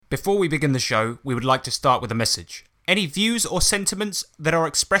Before we begin the show, we would like to start with a message. Any views or sentiments that are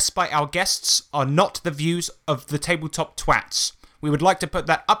expressed by our guests are not the views of the Tabletop Twats. We would like to put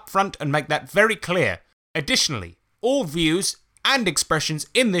that up front and make that very clear. Additionally, all views and expressions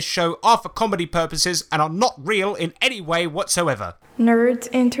in this show are for comedy purposes and are not real in any way whatsoever.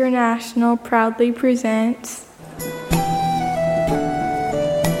 Nerds International proudly presents...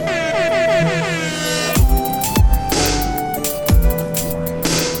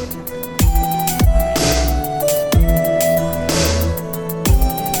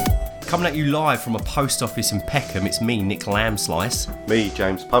 Coming at you live from a post office in Peckham, it's me, Nick Lambslice. Me,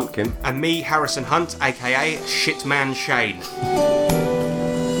 James Pumpkin. And me, Harrison Hunt, aka Shitman Shane.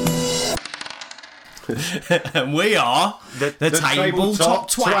 And we are the Tabletop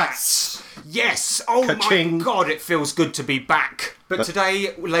Twats. Yes! Oh Ka-ching. My god, it feels good to be back. But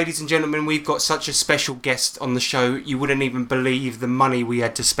today, ladies and gentlemen, we've got such a special guest on the show, you wouldn't even believe the money we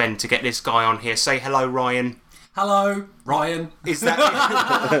had to spend to get this guy on here. Say hello, Ryan. Hello, Ryan. Is that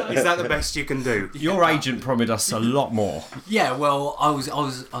the best you can do? Your agent promised us a lot more. Yeah, well, I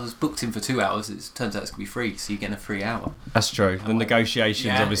was booked in for 2 hours. It turns out it's gonna be free, so you're getting a free hour. That's true. The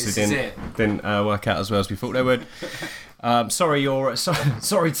negotiations obviously didn't work out as well as we thought they would. Sorry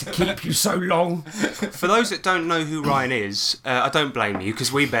to keep you so long. For those that don't know who Ryan is, I don't blame you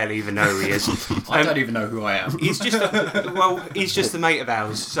because we barely even know who he is. I don't even know who I am. He's just a mate of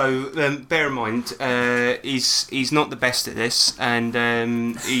ours. So bear in mind, he's not the best at this,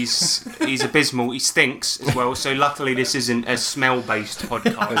 and he's abysmal. He stinks as well. So luckily, this isn't a smell-based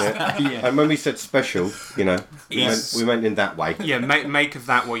podcast. Yeah. And when we said special, we went in that way. Yeah, make of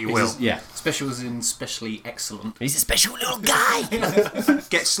that what you will. Special as in specially excellent. He's a special little guy.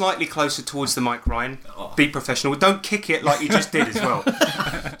 Get slightly closer towards the mic, Ryan. Be professional. Don't kick it like you just did as well.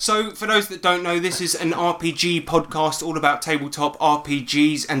 So, for those that don't know, this is an RPG podcast all about tabletop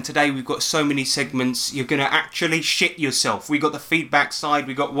RPGs, and today we've got so many segments, you're going to actually shit yourself. We got the feedback side,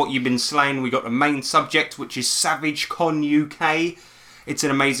 we got what you've been slaying, we got the main subject, which is Savage Con UK. It's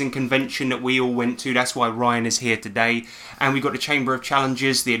an amazing convention that we all went to. That's why Ryan is here today. And we've got the Chamber of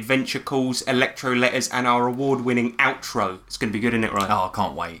Challenges, the Adventure Calls, Electro Letters, and our award-winning outro. It's going to be good, isn't it, Ryan? Oh, I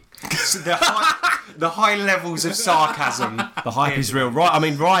can't wait. the high levels of sarcasm. The hype is real. Right, I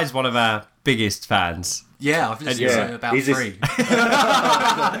mean, Ryan's one of our biggest fans. Yeah, I've listened to about 3.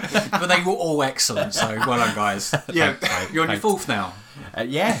 But they were all excellent, so well done, guys. Yeah, You're on your 4th now.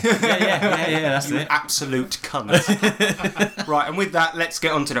 Yeah, that's you it. absolute cunt. Right, and with that, let's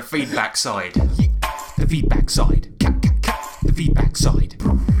get on to the feedback side. The feedback side. The feedback side.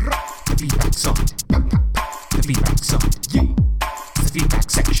 The feedback side. The feedback side. The feedback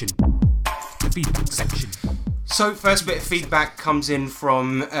section. The feedback section. So, first bit of feedback comes in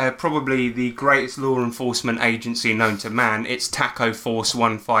from probably the greatest law enforcement agency known to man. It's Taco Force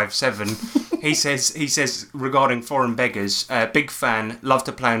 157. He says regarding Foreign Beggars, big fan, love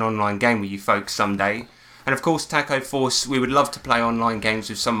to play an online game with you folks someday. And of course, Taco Force, we would love to play online games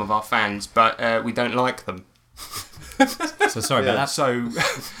with some of our fans, but we don't like them. So sorry about that. So,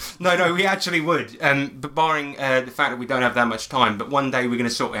 no, we actually would. But barring the fact that we don't have that much time, but one day we're going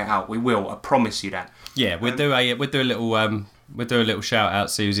to sort it out. We will. I promise you that. Yeah, we'll do a little shout out,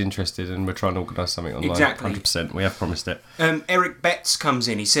 see who's interested, and we'll try and organise something online. Exactly. 100%. We have promised it. Eric Betts comes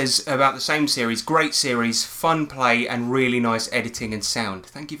in. He says about the same series, great series, fun play, and really nice editing and sound.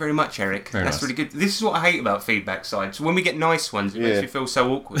 Thank you very much, Eric. Very That's nice. really good. This is what I hate about feedback sides. When we get nice ones, it makes me feel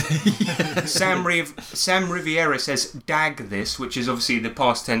so awkward. Sam Riviera says, dag this, which is obviously the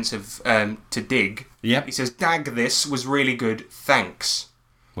past tense of to dig. Yep. He says, dag this was really good. Thanks.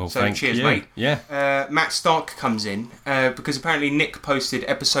 Well, So cheers, you. mate. Yeah. Matt Stark comes in because apparently Nick posted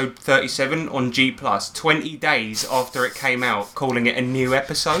episode 37 on G+, 20 days after it came out, calling it a new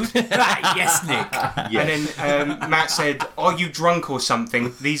episode. Yes, Nick. And then Matt said, are you drunk or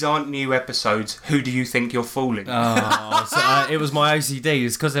something? These aren't new episodes. Who do you think you're fooling? It was my OCD.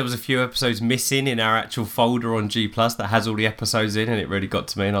 It's because there was a few episodes missing in our actual folder on G+ that has all the episodes in, and it really got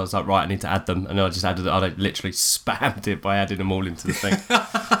to me, and I was like, right, I need to add them. And then I literally spammed it by adding them all into the thing.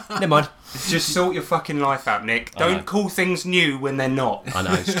 Never mind. Just sort your fucking life out, Nick. Don't call things new when they're not. I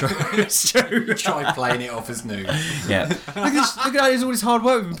know, it's true. It's true. Try playing it off as new. Yeah. Look at all this hard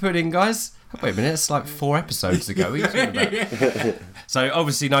work we've been putting in, guys. Wait a minute, it's like 4 episodes ago. What are you talking about? So,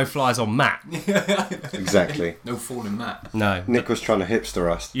 obviously, no flies on Matt. Exactly. No falling Matt. No. Nick was trying to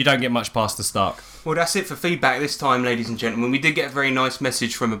hipster us. You don't get much past the Stark. Well, that's it for feedback this time, ladies and gentlemen. We did get a very nice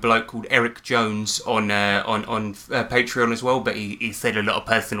message from a bloke called Eric Jones on Patreon as well, but he said a lot of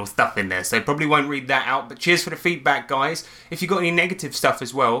personal stuff in there, so probably won't read that out. But cheers for the feedback, guys. If you got any negative stuff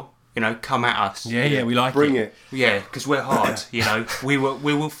as well, come at us. Yeah, we like Bring it. Yeah, because we're hard. We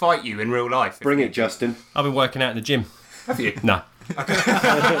will fight you in real life. Bring it, Justin. I've been working out in the gym. Have you? No.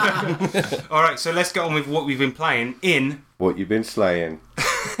 All right, so let's get on with what we've been playing in. What you've been slaying.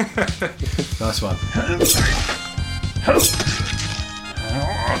 Nice one.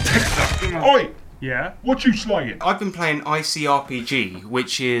 Oi! Yeah? What you slaying? I've been playing ICRPG,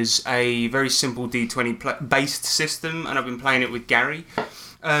 which is a very simple D20 based system, and I've been playing it with Gary.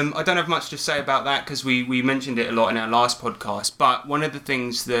 I don't have much to say about that because we mentioned it a lot in our last podcast, but one of the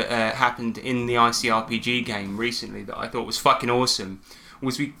things that happened in the ICRPG game recently that I thought was fucking awesome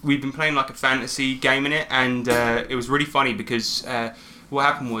was we've been playing like a fantasy game in it, and it was really funny because what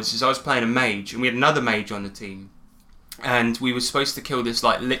happened was I was playing a mage, and we had another mage on the team, and we were supposed to kill this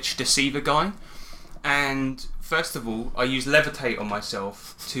like Lich Deceiver guy. And first of all, I used levitate on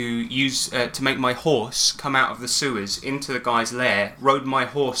myself to make my horse come out of the sewers into the guy's lair, rode my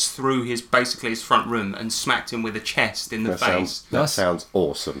horse through his front room and smacked him with a chest in the face. That sounds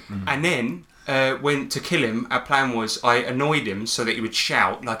awesome. And then when to kill him, our plan was I annoyed him so that he would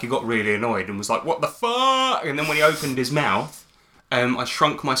shout, like he got really annoyed and was like, "What the fuck?" And then when he opened his mouth, I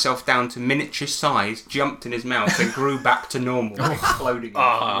shrunk myself down to miniature size, jumped in his mouth, and grew back to normal, exploding.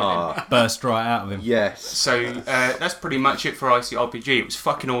 Burst right out of him. Yes. So that's pretty much it for ICRPG. It was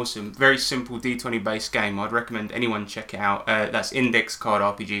fucking awesome. Very simple D20 based game. I'd recommend anyone check it out. That's Index Card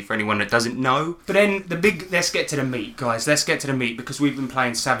RPG for anyone that doesn't know. But then let's get to the meat, guys. Let's get to the meat because we've been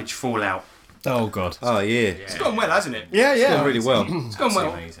playing Savage Fallout. Oh, God. Oh, yeah. It's gone well, hasn't it? Yeah. It's gone really well. It's gone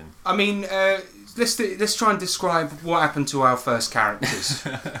well. Amazing. I mean, let's try and describe what happened to our first characters.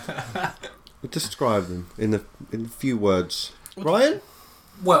 Describe them in a few words. Ryan?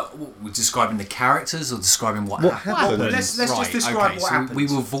 Well, we're describing the characters or describing what happened? happened? Let's just describe what happened. We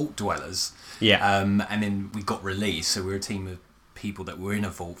were vault dwellers. Yeah. And then we got released. So we were a team of people that were in a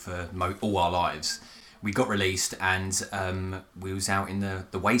vault for all our lives. We got released and we was out in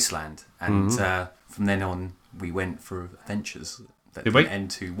the wasteland. And from then on, we went for adventures that didn't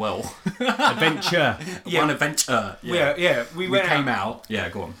end too well. Adventure. One adventure. Yeah. We came out. Yeah,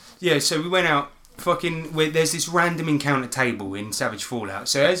 go on. Yeah, so we went out. There's this random encounter table in Savage Fallout.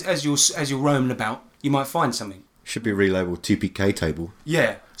 So as you're roaming about, you might find something. Should be relabeled 2PK table.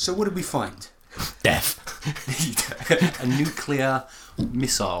 Yeah. So what did we find? Death. A nuclear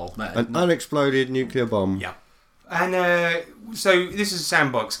missile. An unexploded nuclear bomb. Yeah. And so this is a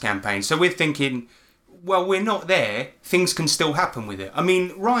sandbox campaign. So we're thinking, well, we're not there. Things can still happen with it. I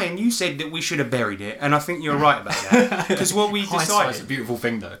mean, Ryan, you said that we should have buried it, and I think you're right about that. Because what we Hindsight's a decided... beautiful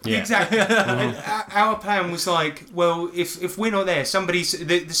thing, though. Yeah. Exactly. Our plan was like, well, if we're not there,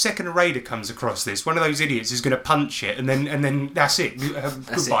 the second a raider comes across this, one of those idiots is going to punch it, and then that's it.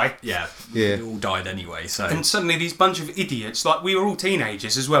 Goodbye. It. Yeah. Yeah. We all died anyway, so... And suddenly these bunch of idiots, like we were all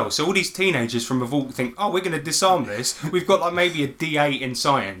teenagers as well, so all these teenagers from a vault think, oh, we're going to disarm this. We've got like maybe a D8 in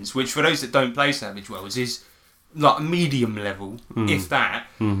science, which for those that don't play Savage Worlds is like medium level, if that.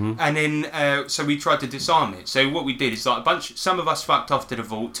 And then so we tried to disarm it. So what we did is like some of us fucked off to the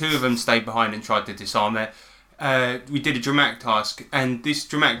vault, two of them stayed behind and tried to disarm it. We did a dramatic task, and this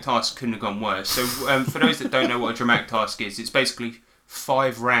dramatic task couldn't have gone worse. So for those that don't know what a dramatic task is, it's basically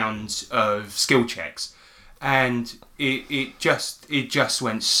 5 rounds of skill checks, and it just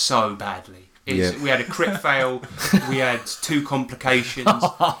went so badly. We had a crit fail, we had 2 complications,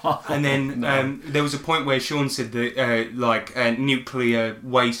 and then there was a point where Sean said that nuclear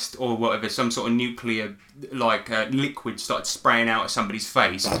waste or whatever, some sort of nuclear liquid started spraying out of somebody's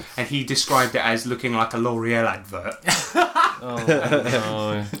face, and he described it as looking like a L'Oreal advert. Oh,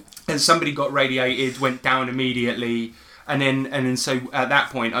 no. And somebody got radiated, went down immediately, and then so at that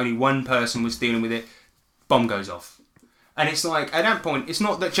point only one person was dealing with it. Bomb goes off. And it's like, at that point, it's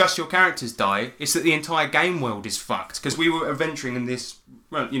not that just your characters die, it's that the entire game world is fucked. Because we were adventuring in this,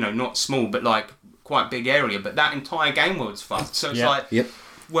 well, not small, but like quite big area, but that entire game world's fucked. So it's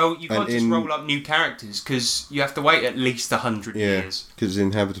well, you can't just roll up new characters because you have to wait at least 100 years. Because it's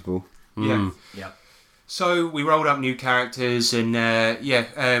inhabitable. Yeah. So we rolled up new characters, and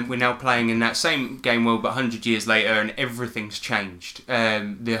we're now playing in that same game world, but 100 years later, and everything's changed.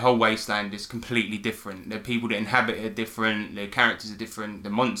 The whole wasteland is completely different. The people that inhabit it are different. The characters are different. The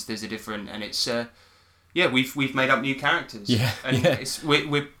monsters are different, and it's we've made up new characters. It's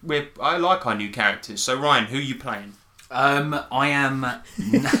I like our new characters. So Ryan, who are you playing? I am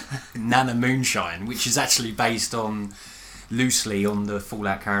Nana Moonshine, which is actually based loosely on the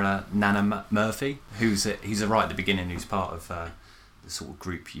Fallout character Nana Murphy, who's right at the beginning, who's part of the sort of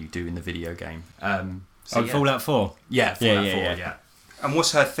group you do in the video game. Fallout 4? Yeah, Fallout 4, yeah. And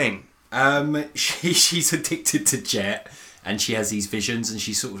what's her thing? She's addicted to Jet, and she has these visions, and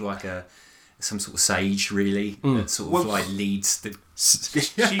she's sort of like some sort of sage, really, that sort of like leads the. She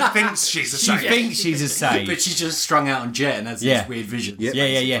thinks she's a sage. She thinks she's a sage. But she's just strung out on jet and has these weird visions. Yep.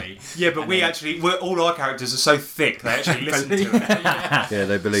 Yeah. Yeah, but all our characters are so thick they actually listen to it. Yeah,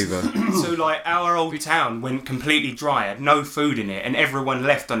 they believe her. So like our old town went completely dry, had no food in it, and everyone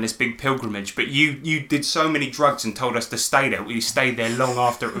left on this big pilgrimage. But you did so many drugs and told us to stay there. We stayed there long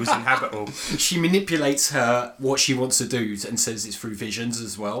after it was inhabitable. She manipulates what she wants to do and says it's through visions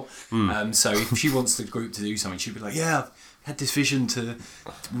as well. So if she wants the group to do something, she'd be like, "Yeah, I've had this vision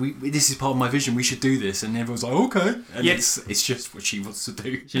this is part of my vision. We should do this." And everyone's like, "Okay." And it's just what she wants to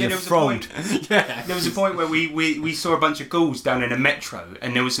do. She's a fraud. There was a point where we saw a bunch of ghouls down in a metro,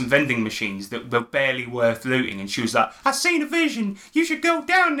 and there were some vending machines that were barely worth looting, and she was like, "I seen a vision, you should go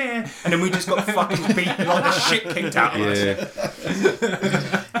down there." And then we just got fucking beat like the shit kicked out of us.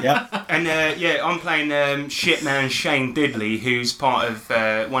 Yeah. And I'm playing shitman Shane Diddley, who's part of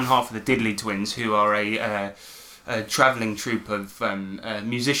one half of the Diddley twins, who are a travelling troupe of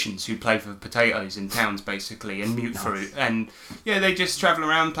musicians who play for potatoes in towns, basically, and mute fruit. And they just travel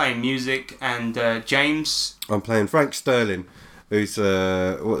around playing music. And James, I'm playing Frank Sterling, who's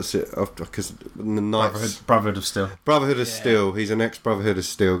what's it? Because the Knights Brotherhood of Steel. Brotherhood of Steel. He's an ex-Brotherhood of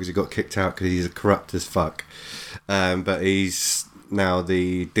Steel because he got kicked out because he's a corrupt as fuck. But he's now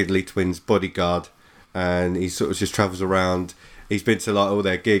the Diddley twins' bodyguard, and he sort of just travels around. He's been to like all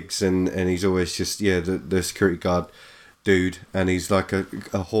their gigs, and he's always just the security guard dude, and he's like a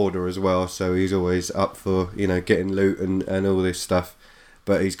hoarder as well, so he's always up for getting loot and all this stuff,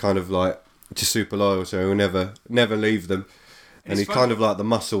 but he's kind of like just super loyal, so he'll never leave them, and he's kind of like the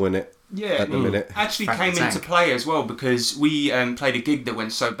muscle in it at the minute. Actually came into play as well because we played a gig that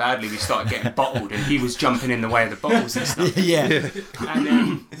went so badly we started getting bottled, and he was jumping in the way of the bottles and stuff.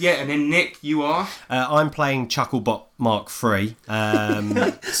 And then Nick, you are? I'm playing Chucklebot Mark III.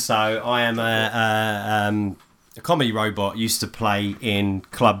 So I am a comedy robot. Used to play in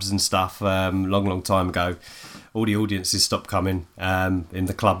clubs and stuff long time ago. All the audiences stopped coming in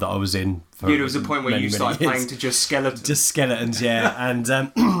the club that I was in. There was a point where you started playing to just skeletons. Just skeletons, yeah. And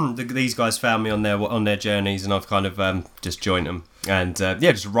these guys found me on their journeys, and I've kind of just joined them. And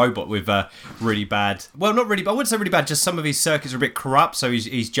just a robot with really bad. Well, not really, but I wouldn't say really bad. Just some of his circuits are a bit corrupt, so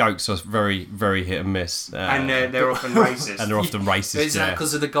his jokes are very, very hit and miss. And they're often racist. And they're often racist. Is that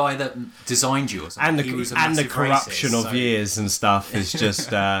because of the guy that designed you or something? And the corruption of years and stuff is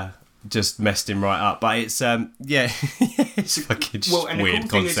just. Just messed him right up, but it's it's fucking just weird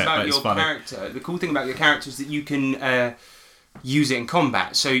concept, but it's funny. The cool thing about your character is that you can use it in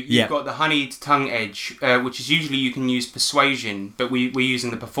combat. So you've got the honeyed tongue edge, which is usually you can use persuasion, but we're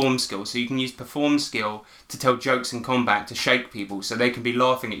using the perform skill. So you can use perform skill to tell jokes in combat to shake people, so they can be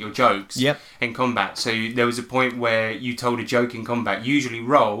laughing at your jokes in combat. So there was a point where you told a joke in combat. Usually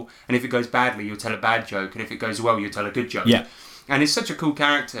roll, and if it goes badly, you'll tell a bad joke, and if it goes well, you'll tell a good joke. Yeah. And it's such a cool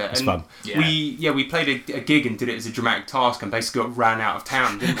character. It's fun. Yeah. We played a gig and did it as a dramatic task and basically got ran out of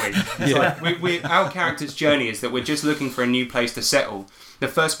town, didn't we? Our character's journey is that we're just looking for a new place to settle. The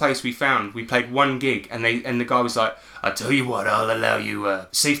first place we found, we played one gig, and the guy was like, "I tell you what, I'll allow you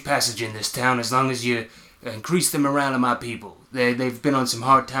safe passage in this town as long as you increase the morale of my people. They've been on some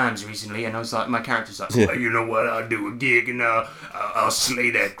hard times recently." And I was like, my character's like, "Well, you know what? I'll do a gig and I'll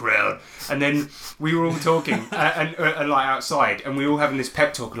slay that crowd." And then we were all talking and like outside, and we were all having this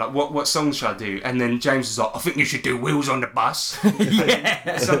pep talk, like, what songs should I do? And then James was like, "I think you should do Wheels on the Bus."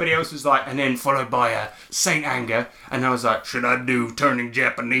 Somebody else was like, and then followed by Saint Anger, and I was like, "Should I do Turning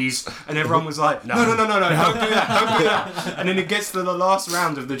Japanese?" And everyone was like, no, don't do that. And then it gets to the last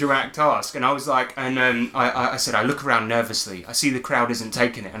round of the dramatic task, and I was like, and I said, I look around nervously. I see the crowd isn't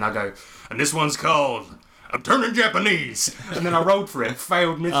taking it, and I go, "And this one's called I'm Turning Japanese." And then I rolled for it,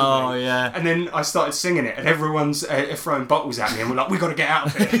 failed miserably. Oh, yeah. And then I started singing it, and everyone's throwing bottles at me, and we're like, "We got to get out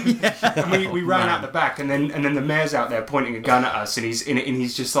of here." And we ran out the back, and then the mayor's out there pointing a gun at us, and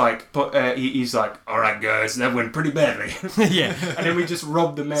he's just like, he's like, "All right, guys, that went pretty badly." Yeah. And then we just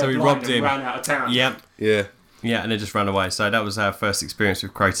robbed the mayor, So we blind robbed and him. ran out of town. Yep. Yeah. Yeah, and they just ran away. So that was our first experience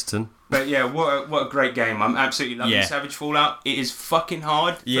with Craterton. But yeah, what a great game. I'm absolutely loving Savage Fallout. It is fucking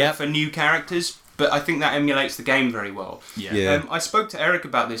hard for new characters, but I think that emulates the game very well. Yeah. I spoke to Eric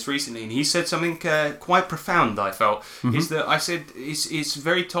about this recently, and he said something quite profound, I felt. Is that I said it's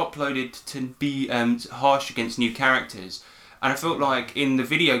very top-loaded to be harsh against new characters. And I felt like in the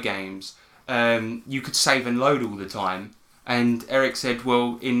video games, you could save and load all the time. And Eric said,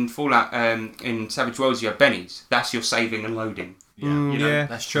 well, in Fallout, in Savage Worlds, you have bennies. That's your saving and loading. Yeah,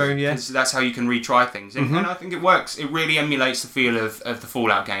 that's true, yeah. Because that's how you can retry things. And I think it works. It really emulates the feel of the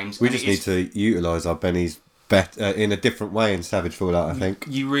Fallout games. We just need to utilise our bennies in a different way in Savage Fallout, I think.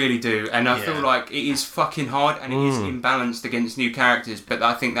 You really do, and I feel like it is fucking hard and it is imbalanced against new characters, but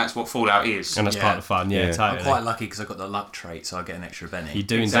I think that's what Fallout is. And that's part of the fun, Yeah. totally. I'm quite lucky because I got the luck trait, so I get an extra Benny. You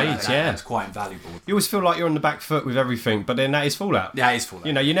do indeed, yeah. It's quite invaluable. You always feel like you're on the back foot with everything, but then that is Fallout. Yeah, it is Fallout.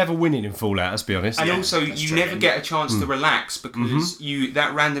 You know, you're never winning in Fallout, let's be honest. And also, that's you true. never get a chance to relax because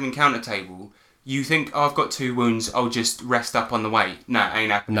that random encounter table, you think, oh, I've got 2 wounds, I'll just rest up on the way. No, it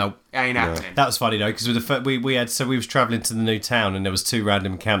ain't happening. No. It ain't happening. That was funny though, because we was travelling to the new town, and there was 2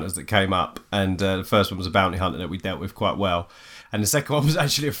 random encounters that came up, and the first one was a bounty hunter that we dealt with quite well, and the second one was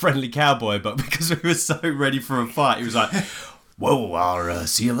actually a friendly cowboy, but because we were so ready for a fight, he was like, "Whoa, I'll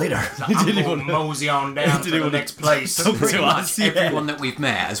see you later." I'm going to mosey on down to the next place. talk to Pretty us. much everyone that we've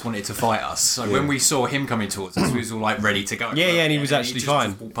met has wanted to fight us. So when we saw him coming towards us, we was all like ready to go. Yeah, and he was actually just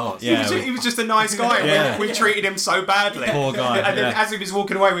fine. walked past. Yeah. He was just a nice guy. Yeah. We treated him so badly. Poor guy, And then yeah. as he was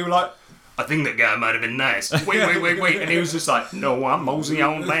walking away, we were like, I think that guy might have been nice. Wait. And he was just like, no, I'm mosey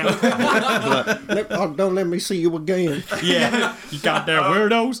on down. Don't let me see you again. Yeah, you goddamn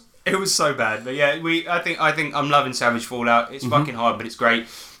weirdos. It was so bad, but yeah, I think I'm loving Savage Fallout. It's fucking hard, but it's great.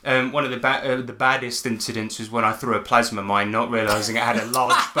 One of the baddest incidents was when I threw a plasma mine, not realizing it had a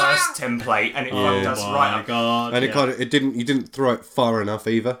large burst template, and it fucked us right up. God. And you didn't throw it far enough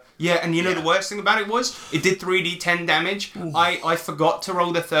either. Yeah, and you know the worst thing about it was it did 3d10 damage. I forgot to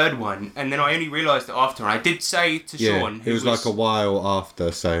roll the third one, and then I only realised it after. And I did say to Sean, it was like a while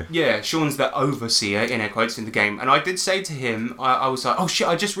after, so... Yeah, Sean's the overseer, in air quotes, in the game. And I did say to him, I was like, oh shit,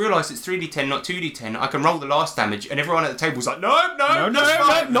 I just realised it's 3d10, not 2d10. I can roll the last damage. And everyone at the table was like, no, that's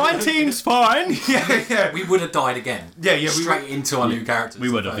fine. 19's fine. Yeah. We would have died again. Yeah, we straight into our new characters. We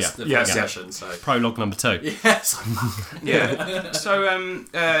would have, the yeah. first Yeah. session. So Prologue number 2. yes, Yeah. So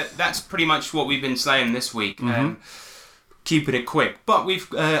that's pretty much what we've been slaying this week. Keeping it quick, but we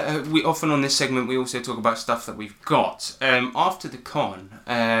often on this segment we also talk about stuff that we've got. After the con,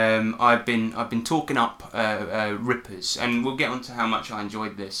 I've been talking up Rippers, and we'll get onto how much I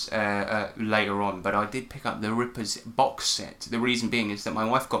enjoyed this later on. But I did pick up the Rippers box set. The reason being is that my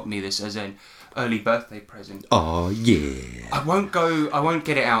wife got me this as an early birthday present. Oh, yeah. I won't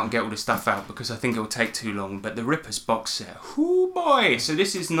get it out and get all the stuff out because I think it'll take too long, but the Rippers box set, whoo boy! So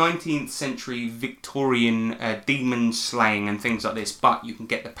this is 19th century Victorian demon slaying and things like this, but you can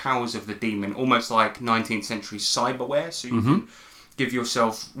get the powers of the demon, almost like 19th century cyberware, so you can give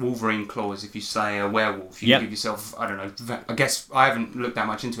yourself Wolverine claws if you slay a werewolf. You can give yourself, I don't know, I guess I haven't looked that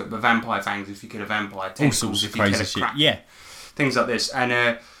much into it, but vampire fangs if you kill a vampire, All tentacles sorts if of you kill crazy a shit. crap. Yeah. Things like this,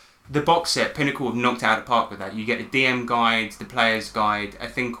 and the box set, Pinnacle have knocked out of the park with that. You get a DM guide, the player's guide, a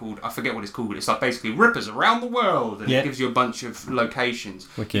thing called, I forget what it's called, it's like basically Rippers around the world, and it gives you a bunch of locations.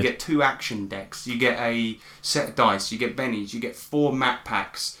 Wicked. You get 2 action decks, you get a set of dice, you get bennies, you get 4 map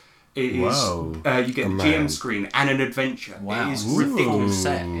packs. It is, Whoa. you get a GM screen and an adventure. wow, It is ridiculous.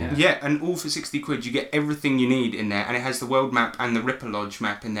 set. Yeah. Yeah, and all for 60 quid, you get everything you need in there, and it has the world map and the Ripper Lodge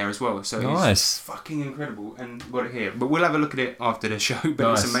map in there as well. So Nice. it's fucking incredible, and got it here. But we'll have a look at it after the show,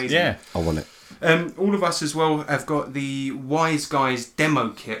 but it's amazing. Yeah. I want it. All of us as well have got the Wise Guys demo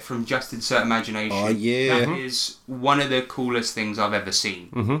kit from Just Insert Imagination. Oh, yeah. That is one of the coolest things I've ever seen.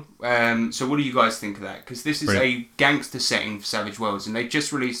 So what do you guys think of that? Because this is a gangster setting for Savage Worlds, and they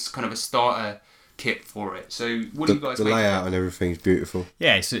just released kind of a starter kit for it. So what do you guys The make of layout that? and everything's beautiful.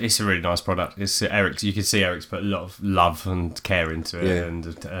 Yeah, it's a really nice product. It's Eric's. You can see Eric's put a lot of love and care into it,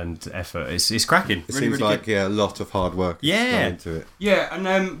 Yeah. and effort. It's cracking. It seems like a lot of hard work has Yeah. gone into it. Yeah,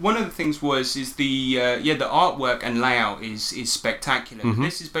 and one of the things is the artwork and layout is spectacular.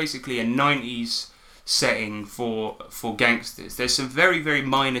 This is basically a 90s setting for gangsters. There's some very, very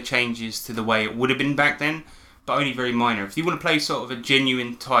minor changes to the way it would have been back then, but only very minor. If you want to play sort of a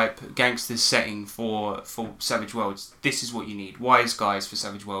genuine type gangster setting for Savage Worlds, this is what you need. Wise Guys for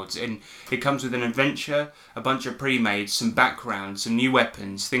Savage Worlds. And it comes with an adventure, a bunch of pre-mades, some background, some new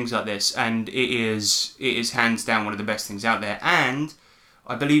weapons, things like this, and it is hands down one of the best things out there. And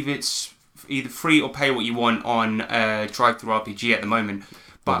I believe it's either free or pay what you want on Drive-Thru RPG at the moment.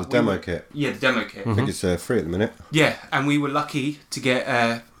 But The demo kit. Yeah, the demo kit. I think it's free at the minute. Yeah, and we were lucky to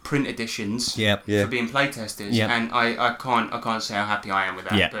get print editions Yep. Yeah. for being playtesters, Yep. and I can't say how happy I am with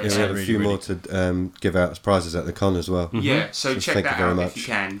that. Yeah. but, Yeah, we have a few more to give out as prizes at the con as well. yeah, so So check thank that you very out much. if you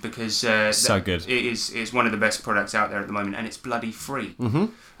can, because So good. It's one of the best products out there at the moment, and it's bloody free. Mm-hmm.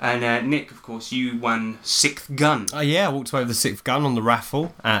 And Nick, of course, you won 6th Gun. Oh yeah, I walked away with the 6th gun on the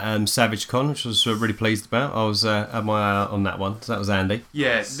raffle at Savage Con, which I was really pleased about. I was had my eye out on that one, so that was handy.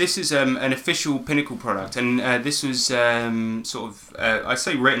 Yeah, this is an official Pinnacle product, and this was I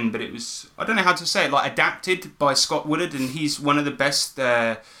say written, but it was, I don't know how to say it, like adapted by Scott Woodard, and he's one of the best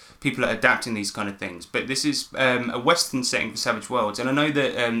people are adapting these kind of things. But this is a Western setting for Savage Worlds, and I know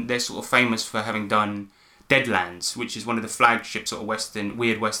that they're sort of famous for having done Deadlands, which is one of the flagship sort of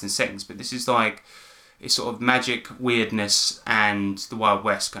weird Western settings. But this is like it's sort of magic, weirdness, and the Wild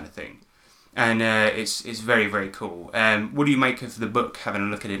West kind of thing. And it's very, very cool. What do you make of the book, having a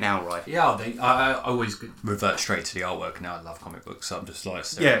look at it now, right? Yeah, I always revert straight to the artwork now. I love comic books, so I'm just like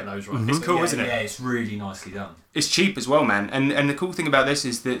staring at those right. It's cool, isn't it? Yeah, it's really nicely done. It's cheap as well, man. And the cool thing about this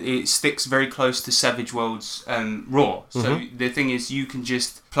is that it sticks very close to Savage Worlds Raw. So the thing is, you can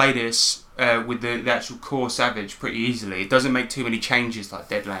just play this with the actual core Savage pretty easily. It doesn't make too many changes like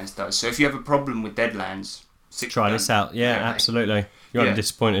Deadlands does. So if you have a problem with Deadlands, try this out. Yeah, absolutely. You won't be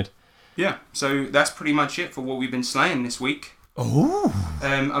disappointed. Yeah, so that's pretty much it for what we've been slaying this week. Oh.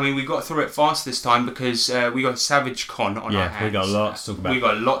 I mean, we got through it fast this time because we got Savage Con on our hands. Yeah, we got a lot to talk about. We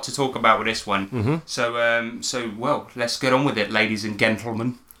got a lot to talk about with this one. So, well, let's get on with it, ladies and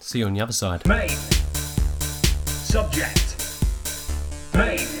gentlemen. See you on the other side. Main. Subject.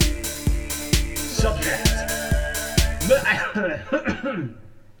 Main. Subject.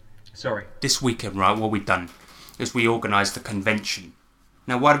 Sorry. This weekend, right, what we've done is we organised a convention.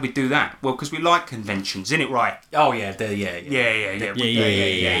 Now, why did we do that? Well, because we like conventions, innit, right? Oh yeah, Yeah.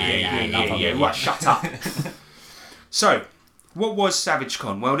 Right, shut up. So, what was Savage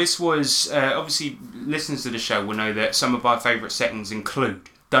Con? Well, this was obviously listeners to the show will know that some of our favourite settings include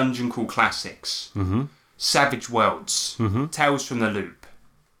Dungeon Crawl Classics, Savage Worlds, Tales from the Loop,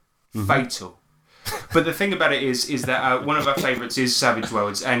 Fatal. But the thing about it is that one of our favourites is Savage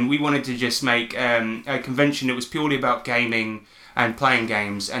Worlds, and we wanted to just make a convention that was purely about gaming and playing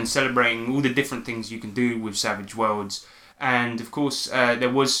games and celebrating all the different things you can do with Savage Worlds. And of course there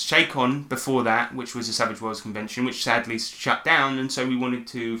was ShakeOn before that, which was a Savage Worlds convention, which sadly shut down, and so we wanted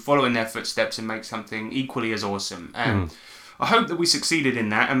to follow in their footsteps and make something equally as awesome. I hope that we succeeded in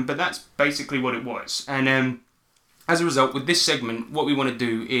that, but that's basically what it was. And as a result, with this segment, what we want to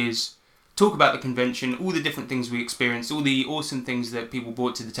do is talk about the convention, all the different things we experienced, all the awesome things that people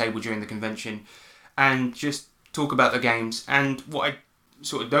brought to the table during the convention, and just talk about the games. And what I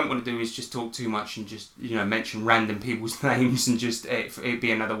sort of don't want to do is just talk too much and just, mention random people's names and just it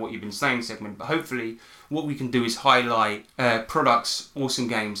be another What You've Been Saying segment. But hopefully what we can do is highlight products, awesome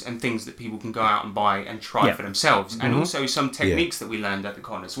games, and things that people can go out and buy and try for themselves. And also some techniques that we learned at the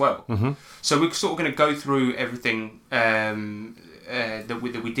con as well. So we're sort of going to go through everything that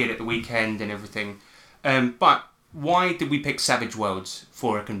we did at the weekend and everything. But why did we pick Savage Worlds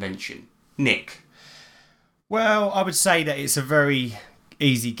for a convention? Nick? Well, I would say that it's a very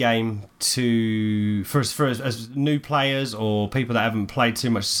easy game for as new players or people that haven't played too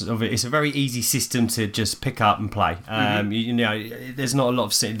much of it. It's a very easy system to just pick up and play. There's not a lot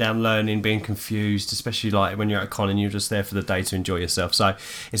of sitting down learning, being confused, especially like when you're at a con and you're just there for the day to enjoy yourself. So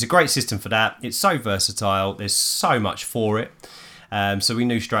it's a great system for that. It's so versatile. There's so much for it. So we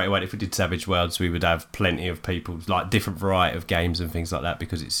knew straight away that if we did Savage Worlds, we would have plenty of people, like different variety of games and things like that,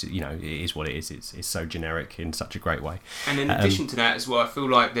 because it's it is what it is. It's so generic in such a great way. And in addition to that as well, I feel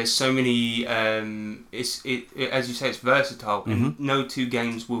like there's so many. As you say, it's versatile, and no two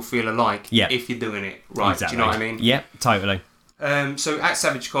games will feel alike if you're doing it right. Exactly. Do you know what I mean? Yeah, totally. So at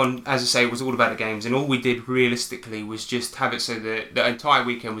Savage Con, as I say, it was all about the games, and all we did realistically was just have it so that the entire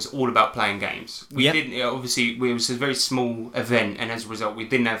weekend was all about playing games. We didn't, obviously, it was a very small event, and as a result, we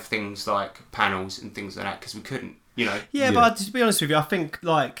didn't have things like panels and things like that because we couldn't. But to be honest with you, I think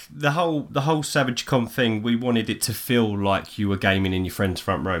like the whole Savage Con thing, we wanted it to feel like you were gaming in your friend's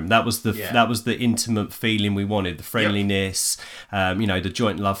front room. That was the intimate feeling we wanted, the friendliness, the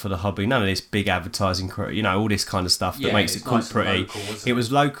joint love for the hobby. None of this big advertising, all this kind of stuff that makes it cool, nice pretty. Local, it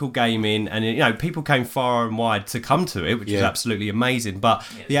was local gaming, and people came far and wide to come to it, which is absolutely amazing. But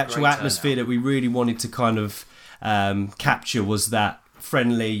the actual atmosphere that we really wanted to kind of capture was that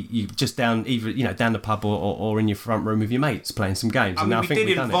friendly, you just down the pub or in your front room with your mates playing some games. I think we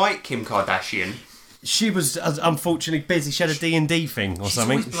did invite Kim Kardashian. She was unfortunately busy. She had a D&D thing or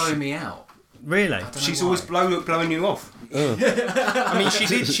something. She's always blowing me out. Really? She's always blowing you off. I mean,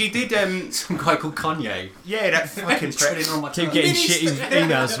 she did. Some guy called Kanye. Yeah, that fucking treading on my toes. Keep getting shitty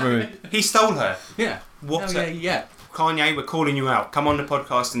emails through it. He stole her. Yeah. What? Yeah. Kanye, we're calling you out. Come on the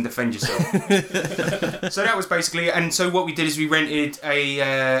podcast and defend yourself. So that was basically it. And so what we did is we rented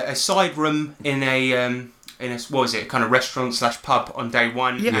a side room in a what was it, kind of restaurant / pub on day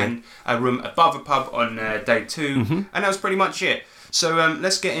one, and a room above a pub on day two, and that was pretty much it. So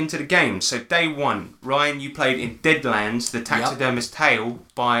let's get into the game. So day one, Ryan, you played in Deadlands, The Taxidermist's Tale,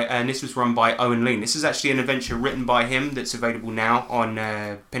 and this was run by Owen Lean. This is actually an adventure written by him that's available now on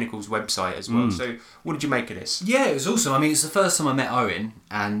Pinnacle's website as well. So what did you make of this? Yeah, it was awesome. I mean, it's the first time I met Owen,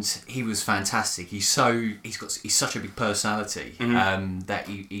 and he was fantastic. He's such a big personality that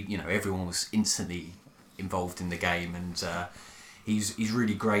everyone was instantly involved in the game, and he's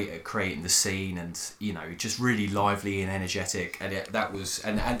really great at creating the scene, and just really lively and energetic, and it was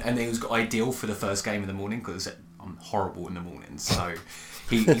ideal for the first game in the morning because I'm horrible in the morning, so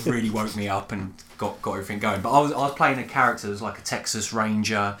he really woke me up and got everything going. But I was playing a character that was like a Texas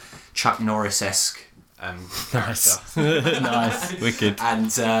Ranger, Chuck Norris-esque Nice. Nice. Wicked.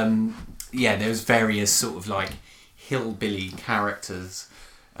 and there was various sort of like hillbilly characters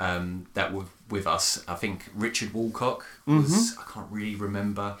that were with us. I think Richard Woolcock was, I can't really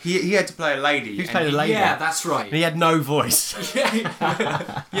remember. He had to play a lady. He played a lady. Yeah, that's right. And he had no voice.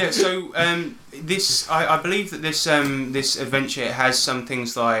 Yeah, so this I believe that this adventure has some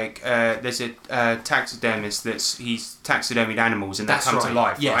things like there's a taxidermist he's taxidermied animals and that come to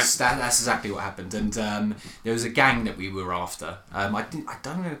life. Yes, right? that's exactly what happened. And there was a gang that we were after. I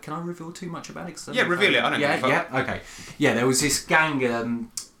don't know. Can I reveal too much about it? Yeah, reveal it. I don't know. Yeah. Okay. Yeah, there was this gang.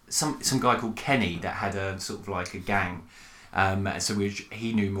 Some guy called Kenny that had a sort of like a gang. So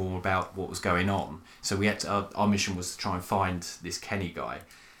he knew more about what was going on. So we had to, our mission was to try and find this Kenny guy.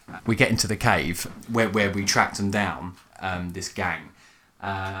 We get into the cave where we tracked them down, this gang,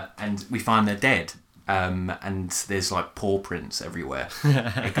 and we find they're dead. And there's like paw prints everywhere.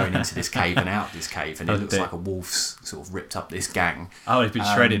 They're going into this cave and out this cave, and it looks like a wolf's sort of ripped up this gang. Oh, he's been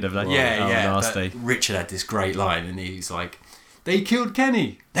shredded of that. Yeah. Nasty. But Richard had this great line, and he's like, "They killed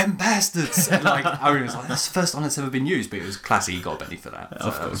Kenny, them bastards." And like Owen was like, "That's the first time it's ever been used," but it was classy. He got Benny for that. So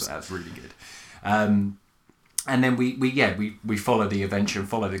that was really good. And then we follow the adventure and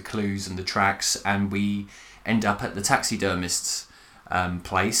follow the clues and the tracks, and we end up at the taxidermist's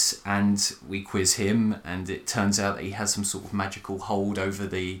place, and we quiz him, and it turns out that he has some sort of magical hold over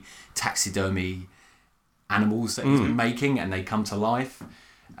the taxidermy animals that he's been making, and they come to life.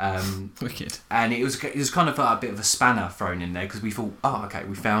 Wicked. And it was kind of a bit of a spanner thrown in there because we thought, oh, okay,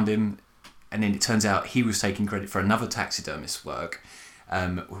 we found him, and then it turns out he was taking credit for another taxidermist's work,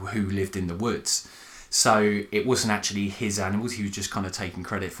 who lived in the woods. So it wasn't actually his animals; he was just kind of taking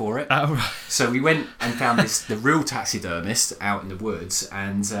credit for it. Oh, right. So we went and found the real taxidermist out in the woods,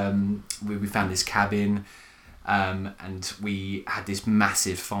 and we found this cabin, and we had this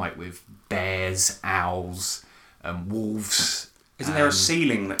massive fight with bears, owls, wolves. Isn't there a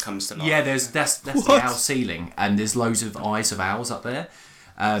ceiling that comes to life? Yeah, that's the owl ceiling, and there's loads of eyes of owls up there.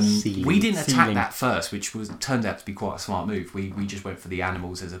 We didn't attack that first, which turned out to be quite a smart move. We just went for the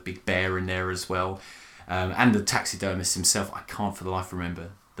animals. There's a big bear in there as well, and the taxidermist himself. I can't for the life remember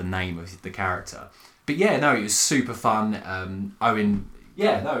the name of the character, but yeah, no, it was super fun. Owen, we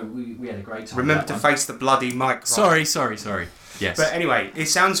had a great time. Remember to face the bloody mic. Sorry. Yes. But anyway, it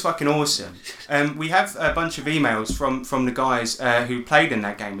sounds fucking awesome. We have a bunch of emails from the guys who played in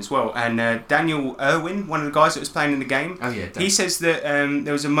that game as well. And Daniel Irwin, one of the guys that was playing in the game, he says that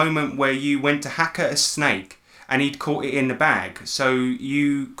there was a moment where you went to hack at a snake and he'd caught it in the bag. So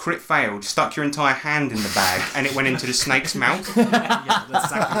you crit failed, stuck your entire hand in the bag, and it went into the snake's mouth. Yeah,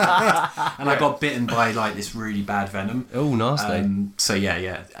 that's exactly right. And I got bitten by like this really bad venom. Oh, nasty.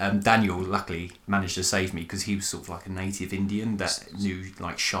 Daniel luckily managed to save me because he was sort of like a native Indian that knew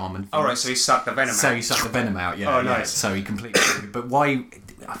like shaman things. All right, so he sucked the venom out. So he sucked the venom out, yeah. Oh, nice. So he completely... But why...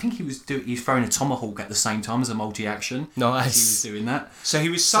 I think he was throwing a tomahawk at the same time as a multi-action. Nice. He was doing that. So he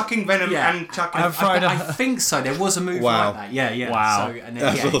was sucking venom and chucking... I think so. There was a move like that. Yeah. Wow. So, and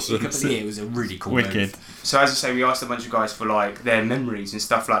then, That's awesome. It was a really cool Wicked. move. So as I say, we asked a bunch of guys for like their memories and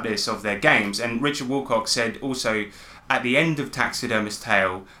stuff like this of their games, and Richard Woolcock said also at the end of Taxidermist's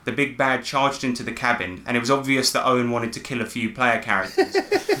Tale, the big bad charged into the cabin, and it was obvious that Owen wanted to kill a few player characters.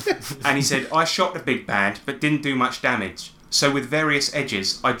 And he said, "I shot the big bad, but didn't do much damage. So with various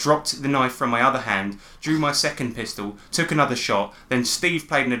edges, I dropped the knife from my other hand, drew my second pistol, took another shot, then Steve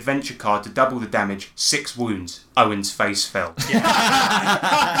played an adventure card to double the damage, 6 wounds. Owen's face fell."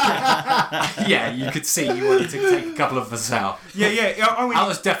 Yeah, you could see you wanted to take a couple of us out. Yeah. Owen, I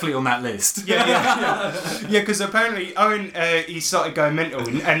was definitely on that list. Yeah, because apparently Owen, he started going mental,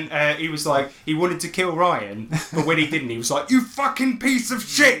 and he was like, he wanted to kill Ryan, but when he didn't, he was like, "You fucking piece of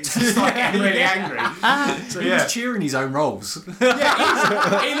shit!" He's like getting really angry. So he was cheering his own roles.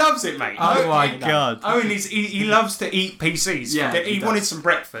 Yeah, he loves it, mate. Oh my god. Owen, he loves to eat PCs. Yeah, he he wanted does. some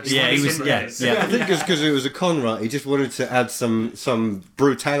breakfast. Yeah, he was. Yeah. I think it's because it was a con, right? He just wanted to add some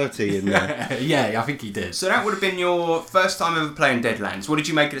brutality in there. Yeah, I think he did. So that would have been your first time ever playing Deadlands. What did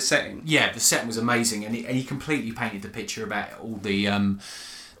you make of the setting? Yeah, the setting was amazing, and he completely painted the picture about all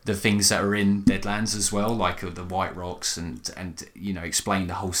the things that are in Deadlands as well, like the White Rocks, and you know, explained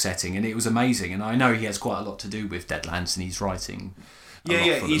the whole setting, and it was amazing. And I know he has quite a lot to do with Deadlands, and he's writing.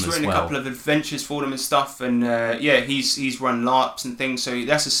 He's written a couple of adventures for them and stuff, and he's run LARPs and things. So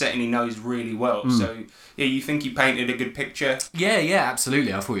that's a setting he knows really well. So yeah, you think he painted a good picture? Yeah,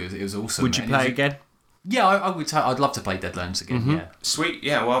 absolutely. I thought it was awesome. Would you play again? Yeah, I would. I'd love to play Deadlands again. Yeah, Sweet.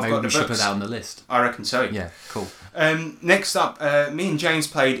 Yeah, well, I've maybe got the we should books. put that on the list. I reckon so. Yeah, cool. Next up, me and James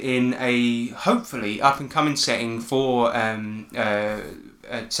played in a hopefully up and coming setting for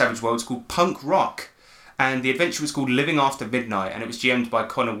Savage Worlds called Punk Rock, and the adventure was called Living After Midnight, and it was GM'd by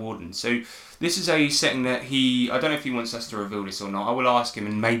Connor Warden. So this is a setting that I don't know if he wants us to reveal this or not. I will ask him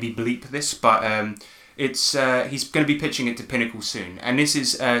and maybe bleep this, but he's going to be pitching it to Pinnacle soon, and this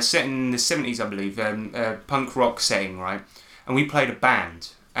is set in the 70s, I believe, punk rock setting, right? And we played a band.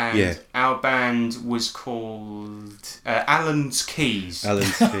 And our band was called Alan's Keys.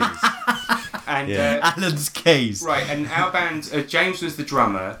 Alan's Keys. And Alan's Keys. right, and our band, James was the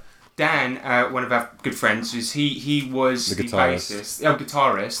drummer. Dan, one of our good friends, he was The guitarist.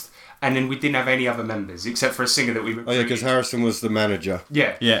 Guitarist. And then we didn't have any other members except for a singer that we recruited. Oh yeah, because Harrison was the manager.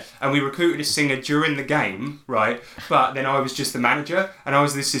 Yeah. And we recruited a singer during the game, right? But then I was just the manager, and I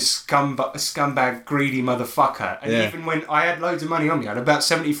was this scumbag, greedy motherfucker. And even when I had loads of money on me, I had about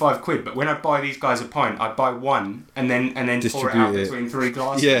 75 quid. But when I'd buy these guys a pint, I'd buy one and then pour it Distribute out it. between three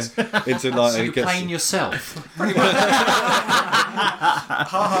glasses. Yeah, into like. So and you're it gets- playing yourself. Pretty much. Ha ha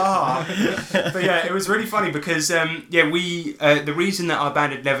ha. But yeah, it was really funny because the reason that our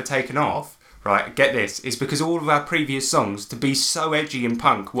band had never taken off, right, get this, is because all of our previous songs, to be so edgy and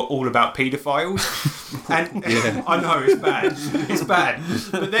punk, were all about paedophiles. And I know, it's bad.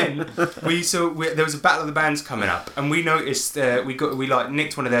 But then there was a Battle of the Bands coming up, and we noticed we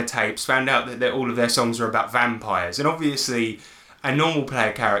nicked one of their tapes, found out that all of their songs were about vampires, and obviously a normal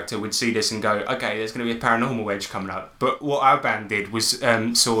player character would see this and go, okay, there's going to be a paranormal wedge coming up. But what our band did was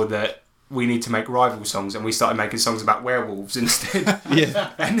saw that we need to make rival songs, and we started making songs about werewolves instead.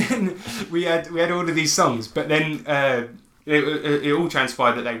 Yeah. And then we had all of these songs, but then it all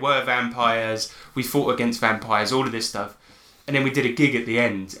transpired that they were vampires. We fought against vampires, all of this stuff, and then we did a gig at the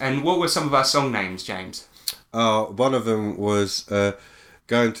end. And what were some of our song names, James? One of them was go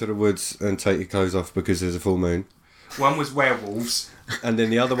into the woods and take your clothes off because there's a full moon. One was werewolves. And then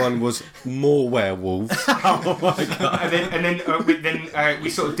the other one was more werewolves. Oh my god! And then we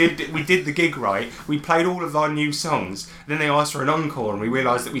sort of did the gig right. We played all of our new songs. Then they asked for an encore, and we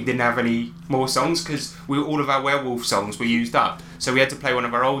realised that we didn't have any more songs because all of our werewolf songs were used up. So we had to play one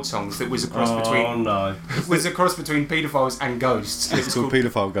of our old songs that was a cross between paedophiles and ghosts. It's called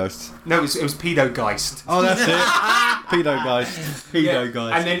Paedophile Ghosts. No, it was Pedogeist. Oh, that's it. Pedogeist.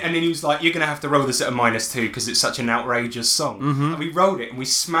 Pedogeist. And then he was like, "You're gonna have to roll this at a -2 because it's such an outrageous song." Mm-hmm. And we rolled it and we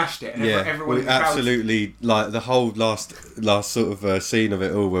smashed it, and everyone in we the crowd absolutely, like the whole last sort of scene of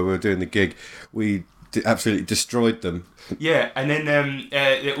it all where we were doing the gig, we absolutely destroyed them. Yeah, and then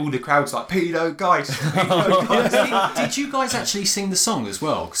all the crowds like Pedogeist. Did you guys actually sing the song as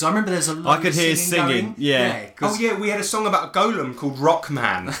well? Because I remember there's a lot I could hear singing. going. Yeah. Oh yeah, we had a song about a golem called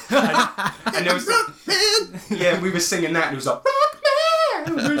Rockman, and there was we were singing that, and it was like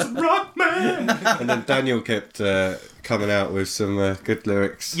Rockman, where's Rockman? And then Daniel kept coming out with some good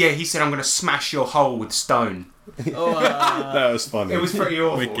lyrics. Yeah, he said, "I'm gonna smash your hole with stone." That was funny. It was pretty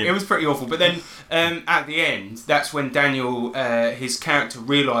awful. Wicked. It was pretty awful. But then at the end, that's when Daniel, his character,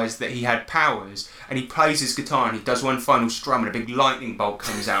 realised that he had powers, and he plays his guitar and he does one final strum, and a big lightning bolt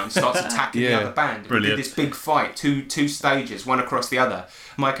comes out and starts attacking the other band. Brilliant. We did this big fight, two stages, one across the other.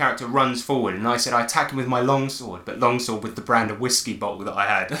 My character runs forward, and I said I attack him with my longsword, but longsword with the brand of whiskey bottle that I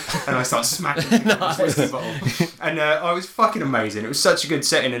had, and I start smacking him with this whiskey bottle. And I was fucking amazing. It was such a good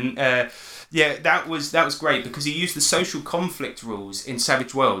setting, and that was great because he used the social conflict rules in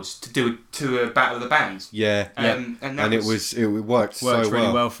Savage Worlds to a Battle of the Bands. Yeah. And it worked so Worked really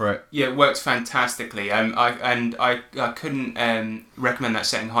well. well for it. Yeah, it worked fantastically. I couldn't recommend that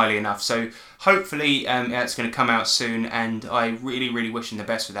setting highly enough. So hopefully it's going to come out soon, and I really, really wish him the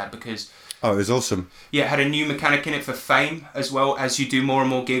best for that because Oh, it was awesome. yeah, it had a new mechanic in it for fame as well. As you do more and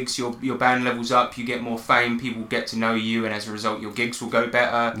more gigs, your band levels up, you get more fame, people get to know you, and as a result, your gigs will go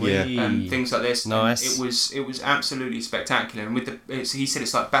better. Yeah. Things like this. Nice. And it was absolutely spectacular. And he said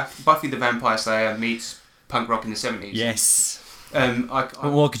it's like Buffy the Vampire Slayer meets punk rock in the 70s. Yes. But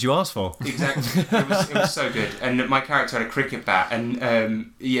What could you ask for? exactly. It was so good. And my character had a cricket bat,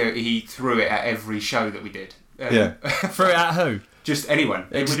 and he threw it at every show that we did. Threw it at who? just anyone.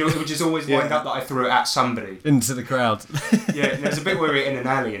 It would just always wind up that I threw it at somebody. Into the crowd. Yeah, and there's a bit where we were in an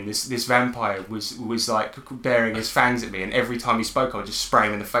alley and this vampire was like bearing his fangs at me, and every time he spoke I would just spray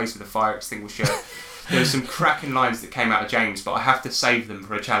him in the face with a fire extinguisher. There were some cracking lines that came out of James, but I have to save them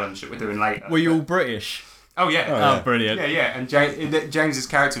for a challenge that we're doing later. Were you all British? Oh yeah. Oh, brilliant. Yeah. And James's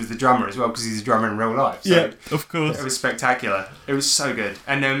character was the drummer as well, because he's a drummer in real life. So Yeah, of course. it was spectacular. It was so good.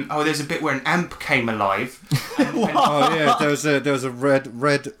 And there's a bit where an amp came alive. Oh yeah, there was a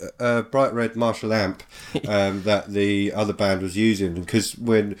bright red Marshall amp that the other band was using, because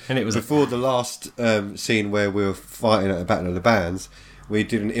before the last scene where we were fighting at the Battle of the Bands, we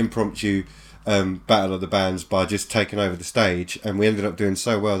did an impromptu Battle of the Bands by just taking over the stage, and we ended up doing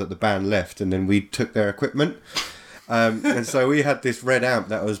so well that the band left, and then we took their equipment. And so we had this red amp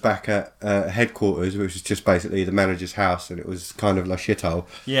that was back at headquarters, which was just basically the manager's house, and it was kind of like shithole.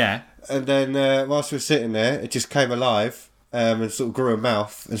 Yeah. And then whilst we were sitting there, it just came alive and sort of grew a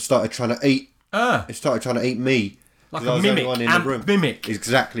mouth and started trying to eat. It started trying to eat me. Like 'cause I a was the only mimic. one in the Amp room. mimic.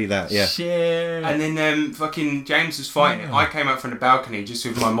 Exactly that, yeah. Shit. And then fucking James was fighting it. I came out from the balcony just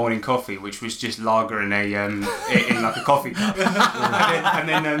with my morning coffee, which was just lager in in like a coffee cup.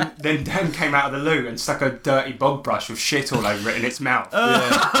 Then Dan came out of the loo and stuck a dirty bog brush with shit all over it in its mouth.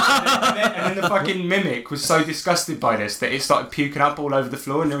 And then the fucking mimic was so disgusted by this that it started puking up all over the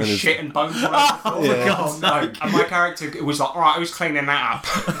floor, and there was shit and bones all over the floor. Yeah. No. And my character was like, alright, who's cleaning that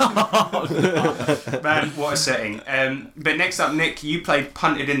up? Man, what a setting. But next up, Nick, you played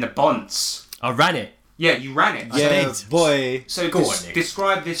Punted in the Bonds. I ran it. Yeah, you ran it. Yeah, did. boy. So Go on, Nick.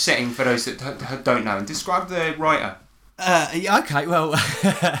 describe this setting for those that don't know, and describe the writer. Okay, well,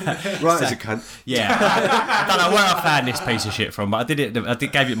 Right as a cunt. yeah. I don't know where I found this piece of shit from, but I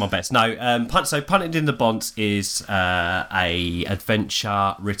gave it my best. No, Punted in the Bonds is a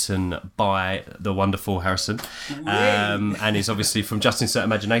adventure written by the wonderful Harrison, and is obviously from Just Insert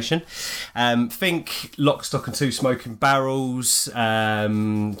Imagination. Think Lock, Stock and Two Smoking Barrels,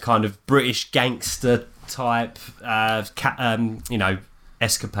 kind of British gangster type,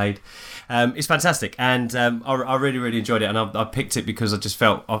 escapade. It's fantastic, and I really, really enjoyed it, and I picked it because I just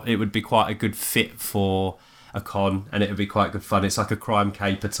felt it would be quite a good fit for a con, and it would be quite good fun. It's like a crime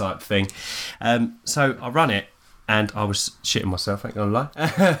caper type thing. So I ran it, and I was shitting myself, ain't gonna lie.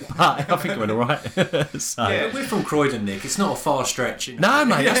 But I think it went alright. So. Yeah, we're from Croydon, Nick. It's not a far stretch. No,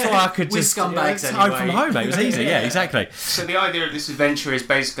 mate, that's why I could We're just... scumbags it's home from anyway. home, mate. It was easy, yeah, exactly. So the idea of this adventure is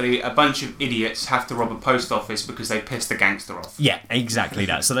basically a bunch of idiots have to rob a post office because they pissed a gangster off. Yeah, exactly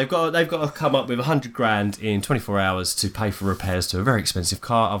that. So they've got to come up with 100 grand in 24 hours to pay for repairs to a very expensive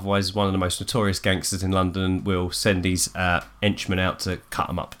car. Otherwise, one of the most notorious gangsters in London will send these henchmen out to cut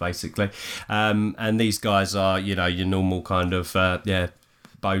them up, basically. And these guys are, your normal kind of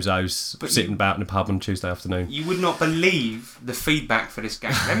bozos sitting about in a pub on Tuesday afternoon. You would not believe the feedback for this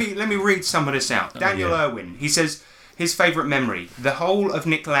game. Let me read some of this out. Daniel Irwin, he says his favourite memory: the whole of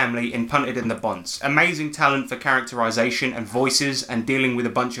Nick Lamley in Punted in the Bonds. Amazing talent for characterisation and voices, and dealing with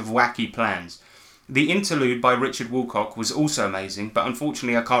a bunch of wacky plans. The interlude by Richard Woolcock was also amazing, but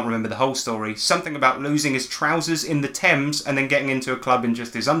unfortunately I can't remember the whole story. Something about losing his trousers in the Thames and then getting into a club in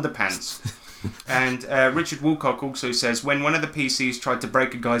just his underpants. And Richard Woolcock also says, when one of the PCs tried to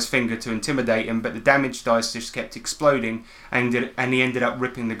break a guy's finger to intimidate him, but the damage dice just kept exploding, and he ended up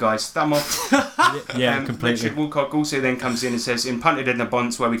ripping the guy's thumb off. Yeah, completely. Richard Woolcock also then comes in and says, in Punted in the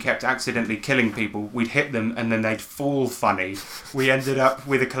Bonds, where we kept accidentally killing people, we'd hit them and then they'd fall funny. We ended up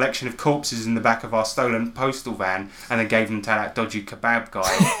with a collection of corpses in the back of our stolen postal van, and then gave them to that dodgy kebab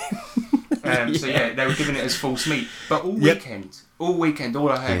guy. So yeah, they were giving it as false meat. But all weekend, all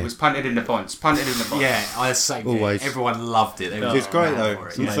I heard was Punted in the Bonds, Punted in the Bonds. Yeah, I say Always. Everyone loved it. They were It's great though. for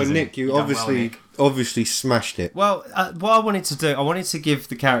it. So amazing. Nick, you You've done well, obviously smashed it. Well, what I wanted to do, I wanted to give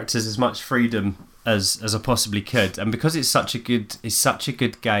the characters as much freedom as I possibly could, and because it's such a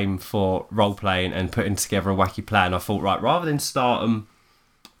good game for role playing and putting together a wacky plan, I thought, right, rather than start them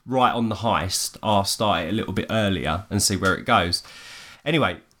right on the heist, I'll start it a little bit earlier and see where it goes.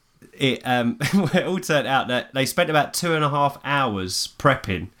 Anyway, it all turned out that they spent about 2.5 hours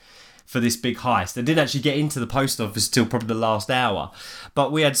prepping for this big heist. They didn't actually get into the post office till probably the last hour.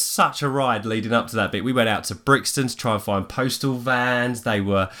 But we had such a ride leading up to that bit. We went out to Brixton to try and find postal vans. They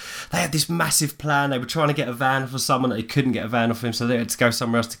had this massive plan. They were trying to get a van for someone that they couldn't get a van off him, so they had to go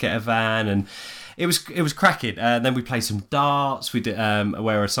somewhere else to get a van. And it was cracking. Then we played some darts. We did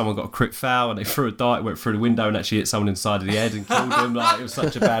where someone got a crit foul and they threw a dart, went through the window and actually hit someone inside of the head and killed them. Like, it was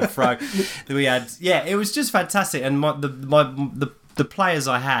such a bad throw. Then we had it was just fantastic. And the players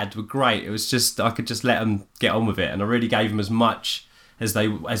I had were great. It was just I could just let them get on with it, and I really gave them as much as they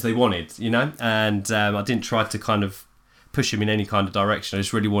wanted, and I didn't try to kind of push them in any kind of direction. I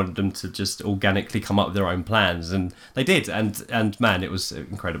just really wanted them to just organically come up with their own plans, and they did. And man, it was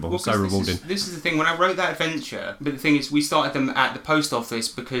incredible, so rewarding. This is the thing. When I wrote that adventure, but the thing is, we started them at the post office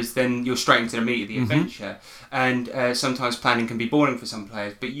because then you're straight into the meat of the adventure, and sometimes planning can be boring for some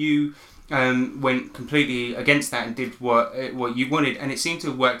players. But you went completely against that and did what you wanted, and it seemed to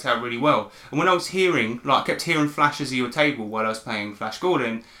have worked out really well. And when I was hearing, I kept hearing flashes of your table while I was playing Flash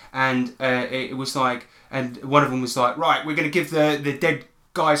Gordon, and it was like, and one of them was like, right, we're going to give the dead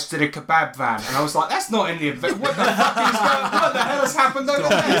guys to the kebab van, and I was like, that's not in the event. What the fuck is going? What the hell has happened over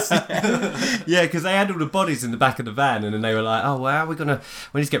there? Yeah, because they had all the bodies in the back of the van, and then they were like, oh, well, we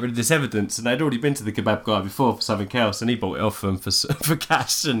need to get rid of this evidence, and they'd already been to the kebab guy before for something else, and he bought it off them for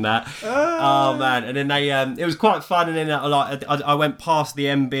cash and that. Oh man! And then they it was quite fun, and then I went past the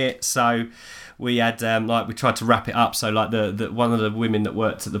end bit, so. We had we tried to wrap it up, so like the one of the women that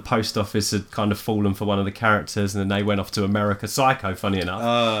worked at the post office had kind of fallen for one of the characters, and then they went off to America Psycho, funny enough,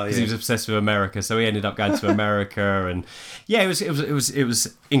 because he was obsessed with America, so he ended up going to America, and yeah, it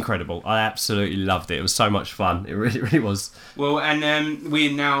was incredible. I absolutely loved it. It was so much fun. It really was. Well, and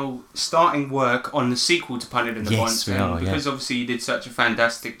we're now starting work on the sequel to Punted in the Yes, we are, because obviously you did such a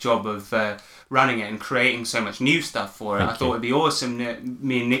fantastic job of running it and creating so much new stuff for it. I thought it'd be awesome that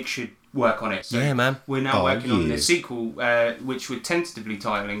me and Nick should work on it. So yeah, man. We're now working on the sequel, which we're tentatively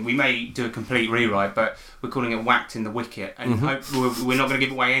titling. We may do a complete rewrite, but we're calling it Whacked in the Wicket. And we're not going to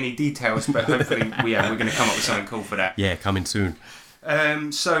give away any details, but hopefully, we're going to come up with something cool for that. Yeah, coming soon.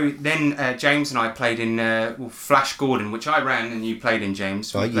 So then James and I played in Flash Gordon, which I ran and you played in,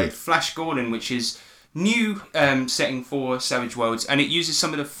 James. We played Flash Gordon, which is new setting for Savage Worlds, and it uses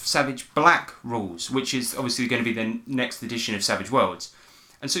some of the Savage Black rules, which is obviously going to be the next edition of Savage Worlds.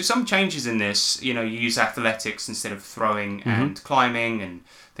 And so some changes in this, you use athletics instead of throwing and climbing and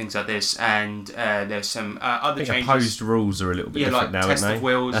things like this. And there's some other changes. Opposed rules are a little bit different now, test aren't they? of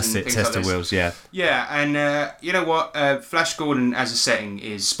wills. That's and it, things test like of this. wills, yeah. Yeah, and you know what? Flash Gordon as a setting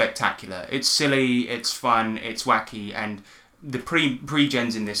is spectacular. It's silly, it's fun, it's wacky, and the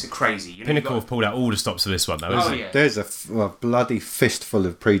pre-gens in this are crazy. Pinnacle have pulled out all the stops for this one, though, isn't it? Yeah. There's a bloody fistful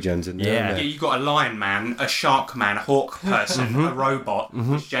of pre-gens in there. Yeah. Yeah, you've got a lion man, a shark man, a hawk person, a robot,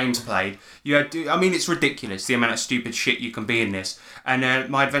 which James played. It's ridiculous the amount of stupid shit you can be in this. And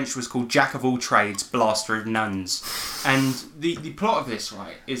my adventure was called Jack of All Trades, Blaster of Nuns. And the plot of this,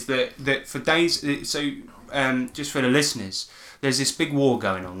 right, is that for days... So, just for the listeners... There's this big war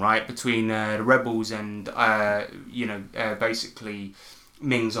going on, right, between the rebels and, basically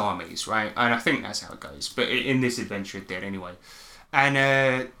Ming's armies, right? And I think that's how it goes. But in this adventure, it did anyway. And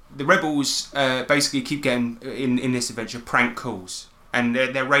the rebels basically keep getting, in this adventure, prank calls. And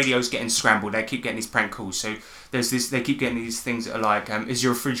their radio's getting scrambled. They keep getting these prank calls. So there's this. They keep getting these things that are like, is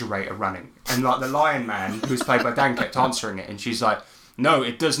your refrigerator running? And like the Lion Man, who's played by Dan, kept answering it. And she's like, no,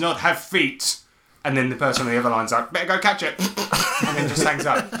 it does not have feet. And then the person on the other line's like, better go catch it. And then just hangs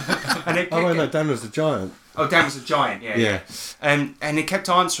up. And Dan was the giant. Oh, Dan was a giant, yeah. And he kept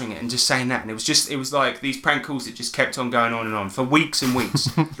answering it and just saying that. And it was like these prank calls that just kept on going on and on for weeks and weeks.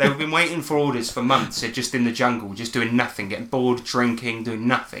 They've been waiting for orders for months. They're just in the jungle, just doing nothing, getting bored, drinking, doing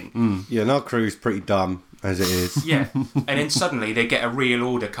nothing. Yeah, and our crew's pretty dumb, as it is. Yeah. And then suddenly they get a real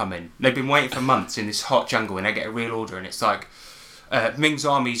order come in. They've been waiting for months in this hot jungle and they get a real order and it's like... Ming's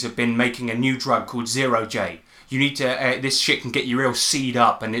armies have been making a new drug called Zero J. You need to. This shit can get you real seed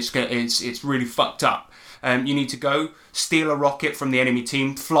up, and it's really fucked up. You need to go steal a rocket from the enemy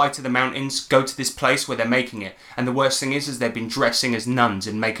team, fly to the mountains, go to this place where they're making it. And the worst thing is they've been dressing as nuns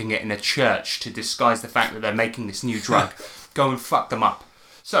and making it in a church to disguise the fact that they're making this new drug. Go and fuck them up.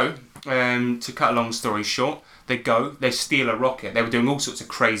 So, to cut a long story short. They steal a rocket. They were doing all sorts of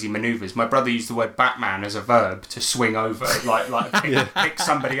crazy manoeuvres. My brother used the word Batman as a verb to swing over, pick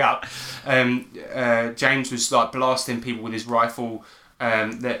somebody up. James was like blasting people with his rifle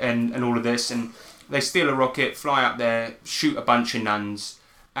and all of this. And they steal a rocket, fly up there, shoot a bunch of nuns.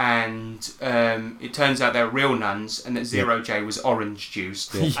 And it turns out they're real nuns, and that Zero J was orange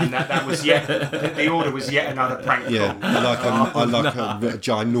juice, and that was yet the order was yet another prank call. Yeah, I like a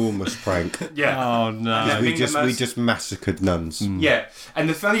ginormous prank. Yeah. Oh no. Yeah, we just massacred nuns. Yeah, and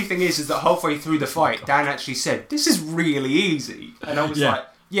the funny thing is that halfway through the fight, Dan actually said, "This is really easy," and I was like.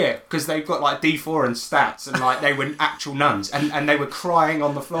 Yeah, because they've got like D4 and stats, and like they were actual nuns, and they were crying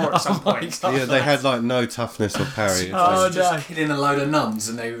on the floor at some point. Yeah, they had like no toughness or parry. Just killing a load of nuns,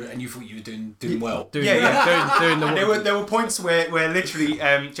 and you thought you were doing well. Doing the There were points where literally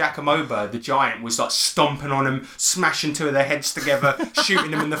Giacomoba, the giant, was like stomping on them, smashing two of their heads together,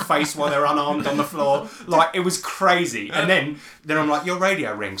 shooting them in the face while they're unarmed on the floor. Like it was crazy. And then I'm like, your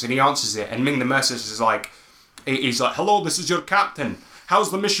radio rings, and he answers it, and Ming the Merciless is like. he's like, "Hello, this is your captain.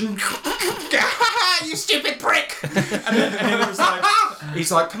 How's the mission?" You stupid prick! And then it was like,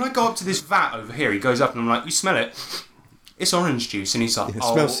 he's like, "Can I go up to this vat over here?" He goes up and I'm like, "You smell it? It's orange juice." And he's like, It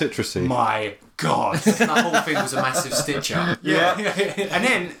 "Oh, smells citrusy. my God." That whole thing was a massive stitch up. Yeah. And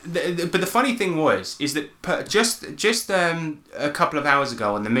then, but the funny thing is that just a couple of hours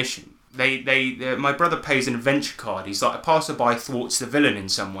ago on the mission, my brother pays an adventure card. He's like, a passerby thwarts the villain in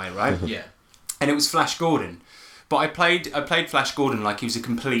some way, right? Yeah. And it was Flash Gordon. But I played Flash Gordon like he was a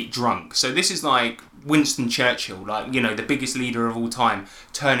complete drunk. So this is like Winston Churchill, like, you know, the biggest leader of all time,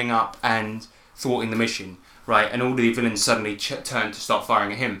 turning up and thwarting the mission, right? And all the villains suddenly turn to start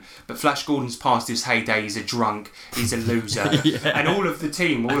firing at him. But Flash Gordon's past his heyday. He's a drunk. He's a loser. And all of the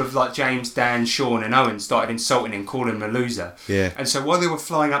team, all of like James, Dan, Sean and Owen started insulting him, calling him a loser. Yeah. And so while they were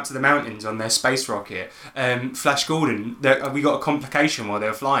flying up to the mountains on their space rocket, Flash Gordon, we got a complication while they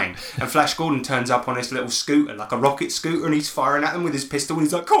were flying. And Flash Gordon turns up on his little scooter, like a rocket scooter, and he's firing at them with his pistol. And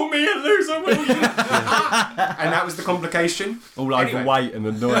he's like, "Call me a loser, will you?" And that was the complication. All Anyway. overweight and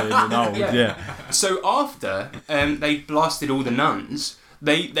annoying and old. Yeah. So after they blasted all the nuns,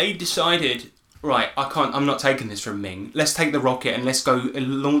 they decided, right, I'm not taking this from Ming. Let's take the rocket and let's go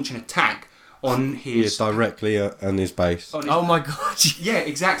and launch an attack on his... directly on his base. on his- Oh my God. Yeah,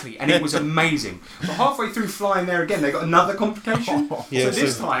 exactly. And it was amazing. But halfway through flying there again, they got another complication. Yeah, so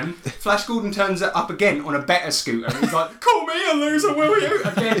this so- time, Flash Gordon turns it up again on a better scooter. And he's like, "Call me a loser, will you?"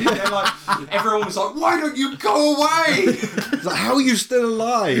 Again, and they're like, everyone was like, "Why don't you go away?" It's like, how are you still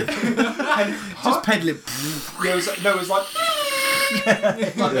alive? And Just peddling. yeah, it was like...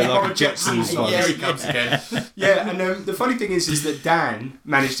 like like a Jetsons one. Yeah, he comes again. Yeah, and the funny thing is that Dan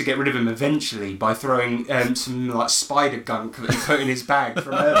managed to get rid of him eventually by throwing some like spider gunk that he put in his bag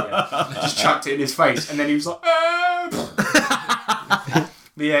from earlier. Just chucked it in his face, and then he was like, "Ah!"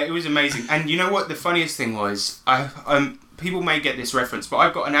 But yeah, it was amazing. And you know what? The funniest thing was, people may get this reference, but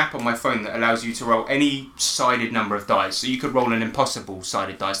I've got an app on my phone that allows you to roll any sided number of dice. So you could roll an impossible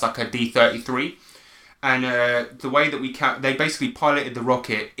sided dice, like a D33. And the way that they basically piloted the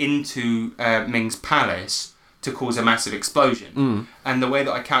rocket into Ming's palace to cause a massive explosion. And the way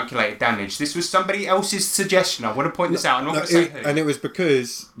that I calculated damage, this was somebody else's suggestion. I want to point this out. I'm not going to say who. And it was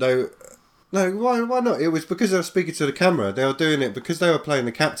because why not? It was because they were speaking to the camera. They were doing it because they were playing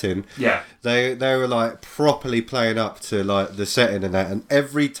the captain. Yeah. They were like properly playing up to like the setting and that. And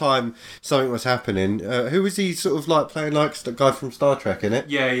every time something was happening, who was he sort of like playing like the guy from Star Trek in it?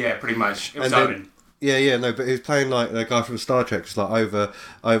 Yeah, pretty much. It was And then- Owen. Yeah, no, but he was playing like the guy from Star Trek, just like over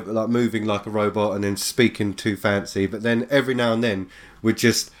like moving like a robot and then speaking too fancy. But then every now and then would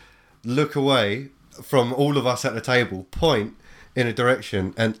just look away from all of us at the table, point in a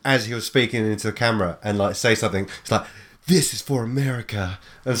direction, and as he was speaking into the camera and like say something, it's like, "This is for America,"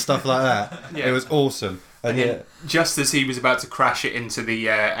 and stuff like that. Yeah. It was awesome. And And yeah, then just as he was about to crash it into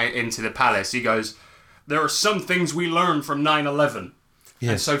the palace, he goes, "There are some things we learned from 9/11. And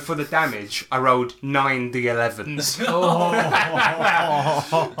yes. so for the damage, I rolled 9 D11s.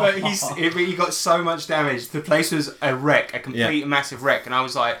 But he got so much damage. The place was a wreck, a complete massive wreck. And I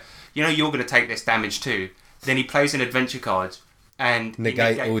was like, you know, you're going to take this damage too. Then he plays an adventure card and he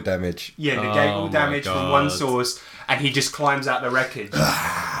negate all damage. Yeah, negate all my damage from God. one source, and he just climbs out the wreckage.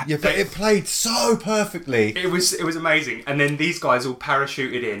 Yeah, but it played so perfectly. It was amazing. And then these guys all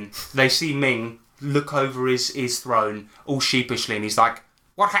parachuted in. They see Ming look over his throne all sheepishly, and he's like,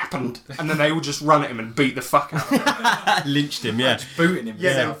 "What happened?" And then they all just run at him and beat the fuck out of him. Lynched him, yeah. Booting him.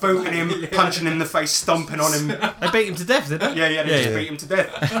 Yeah, they were booting him, punching him in the face, stomping on him. They beat him to death, didn't they? Yeah, they just beat him to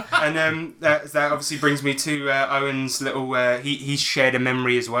death. And that obviously brings me to Owen's little... he shared a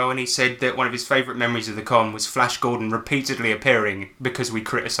memory as well, and he said that one of his favourite memories of the con was Flash Gordon repeatedly appearing because we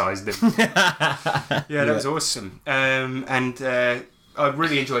criticised him. Yeah, that was awesome. I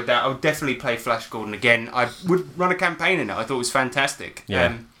really enjoyed that. I would definitely play Flash Gordon again. I would run a campaign in it. I thought it was fantastic.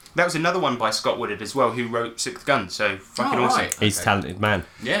 Yeah. That was another one by Scott Woodard as well, who wrote Sixth Gun, so fucking Oh, awesome. right. He's a talented man.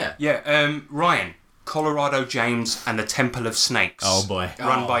 Yeah. Yeah, Ryan, Colorado James and the Temple of Snakes. Oh boy.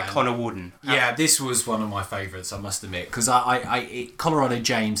 Run Oh, by man. Connor Wooden. Yeah, this was one of my favourites, I must admit, because Colorado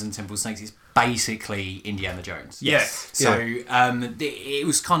James and Temple of Snakes is basically Indiana Jones. Yes. So it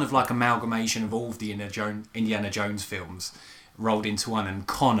was kind of like amalgamation of all of the Indiana Jones films rolled into one, and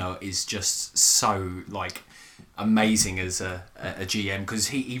Connor is just so like amazing as a GM, because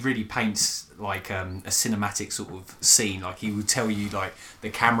he really paints like a cinematic sort of scene. Like he would tell you like the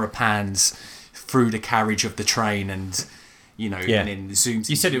camera pans through the carriage of the train, and you know, Yeah. and then zooms.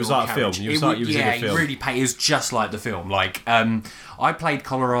 You said into it was your like a film. carriage. You was like you was in a film. It really it was just like the film. Like, I played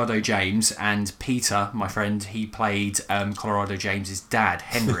Colorado James, and Peter, my friend, he played Colorado James's dad,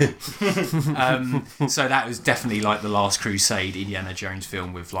 Henry. So that was definitely like the Last Crusade, Indiana Jones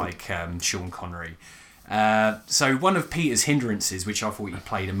film with like Sean Connery. So one of Peter's hindrances, which I thought he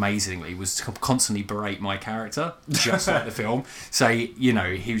played amazingly, was to constantly berate my character, just like the film. So, you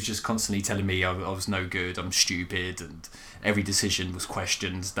know, he was just constantly telling me I was no good, I'm stupid, and every decision was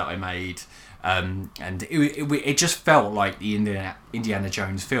questioned that I made. And it just felt like the Indiana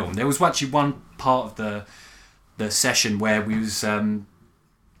Jones film. There was actually one part of the session where we was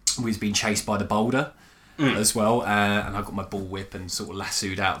being chased by the boulder. As well, and I got my bullwhip and sort of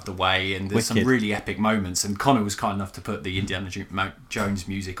lassoed out of the way, and there's some Wicked. really epic moments, and Connor was kind enough to put the Indiana Jones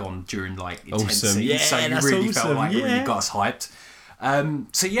music on during like intense Awesome. scenes, Yeah, so you that's really felt awesome. like it really got us hyped.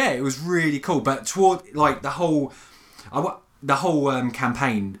 So yeah, it was really cool, but toward like the whole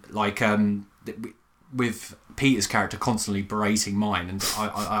campaign, like with Peter's character constantly berating mine, and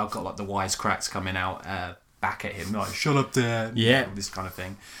I got like the wisecracks coming out back at him, like shut up, Dad, Yeah. you know, this kind of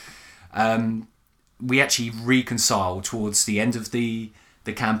thing. We actually reconciled towards the end of the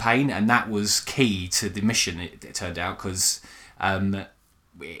campaign, and that was key to the mission. It turned out because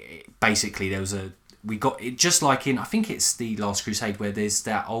basically there was we got it just like in, I think it's the Last Crusade, where there's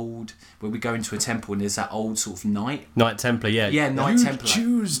that old, where we go into a temple and there's that old sort of knight. Knight Templar, yeah. Yeah, Knight Templar.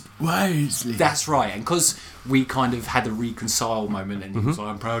 Choose wisely. That's right, and because we kind of had a reconcile moment, and he was like,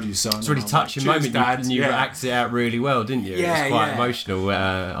 "I'm proud of you, son." It's a really touching moment, and you acted it out really well, didn't you? Yeah, it was quite yeah. emotional.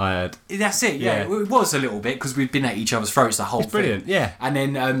 I heard. That's it, yeah. Yeah. It was a little bit because we'd been at each other's throats the whole It's brilliant, thing. yeah. And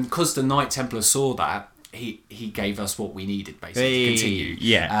then because the Knight Templar saw that, he gave us what we needed basically to continue.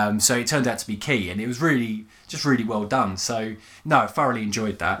 Yeah. So it turned out to be key, and it was really well done. So no, I thoroughly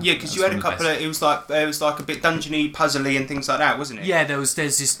enjoyed that. Yeah, because you had a couple of. It was like a bit dungeony, puzzly, and things like that, wasn't it? Yeah, there's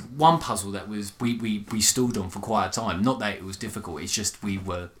this one puzzle that was we stalled on for quite a time. Not that it was difficult, it's just we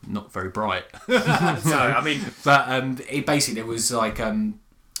were not very bright. No, I mean, But it basically there was like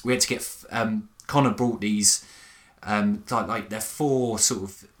we had to get Connor brought these like they're four sort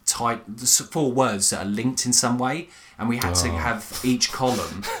of four words that are linked in some way, and we had to have each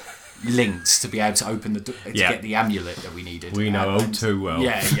column linked to be able to open the to get the amulet that we needed. We know all too well.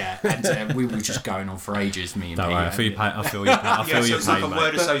 Yeah, and we were just going on for ages. Me and Don't Pete. worry, I feel your pain. I feel yeah, so your it's like pain, a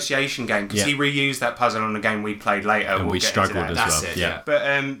word mate. association game because Yeah. he reused that puzzle on a game we played later. And we get into struggled that. as That's well. it, Yeah.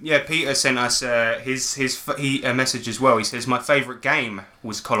 But Peter sent us a message as well. He says my favourite game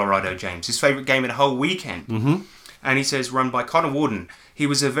was Colorado James. His favourite game of the whole weekend. Mm-hmm. And he says run by Connor Warden. He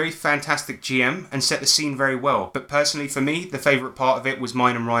was a very fantastic GM and set the scene very well. But personally for me, the favourite part of it was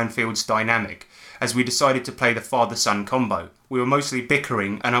mine and Ryan Field's dynamic, as we decided to play the father-son combo. We were mostly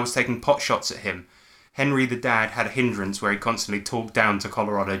bickering and I was taking pot shots at him. Henry the dad had a hindrance where he constantly talked down to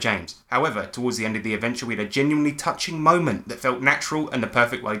Colorado James. However, towards the end of the adventure, we had a genuinely touching moment that felt natural and the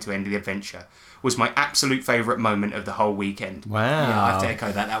perfect way to end the adventure. Was my absolute favourite moment of the whole weekend. Wow. Yeah, I have to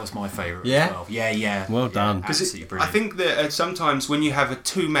echo that. That was my favourite Yeah? as well. Yeah. Well done. Yeah, absolutely I brilliant. think that sometimes when you have a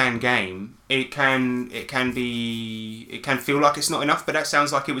two-man game, it can feel like it's not enough, but that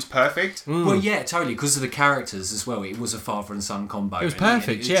sounds like it was perfect. Well, yeah, totally. Because of the characters as well, it was a father and son combo. It was and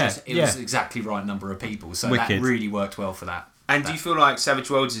perfect, it was exactly right number of people, so that Wicked. really worked well for that. And do you feel like Savage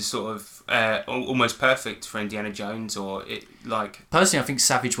Worlds is sort of almost perfect for Indiana Jones, or it like? Personally, I think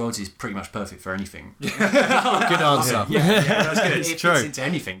Savage Worlds is pretty much perfect for anything. Good answer. It fits true. into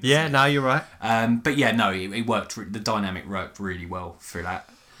anything. Yeah, no, you're right. But yeah, no, it worked. The dynamic worked really well through that.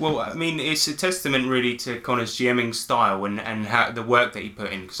 Well, I mean, it's a testament really to Connor's GMing style and how the work that he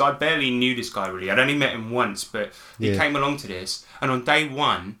put in. Because I barely knew this guy really. I'd only met him once, but he came along to this, and on day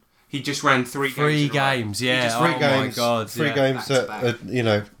one, he just ran three games, yeah. just- Oh Three games. my God. Three yeah. games Back to that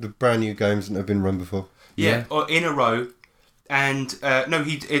are, the brand new games that have been run before. Yeah, or in a row. And to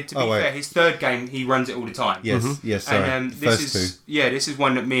be fair, his third game he runs it all the time. Yes, yes, sorry. And this is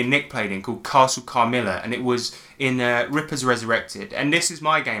one that me and Nick played in called Castle Carmilla, and it was in Rippers Resurrected, and this is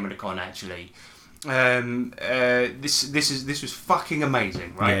my game of the con actually. This was fucking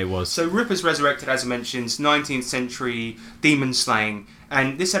amazing, right? Yeah, it was. So Rippers Resurrected, as I mentioned, 19th century demon slaying,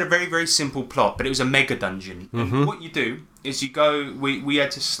 and this had a very very simple plot, but it was a mega dungeon. And what you do is you go. We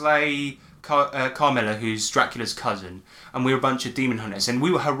had to slay Carmilla, who's Dracula's cousin, and we were a bunch of demon hunters, and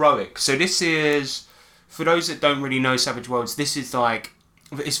we were heroic. So this is, for those that don't really know Savage Worlds, this is like,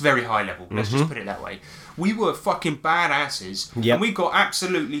 it's very high level. Let's just put it that way. We were fucking badasses, Yep. and we got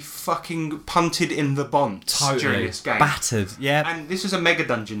absolutely fucking punted in the bonds during this game. battered. Yeah. And this was a mega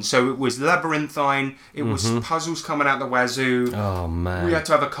dungeon, so it was labyrinthine. It was puzzles coming out the wazoo. Oh man. We had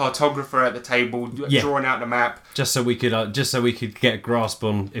to have a cartographer at the table drawing out the map. Just so we could get a grasp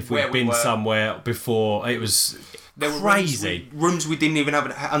on if Where we'd we been were. somewhere before. It was There were crazy. rooms we didn't even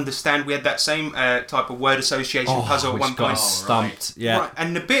understand. We had that same type of word association puzzle at which one got point. stumped. Yeah. Right,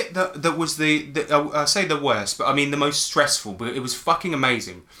 and the bit that was I say the worst, but I mean the most stressful, but it was fucking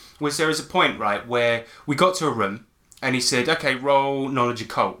amazing, was there was a point, right, where we got to a room, and he said, okay, roll knowledge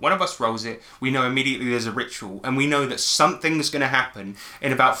occult. One of us rolls it, we know immediately there's a ritual, and we know that something's going to happen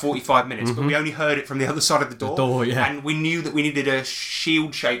in about 45 minutes, but we only heard it from the other side of the door. Yeah. And we knew that we needed a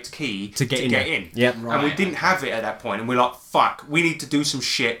shield-shaped key to get in. Yep. And we didn't have it at that point, and we're like, fuck, we need to do some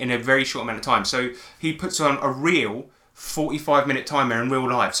shit in a very short amount of time. So he puts on a real 45-minute timer in real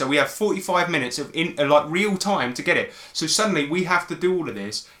life. So we have 45 minutes of real time to get it. So suddenly we have to do all of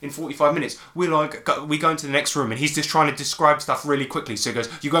this in 45 minutes. We go into the next room, and he's just trying to describe stuff really quickly. So he goes,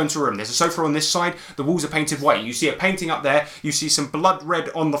 you go into a room, there's a sofa on this side, the walls are painted white, you see a painting up there, you see some blood red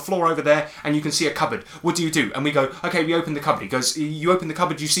on the floor over there, and you can see a cupboard. What do you do? And we go, okay, we open the cupboard. He goes, you open the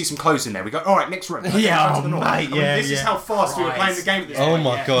cupboard, you see some clothes in there. We go, all right, next room. Okay, Yeah, go to the north. mate, I mean, yeah, this is yeah. how fast we were playing the game at this Oh point.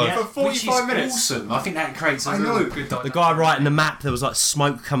 my god. For 45 Which is minutes. awesome. I think that creates a I real know. good The guy writing the map, there was like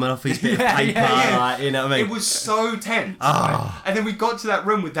smoke coming off his bit of paper. yeah. Like, you know what I mean? It was so tense. Ah. And then we got to that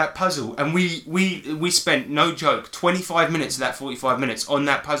room with that puzzle, and we spent, no joke, 25 minutes of that 45 minutes on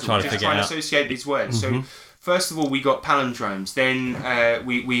that puzzle, Trying to just figure trying it to out. associate these words. So first of all, we got palindromes. Then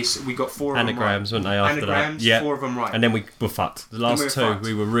we got 4 Anagrams, of them right. weren't they, after Anagrams, that? Yeah. 4 of them right. And then we were fucked. The we last were two, fucked.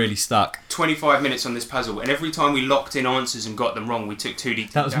 we were really stuck. 25 minutes on this puzzle, and every time we locked in answers and got them wrong, we took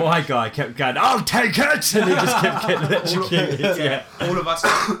 2d10 That was damage. my guy. Kept going, I'll take it! And he just kept getting electrocuted. Yeah. All of us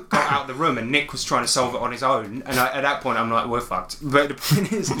got out of the room, and Nick was trying to solve it on his own. And at that point, I'm like, we're fucked. But the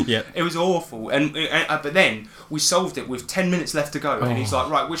point is, Yep. it was awful. But then we solved it with 10 minutes left to go. And he's like,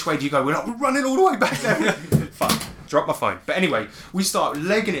 right, which way do you go? We're like, we're running all the way back there. Fuck. Drop my phone. But anyway, we start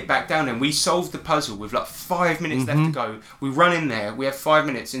legging it back down, and we solved the puzzle with like 5 minutes left to go. We run in there. We have 5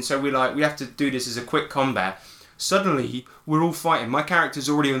 minutes, and so we have to do this as a quick combat. Suddenly, we're all fighting. My character's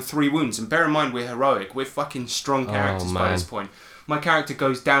already on 3 wounds, and bear in mind we're heroic. We're fucking strong characters by man. this point. My character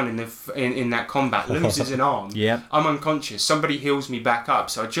goes down in that combat, loses an arm. Yep. I'm unconscious. Somebody heals me back up,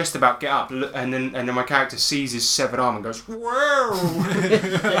 so I just about get up, and then my character sees his severed arm and goes, "Whoa!"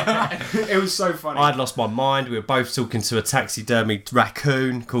 It was so funny. I'd lost my mind. We were both talking to a taxidermy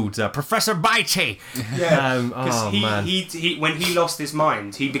raccoon called Professor Bitey. Yeah, because man. he when he lost his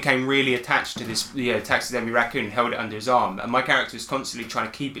mind, he became really attached to this taxidermy raccoon and held it under his arm. And my character was constantly trying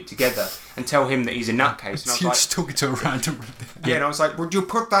to keep it together and tell him that he's a nutcase. And I was You're like, just talking to a random. yeah, and I was like, would you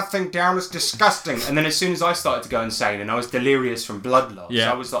put that thing down? It's disgusting. And then as soon as I started to go insane and I was delirious from blood loss,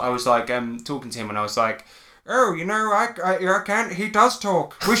 Yeah. I was like talking to him, and I was like, oh, you know, I can't. He does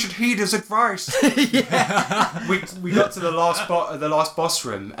talk. We should heed his advice. We got to the last boss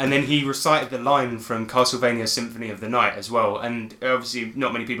room, and then he recited the line from Castlevania Symphony of the Night as well. And obviously,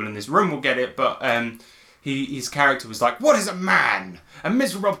 not many people in this room will get it, but his character was like, "What is a man? A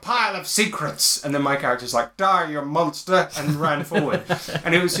miserable pile of secrets." And then my character's like, "Die, you monster!" and ran forward.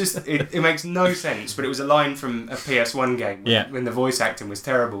 And it was just, it makes no sense, but it was a line from a PS1 game when the voice acting was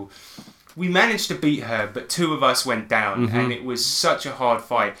terrible. We managed to beat her, but 2 of us went down, and it was such a hard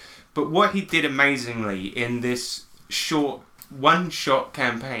fight. But what he did amazingly in this short one-shot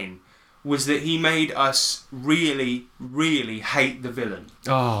campaign was that he made us really, really hate the villain.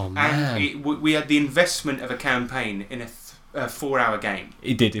 Oh, man. And we had the investment of a campaign in a 4-hour game.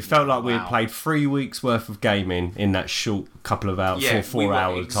 It did. It felt like we had Wow. played 3 weeks worth of gaming in that short couple of hours, Yeah, 4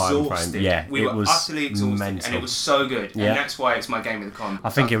 hour time frame. Yeah, we it were was utterly exhausted, mental. and it was so good. Yeah. And that's why it's my game of the con. I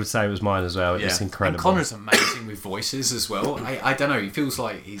think it would say it was mine as well. It's incredible. And Connor's amazing with voices as well. I don't know. He feels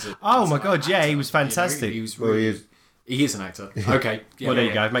like he's a. Oh my he's God, an yeah, actor, he was fantastic. You know? He was Well, really. he is. He is an actor. Okay. Yeah, Well, there you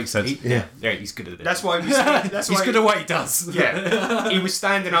yeah. go. Makes sense. Yeah, he's good at it. That's why he was. That's He's why good at what he does. Yeah, he was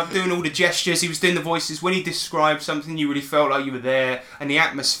standing up, doing all the gestures. He was doing the voices. When he described something, you really felt like you were there. And the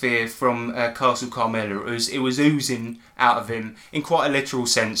atmosphere from Castle Carmella, it was oozing out of him in quite a literal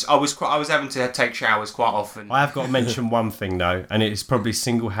sense. I was having to take showers quite often. I have got to mention one thing though, and it's probably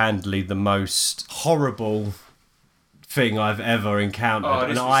single-handedly the most horrible thing I've ever encountered. Oh,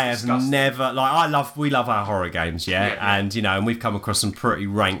 And this was I have disgusting. never we love our horror games, Yeah. and and we've come across some pretty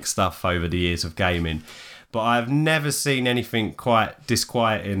rank stuff over the years of gaming. But I've never seen anything quite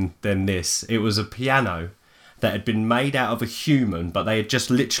disquieting than this. It was a piano that had been made out of a human, but they had just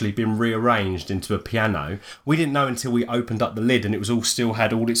literally been rearranged into a piano. We didn't know until we opened up the lid, and it was all still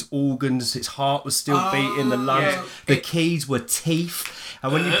had all its organs. Its heart was still beating, the lungs. yeah. The keys were teeth,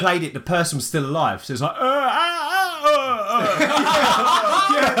 and when you played it, the person was still alive. So it was like,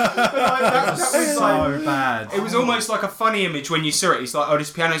 That was so bad. It was almost like a funny image when you saw it. It's like, oh,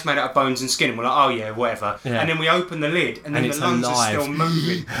 this piano's made out of bones and skin. And we're like, oh yeah, whatever. Yeah. And then we open the lid, and then And the it's lungs alive. are still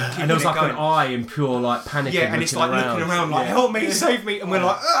moving. And there was like going. an eye in pure like panic. Yeah, and it's like looking around like, help me, save me. And we're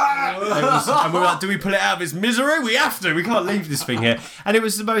like, ah! And we're like, do we pull it out of its misery? We have to. We can't leave this thing here. And it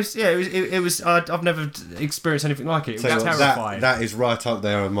was the most. Yeah, it was. I've never experienced anything like it. It was So terrifying. that is right up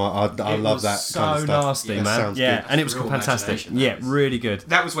there on my. I It love was that so kind of stuff. nasty, That man. sounds Yeah, good. and it was Real fantastic. imagination, Yeah, that is. really good.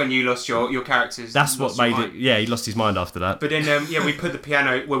 That was when you lost your characters. That's what lost your made mind. it. Yeah, he lost his mind after that. But then, yeah, we put the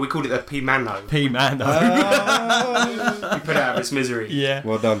piano. Well, we called it the P-Mano. P-Man. We put it out of its misery. yeah.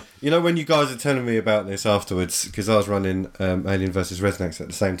 Well done. You know, when you guys are telling me about this afterwards, because I was running Alien vs. Rednecks at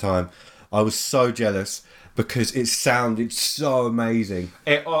the same time, I was so jealous because it sounded so amazing.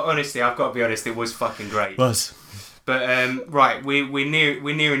 Honestly, I've got to be honest. It was fucking great. Was. But right, we're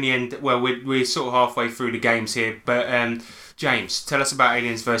nearing the end. Well, we're sort of halfway through the games here. But James, tell us about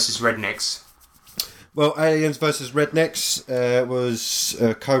Aliens vs. Rednecks. Well, Aliens vs. Rednecks was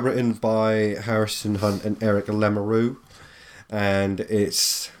co-written by Harrison Hunt and Eric Lamoureux. And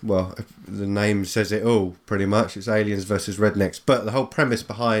it's, well, the name says it all, pretty much. It's Aliens versus Rednecks. But the whole premise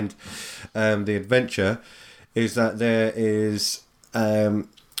behind the adventure is that there is a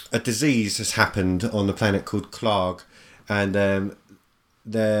disease has happened on the planet called Clark. And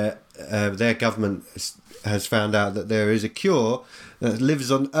their government has found out that there is a cure that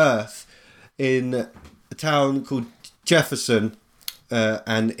lives on Earth in a town called Jefferson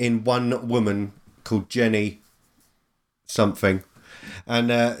and in one woman called Jenny something.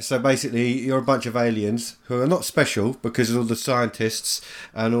 And so basically you're a bunch of aliens who are not special because all the scientists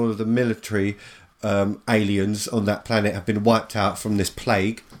and all of the military aliens on that planet have been wiped out from this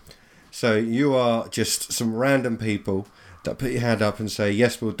plague. So you are just some random people that put your hand up and say,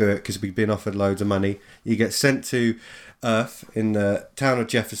 yes, we'll do it because we've been offered loads of money. You get sent to Earth in the town of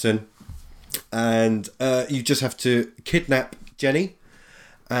Jefferson, and you just have to kidnap Jenny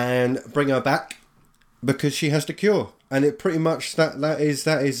and bring her back because she has the cure. And it pretty much that is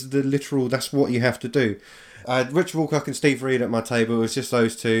the literal. That's what you have to do. I had Richard Woolcock and Steve Reed at my table. It was just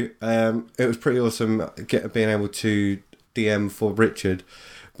those two. It was pretty awesome being able to DM for Richard.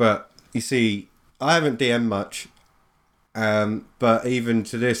 But you see, I haven't DM'd much. But even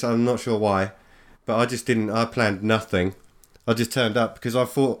to this, I'm not sure why. But I just didn't. I planned nothing. I just turned up because I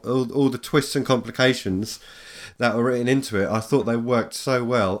thought all the twists and complications that were written into it, I thought they worked so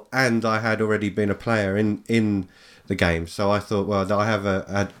well, and I had already been a player in the game, so I thought, well, I have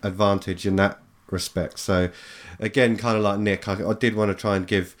an advantage in that respect. So again, kind of like Nick, I did want to try and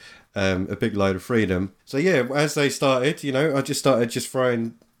give a big load of freedom. So yeah, as they started, I just started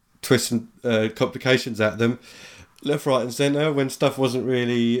throwing twists and complications at them, left, right and centre. When stuff wasn't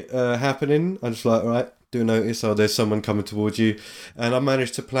really happening, I just like, right, do notice, oh, there's someone coming towards you. And I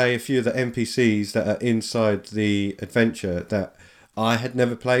managed to play a few of the NPCs that are inside the adventure that I had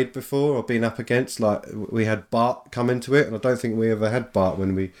never played before or been up against. Like, we had Bart come into it, and I don't think we ever had Bart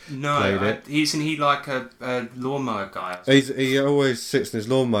when we played it. Isn't he like a lawnmower guy? He always sits in his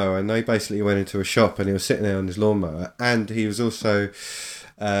lawnmower, and they basically went into a shop and he was sitting there on his lawnmower. And he was also,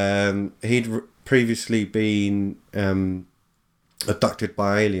 he'd previously been abducted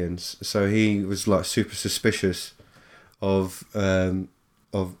by aliens, so he was like super suspicious of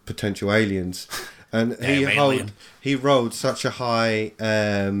potential aliens. And he rolled such a high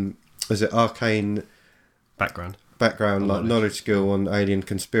arcane Background, like knowledge skill on alien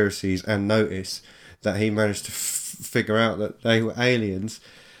conspiracies and notice that he managed to figure out that they were aliens.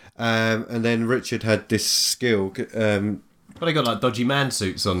 And then Richard had this skill. but they got like dodgy man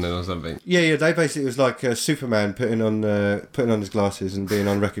suits on there or something. Yeah. They basically, it was like Superman putting on his glasses and being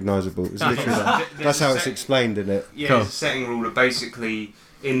unrecognisable. It was literally that's how it's explained in it. Yeah, Cool. there's a setting rule that basically,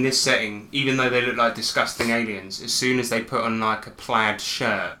 in this setting, even though they look like disgusting aliens, as soon as they put on like a plaid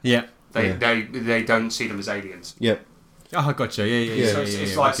shirt, Yeah. they don't see them as aliens. Yep. Oh, gotcha. Yeah. So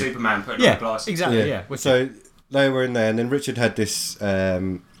it's like wicked. Superman putting on glasses. Exactly. Yeah. Wicked. So they were in there, and then Richard had this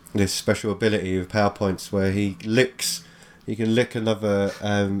this special ability with PowerPoints where he can lick another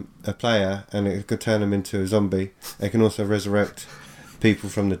a player, and it could turn them into a zombie. It can also resurrect people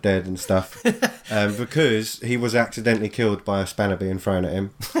from the dead and stuff, because he was accidentally killed by a spanner being thrown at him,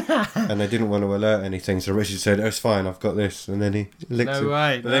 and they didn't want to alert anything. So Richard said, "Oh, it's fine, I've got this," and then he licks him.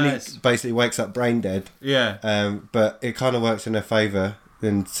 way. But then he basically wakes up brain dead. Yeah. But it kind of works in their favour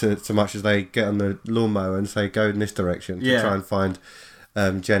in so much as they get on the lawnmower and say, go in this direction to try and find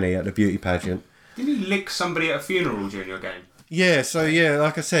Jenny at the beauty pageant. Didn't he lick somebody at a funeral during your game? Yeah, so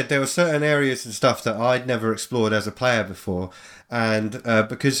like I said, there were certain areas and stuff that I'd never explored as a player before, and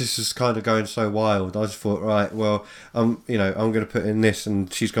because this was kind of going so wild, I just thought, right, well, I'm going to put in this,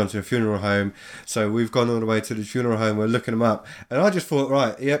 and she's gone to a funeral home, so we've gone all the way to the funeral home, we're looking them up, and I just thought,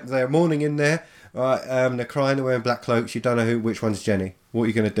 right, yep, they're mourning in there, right, they're crying, they're wearing black cloaks, you don't know which one's Jenny, what are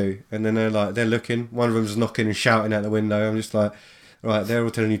you going to do? And then they're looking, one of them's knocking and shouting out the window, I'm just like, right, they're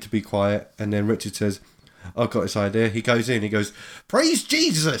all telling you to be quiet, and then Richard says, I've got this idea. He goes in, he goes, praise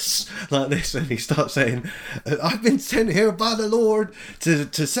Jesus, like this, and he starts saying, I've been sent here by the Lord to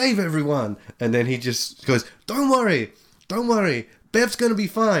save everyone. And then he just goes, don't worry, Bev's going to be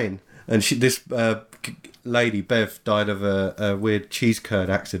fine. And this lady, Bev, died of a weird cheese curd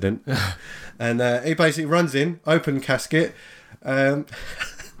accident. And he basically runs in, open casket,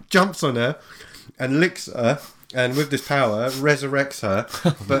 jumps on her and licks her. And with this power, resurrects her.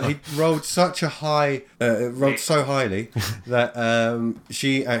 But he rolled so highly that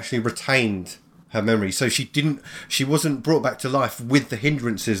she actually retained her memory. So she wasn't brought back to life with the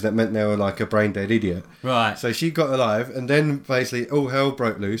hindrances that meant they were like a brain dead idiot. Right. So she got alive, and then basically all hell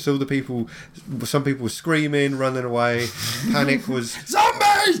broke loose. All the people, some people were screaming, running away. Panic was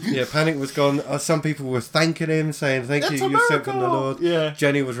zombies. Yeah, panic was gone. Some people were thanking him, saying, "Thank you, you're sent from the Lord." Yeah.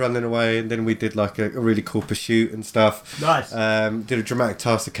 Jenny was running away, and then we did like a really cool pursuit and stuff. Nice. Did a dramatic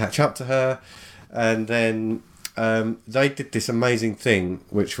task to catch up to her, and then. They did this amazing thing,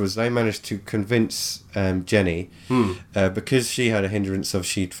 which was they managed to convince Jenny, because she had a hindrance of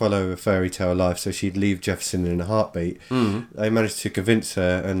she'd follow a fairy tale life, so she'd leave Jefferson in a heartbeat. They managed to convince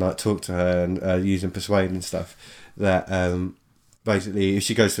her and like talk to her and using persuade and stuff that basically if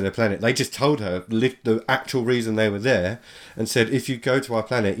she goes to their planet, they just told her the actual reason they were there and said, if you go to our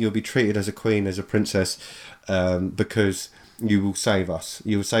planet, you'll be treated as a queen, as a princess, because you will save us,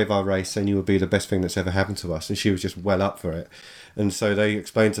 you will save our race, and you will be the best thing that's ever happened to us. And she was just well up for it. And so they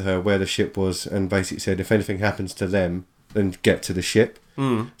explained to her where the ship was and basically said, if anything happens to them, then get to the ship.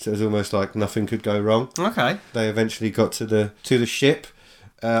 So it was almost like nothing could go wrong. Okay. They eventually got to the ship,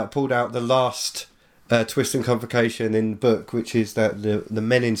 pulled out the last twist and complication in the book, which is that the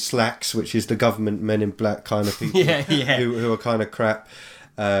men in slacks, which is the government men in black kind of people, who are kind of crap,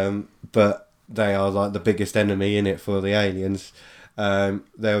 but they are like the biggest enemy in it for the aliens.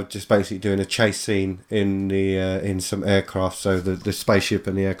 They were just basically doing a chase scene in some aircraft, so the spaceship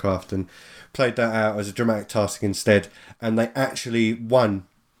and the aircraft, and played that out as a dramatic task instead. And they actually won.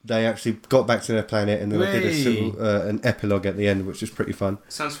 They actually got back to their planet, and then they did an epilogue at the end, which was pretty fun.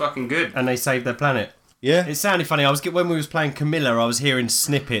 Sounds fucking good. And they saved their planet. Yeah, it sounded funny. When we was playing Camilla, I was hearing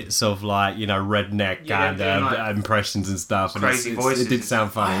snippets of like redneck and impressions and stuff. Crazy and voices. It did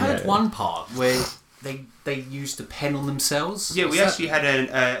sound funny. I heard one part where they used a pen on themselves. Yeah, we actually had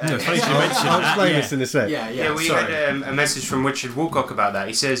funny you mentioned I'll that. explain this in a sec. Yeah, we had a message from Richard Woolcock about that.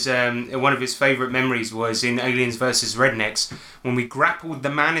 He says one of his favourite memories was in Aliens vs. Rednecks, when we grappled the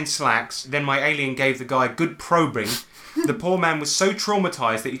man in slacks, then my alien gave the guy good probing. The poor man was so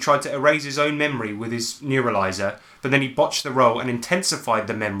traumatised that he tried to erase his own memory with his neuralizer, but then he botched the roll and intensified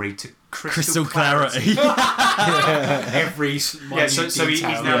the memory to crystal clarity. Every so he's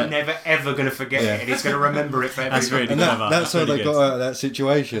now never ever going to forget it, and he's going to remember it for every. That's really And clever. that's how they got out of that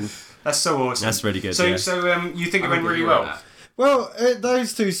situation. That's so awesome. That's really good. So you think it went really well? Well,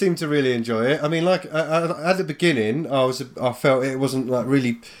 those two seem to really enjoy it. I mean, like at the beginning, I felt it wasn't like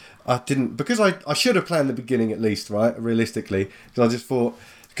really. I didn't, because I should have planned the beginning at least, right? Realistically, because I just thought,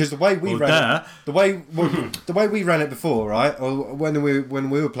 because the way we ran it, the way we ran it before, right? Or when we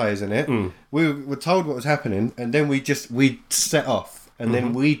were players in it, we were told what was happening, and then we set off, and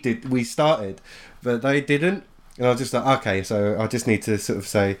then we started, but they didn't. And I was just like, okay, so I just need to sort of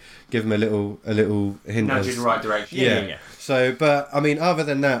say, give them a little hint. Nudge in the right direction. Yeah. So, but I mean, other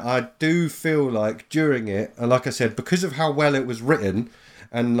than that, I do feel like during it, and like I said, because of how well it was written,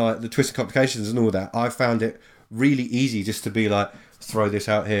 and like the twist and complications and all that, I found it really easy just to be like, throw this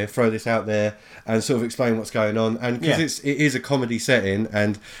out here, throw this out there, and sort of explain what's going on. And because it is a comedy setting,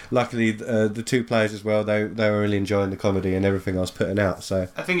 and luckily the two players as well, they were really enjoying the comedy and everything I was putting out. So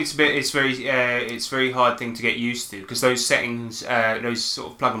I think it's very hard thing to get used to, because those settings, those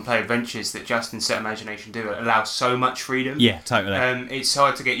sort of plug and play adventures that Justin's Set Imagination do allow so much freedom. Yeah, totally. It's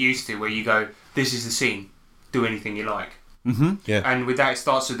hard to get used to, where you go, this is the scene, do anything you like. Mm-hmm. Yeah. And with that, it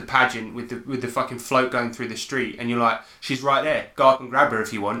starts with the pageant, with the fucking float going through the street, and you're like, she's right there, go up and grab her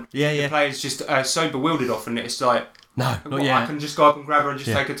if you want. Yeah. The player's just so bewildered often, it's like, No, not I yet. can just go up and grab her and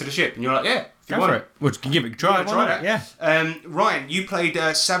just take her to the ship, and you're like, yeah, if Go for it. Well, you can give it a try. Yeah, try that. Yeah. Ryan, you played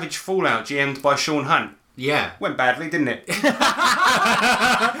Savage Fallout, GM'd by Sean Hunt. Yeah. Went badly, didn't it?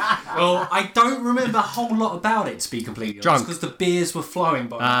 Well, I don't remember a whole lot about it, to be completely honest, Drunk. because the beers were flowing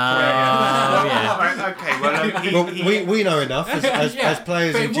by. yeah. Okay, well, We know enough as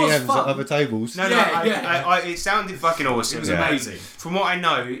players But and it was GMs fun. at other tables. No, it sounded fucking awesome. It was amazing. From what I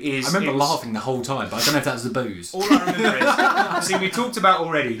know is... I remember it was- laughing the whole time, but I don't know if that was the booze. All I remember is... See, we talked about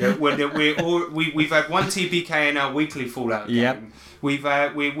already that we've had one TPK in our weekly Fallout game. Yep.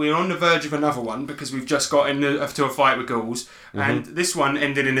 We're on the verge of another one because we've just got into a fight with ghouls, and this one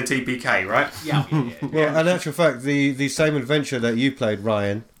ended in a TPK, right? Yeah. Well, in actual fact, the same adventure that you played,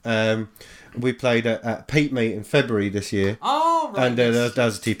 Ryan, we played at Pete Meet in February this year, Oh, right. and that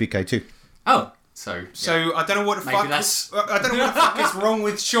was a TPK too. Oh, so I don't know what the Maybe fuck. that's- I don't know what the fuck is wrong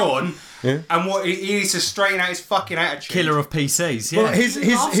with Sean, and what he needs to straighten out his fucking attitude. Killer of PCs. Yeah. Well, his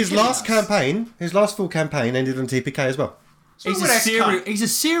killing last us. campaign, his last full campaign, ended on TPK as well. he's Well, that's cunt. a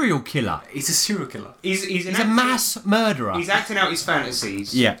serial killer. he's a serial killer. He's He's a mass murderer. He's acting out his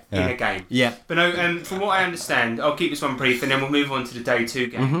fantasies. Yeah. In a game. Yeah. But no, from what I understand, I'll keep this one brief, and then we'll move on to the day 2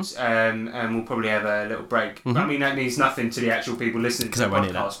 games, and we'll probably have a little break. But I mean, that means nothing to the actual people listening to the they won't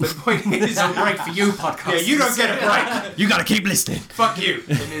hear podcast. But the point is, It's a break for you, podcast. yeah, you don't get a break. You gotta keep listening. Fuck you.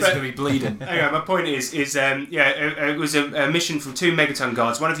 It's going to be bleeding. Anyway, my point is, it was a mission from 2 Megaton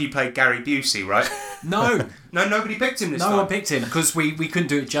guards. One of you played Gary Busey, right? No, No, nobody picked him this no time. one picked him because we couldn't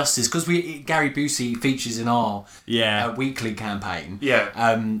do it justice because Gary Busey features in our weekly campaign. Yeah.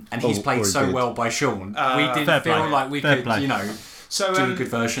 And he's Or played he so did. well by Sean. We fair didn't feel play. like we Fair could, play. So, do a good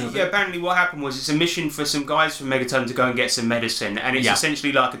version of yeah, it. apparently what happened was it's a mission for some guys from Megaton to go and get some medicine, and it's Yeah.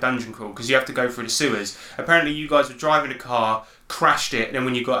 essentially like a dungeon crawl because you have to go through the sewers. Apparently you guys were driving a car, crashed it, and then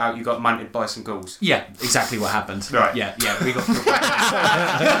when you got out you got munted by some ghouls. Yeah, exactly what happened. Right. Yeah, we got.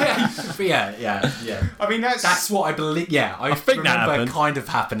 But yeah. I mean That's what I believe. Yeah, I think that remember happened. kind of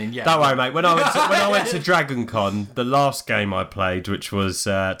happening. Yeah. Don't worry, mate. When I went to Dragon Con, the last game I played, which was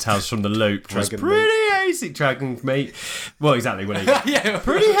Tales from the Loop, was Dragon pretty hazy. Dragon Meat. Well, exactly. What Yeah.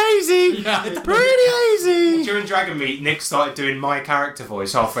 pretty hazy. Yeah. It's pretty hazy. during Dragon Meet, Nick started doing my character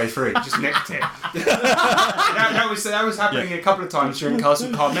voice halfway through. Just nicked it. that was happening a couple of times during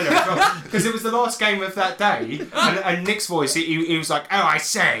Castle Carmilla as well. Because it was the last game of that day, and Nick's voice, he was like, "Oh, I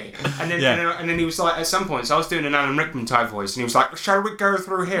say," and then he was like, at some point, so I was doing an Alan Rickman type voice, and he was like, "Shall we go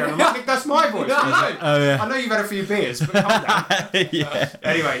through here?" And I'm like, "Nick, that's my voice." I know you've had a few beers, but calm down.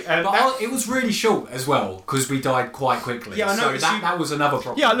 Anyway, But it was really short as well because we died quite quickly. Yeah, I know, So but that was another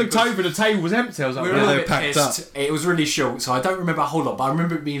problem. Yeah, I looked over, the table was empty. I was like, We were a little bit packed pissed. It was really short, so I don't remember a whole lot, but I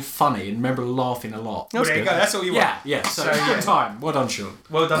remember it being funny and remember laughing a lot. well, there you go. That's all you want. Yeah. So, So, good time. Well done, Sean.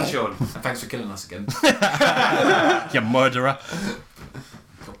 Well done, Sean. And thanks for killing us again. you murderer.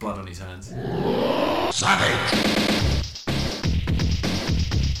 Got blood on his hands.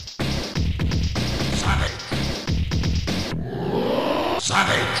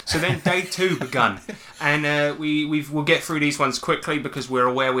 So then day 2 begun, and we'll get through these ones quickly because we're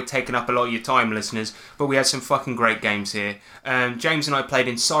aware we're taking up a lot of your time, listeners. But we had some fucking great games here. James and I played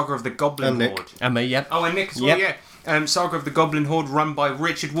in Saga of the Goblin And Nick. Horde. And me, yep. Oh, and Nick as well, Yep. yeah. Saga of the Goblin Horde, run by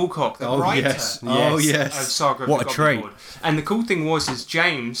Richard Woolcock, the writer of Saga of What the a Goblin treat. Horde. And the cool thing was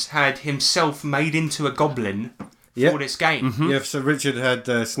James had himself made into a goblin Yep. for this game. Yeah, so Richard had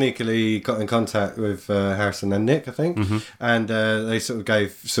sneakily got in contact with Harrison and Nick, I think, and they sort of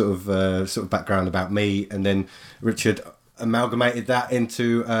gave sort of background about me, and then Richard amalgamated that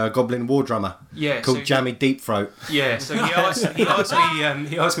into a Goblin War Drummer called so- Jammy Deep Throat. Yeah, so he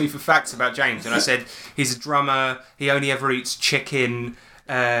asked me for facts about James, and I said he's a drummer. He only ever eats chicken,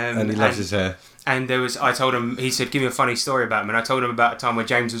 And he loves his hair. And I told him, he said, "Give me a funny story about him." And I told him about a time where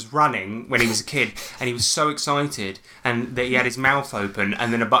James was running when he was a kid, and he was so excited, and that he had his mouth open,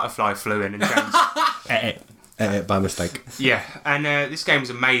 and then a butterfly flew in, and James. By mistake. Yeah, and this game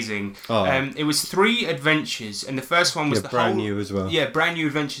was amazing. Oh. It was 3 adventures, and the first one was Yeah, the brand whole, new as well. Yeah, brand new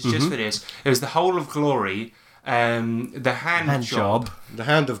adventures just for this. It was the Whole of Glory, the hand job. The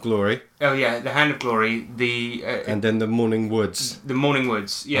Hand of Glory, Oh yeah, the Hand of Glory, and then the Morning Woods. the Morning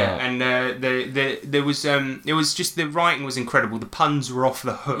Woods, yeah, Oh. and there was it was just the writing was incredible. The puns were off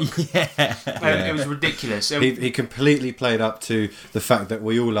the hook. It was ridiculous. He completely played up to the fact that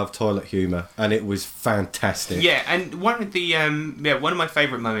we all love toilet humour, and it was fantastic. Yeah, and one of my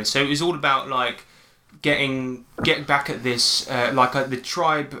favourite moments. So it was all about like getting back at this, the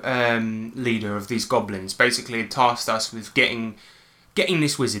tribe leader of these goblins basically had tasked us with getting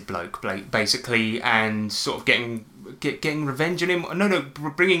this wizard bloke basically, and sort of getting revenge on him. No,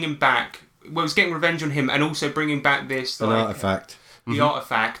 bringing him back. Well, it was getting revenge on him, and also bringing back this An artifact. the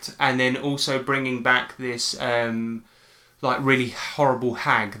artifact, and then also bringing back this like really horrible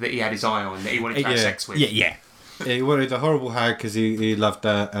hag that he had his eye on that he wanted to have sex with. Yeah. Yeah, he wanted a horrible hag because he loved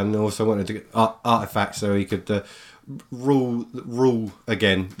her, and also wanted to get artifacts so he could rule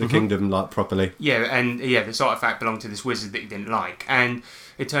again the kingdom like properly. Yeah, and this artifact belonged to this wizard that he didn't like, and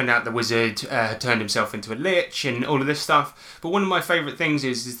it turned out the wizard had turned himself into a lich and all of this stuff. But one of my favourite things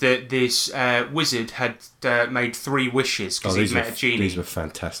is that this wizard had made 3 wishes because he'd met a genie. These were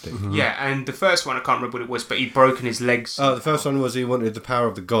fantastic. Yeah, and the first one, I can't remember what it was, but he'd broken his legs. Oh, the first one was he wanted the power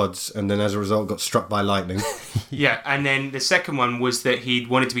of the gods, and then as a result got struck by lightning. Yeah, and then the second one was that he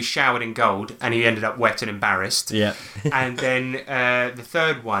wanted to be showered in gold, and he ended up wet and embarrassed. Yeah. And then the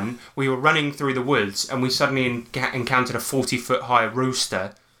third one, we were running through the woods, and we suddenly encountered a 40-foot high rooster.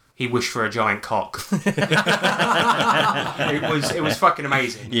 He wished for a giant cock. It was fucking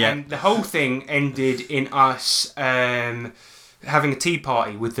amazing. Yeah. And the whole thing ended in us having a tea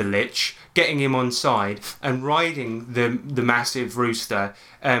party with the lich, getting him on side, and riding the massive rooster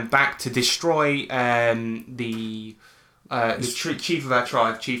back to destroy the chief of our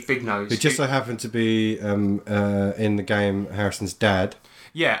tribe, Chief Big Nose. It just so happened to be in the game Harrison's dad.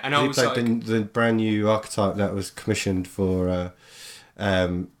 Yeah, and I He was played like... the brand new archetype that was commissioned for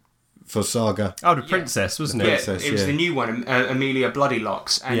Saga. Oh, the princess, wasn't it? Yeah, Princess, it was yeah. the new one, Amelia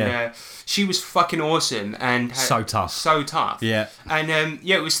Bloodylocks, and she was fucking awesome and So tough. so tough. Yeah. And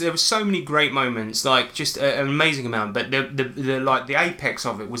there was so many great moments, like just an amazing amount. But the apex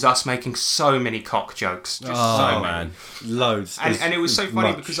of it was us making so many cock jokes, just so many. Loads. And it was so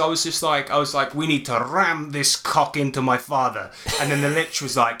funny because I was like, we need to ram this cock into my father. And then the lich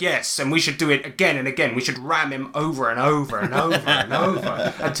was like, yes, and we should do it again and again. We should ram him over and over and over and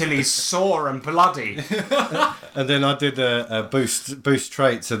over until he's sore and bloody. And then I did a boost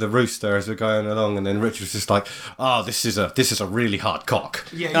trait to the rooster as we're going along, and then Richard was just like, "Oh, this is a really hard cock."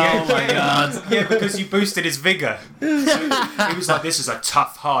 Yeah, Oh my God. Yeah, because you boosted his vigour. So he was like, "This is a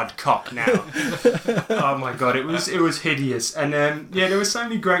tough, hard cock now." Oh my God, it was hideous, and there were so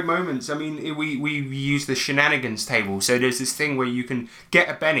many great moments. I mean, we used the shenanigans table, so there's this thing where you can get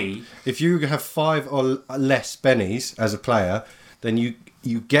a Benny. If you have 5 or less bennies as a player, then you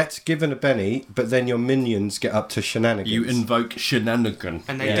get given a Benny, but then your minions get up to shenanigans. You invoke shenanigan.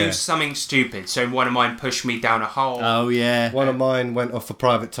 And they do something stupid. So one of mine pushed me down a hole. Oh, yeah. One of mine went off for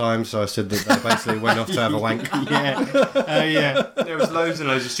private time, so I said that they basically went off to have a wank. Yeah. Oh, yeah. There was loads and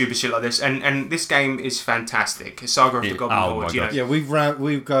loads of stupid shit like this. And this game is fantastic. Saga of the Goblin oh Horde, my you know. God. Yeah,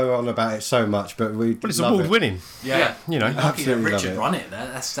 we go on about it so much, but But it's love award it. winning. Yeah. You know. Lucky that Absolutely love Richard it. run it.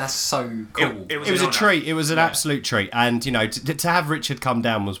 That's so cool. It It was an a honour. treat. It was an absolute treat. And, you know, to have Richard come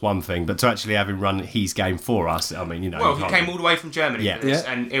down was one thing, but to actually have him run his game for us, I mean, you know. Well, you he can't- came all the way from Germany Yeah. for this,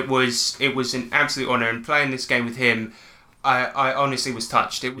 Yeah. and it was an absolute honour. And playing this game with him, I honestly was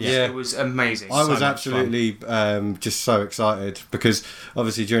touched. It was amazing. I was much absolutely just so excited because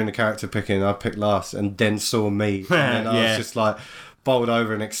obviously during the character picking, I picked last and Den saw me, and then I Yeah. was just like bowled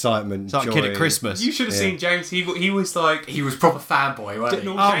over in excitement. It's like a joy. kid at Christmas. You should have seen James. He was like He was proper fanboy, wasn't he?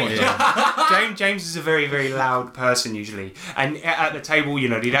 No, Oh, James, James is a very, very loud person usually. And at the table, you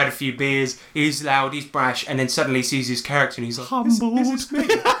know, he'd had a few beers, he's loud, he's brash, and then suddenly he sees his character and he's like, Humbled. This is me.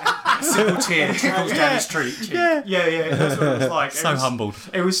 Simple tear trickles down his cheek. Yeah. Yeah, that's what it was like. So humbled.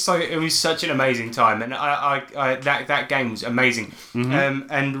 It was such an amazing time, and I that game was amazing.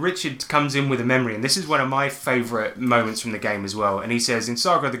 And Richard comes in with a memory, and this is one of my favourite moments from the game as well. And he says, in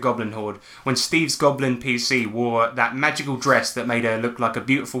Saga of the Goblin Horde, when Steve's Goblin PC wore that magical dress that made her look like a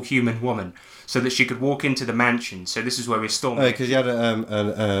beautiful human woman, so that she could walk into the mansion. So this is where we're storming. Because you had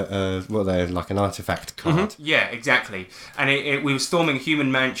like an artifact card. Yeah, exactly. And we were storming a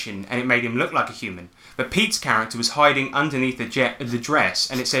human mansion, and it made him look like a human. But Pete's character was hiding underneath the dress,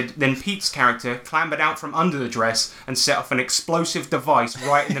 and it said, then Pete's character clambered out from under the dress and set off an explosive device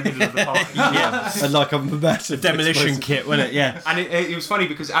right in the middle of the party. Yeah. And like a massive Demolition explosive- kit, wasn't it? Yeah. And it was funny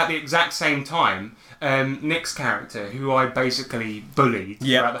because at the exact same time, Nick's character, who I basically bullied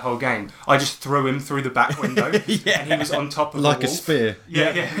throughout the whole game, I just threw him through the back window, and he was on top of like the a wolf. spear.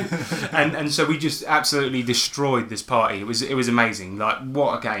 Yeah. and so we just absolutely destroyed this party. It was amazing. Like,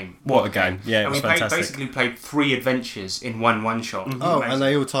 what a game! What a game. Yeah, it And was we fantastic. basically played 3 adventures in one shot. Oh, and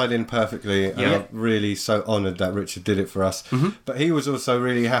they all tied in perfectly. And Yeah. I'm really so honoured that Richard did it for us. But he was also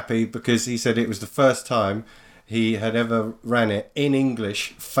really happy because he said it was the first time he had ever ran it in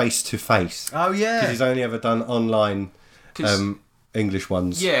English face to face. Oh, yeah. Because he's only ever done online English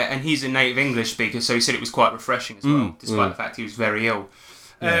ones. Yeah, and he's a native English speaker, so he said it was quite refreshing as well, despite the fact he was very ill.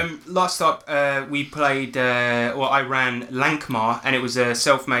 Last up, we played, I ran Lankmar, and it was a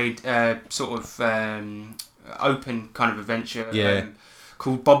self-made sort of open kind of adventure. Yeah.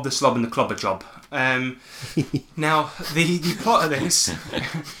 Called Bob the Slob and the Clobber Job. Now the plot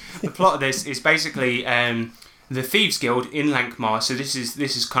of this, is basically the Thieves Guild in Lankmar. So this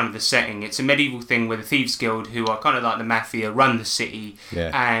is kind of the setting. It's a medieval thing where the Thieves Guild, who are kind of like the mafia, run the city,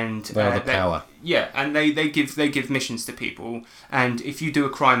 and they have the power. Yeah, and they give missions to people, and if you do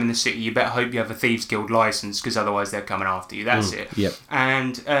a crime in the city, you better hope you have a Thieves Guild license, because otherwise they're coming after you. That's it. Yep.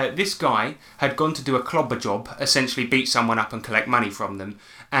 And this guy had gone to do a clobber job, essentially beat someone up and collect money from them,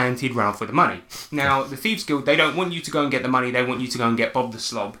 and he'd run off with the money. Now, the Thieves Guild, they don't want you to go and get the money, they want you to go and get Bob the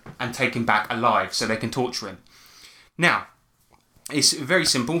Slob and take him back alive so they can torture him. Now, it's very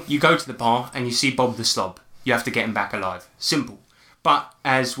simple. You go to the bar and you see Bob the Slob. You have to get him back alive. Simple. But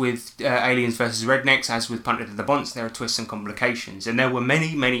as with Aliens vs. Rednecks, as with Punter to the Bonds, there are twists and complications. And there were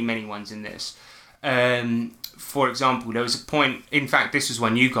many, many, many ones in this. For example, there was a point, in fact, this was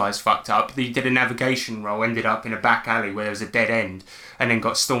when you guys fucked up. You did a navigation roll, ended up in a back alley where there was a dead end, and then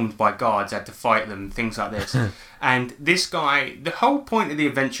got stormed by guards, had to fight them, things like this. And this guy, the whole point of the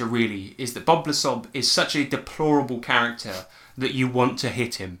adventure really is that Bob the Slob is such a deplorable character that you want to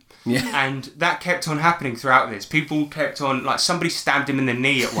hit him. Yeah. And that kept on happening throughout this. People kept on, like, somebody stabbed him in the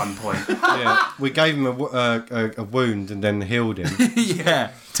knee at one point. Yeah, we gave him a wound and then healed him.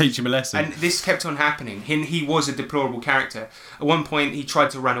 Yeah, teach him a lesson. And this kept on happening. He was a deplorable character. At one point, he tried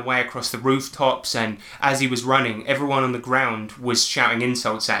to run away across the rooftops, and as he was running, everyone on the ground was shouting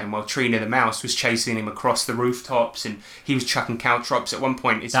insults at him, while Trina the mouse was chasing him across the rooftops, and he was chucking caltrops. At one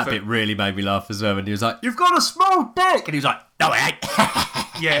point, that bit really made me laugh as well. And he was like, "You've got a small dick," and he was like, "No, I ain't."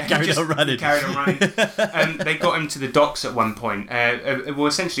 Yeah, Carried on running. They got him to the docks at one point. Well,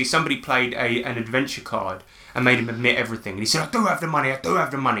 essentially, somebody played an adventure card and made him admit everything. And he said, I do have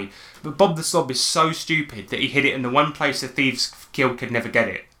the money. But Bob the Slob is so stupid that he hid it in the one place the Thieves Guild could never get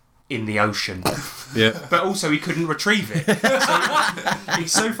it. In the ocean. Yeah. But also he couldn't retrieve it. So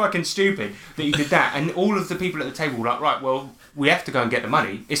he's so fucking stupid that he did that. And all of the people at the table were like, right, well, we have to go and get the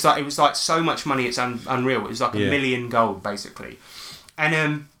money. It was like so much money, it's unreal. It was like $1 million gold, basically.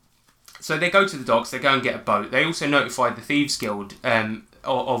 And so they go to the docks, they go and get a boat. They also notified the Thieves Guild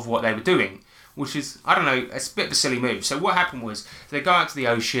of what they were doing, which is, I don't know, it's a bit of a silly move. So what happened was they go out to the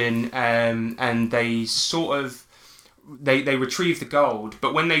ocean and they sort of they retrieved the gold,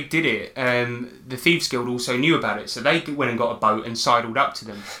 but when they did it, the Thieves Guild also knew about it, so they went and got a boat and sidled up to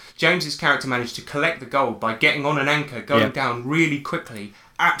them. James's character managed to collect the gold by getting on an anchor, going down really quickly,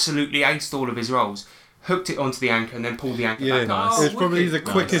 absolutely aced all of his rolls, hooked it onto the anchor, and then pulled the anchor back up. It's probably the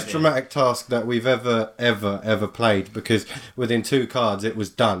quickest dramatic task that we've ever played, because within 2 cards it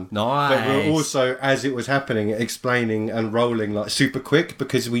was done. Nice. But we were also, as it was happening, explaining and rolling like super quick,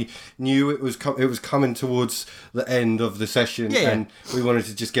 because we knew it was coming towards the end of the session, and we wanted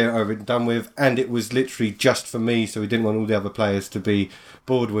to just get it over and done with, and it was literally just for me, so we didn't want all the other players to be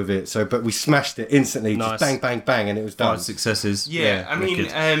bored with it. So, but we smashed it instantly, just bang, bang, bang, and it was done. 5 successes. Yeah, I mean,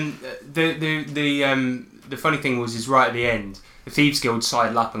 the funny thing was right at the end, the Thieves Guild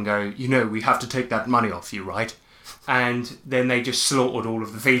sidle up and go, we have to take that money off you, right? And then they just slaughtered all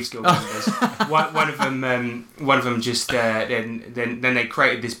of the Thieves Guild members. one of them just then they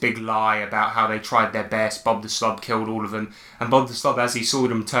created this big lie about how they tried their best. Bob the Slob killed all of them, and Bob the Slob, as he saw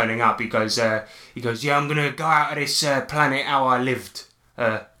them turning up, he goes, yeah, I'm gonna go out of this planet how I lived,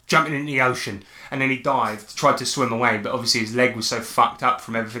 jumping into the ocean. And then he dived, tried to swim away, but obviously his leg was so fucked up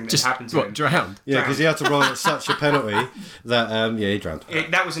from everything that happened to him. Drowned? Yeah, because he had to roll at such a penalty that, he drowned.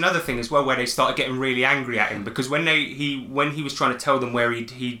 That was another thing as well, where they started getting really angry at him, because when he was trying to tell them where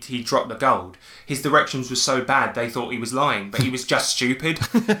he dropped the gold, his directions were so bad they thought he was lying, but he was just stupid.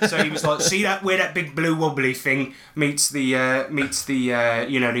 So he was like, see that where that big blue wobbly thing meets the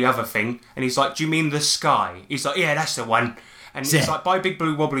the other thing, and he's like, do you mean the sky? He's like, yeah, that's the one. And it's like, by big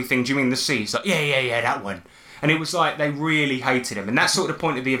blue wobbly thing, do you mean the sea? He's like, yeah, that one. And it was like, they really hated him. And that's sort of the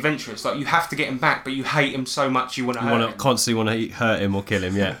point of the adventure. It's like, you have to get him back, but you hate him so much you want to hurt him. Constantly want to hurt him or kill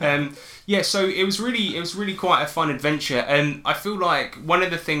him, yeah. So it was really quite a fun adventure. And I feel like one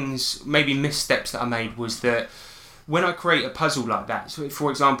of the things, maybe missteps that I made, was that when I create a puzzle like that, so for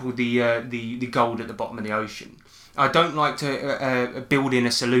example, the gold at the bottom of the ocean, I don't like to build in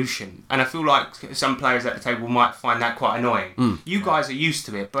a solution, and I feel like some players at the table might find that quite annoying. You guys are used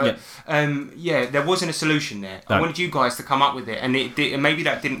to it, but there wasn't a solution there. No. I wanted you guys to come up with it, and maybe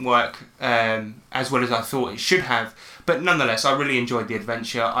that didn't work as well as I thought it should have, but nonetheless, I really enjoyed the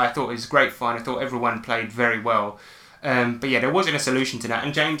adventure. I thought it was great fun. I thought everyone played very well, but there wasn't a solution to that,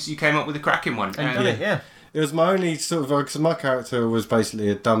 and James, you came up with a cracking one. Yeah. It was my only sort of, because my character was basically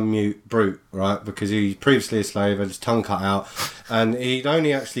a dumb mute brute, right? Because he previously a slave, had his tongue cut out, and he'd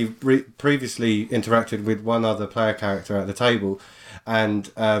only actually previously interacted with one other player character at the table,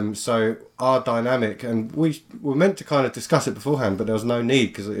 and so our dynamic, and we were meant to kind of discuss it beforehand, but there was no need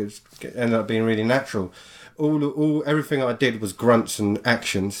because it ended up being really natural. Everything I did was grunts and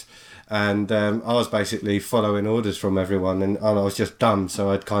actions. And I was basically following orders from everyone, and I was just dumb. So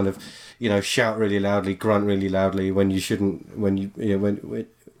I'd kind of, shout really loudly, grunt really loudly when you shouldn't, when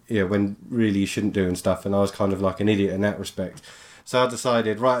really you shouldn't do and stuff. And I was kind of like an idiot in that respect. So I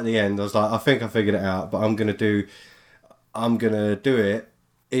decided right at the end, I was like, I think I figured it out, but I'm gonna do it,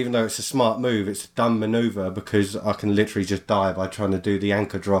 even though it's a smart move. It's a dumb maneuver because I can literally just die by trying to do the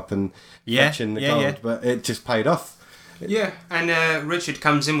anchor drop and catching the gold. But it just paid off. Yeah, and Richard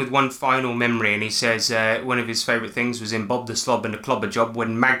comes in with one final memory, and he says one of his favourite things was in Bob the Slob and the Clobber Job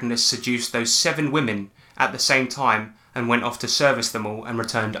when Magnus seduced those 7 women at the same time and went off to service them all and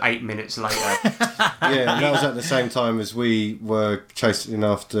returned 8 minutes later. Yeah, and that was at the same time as we were chasing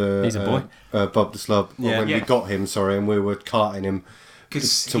after He's a boy. Bob the Slob. Yeah. When we got him, and we were carting him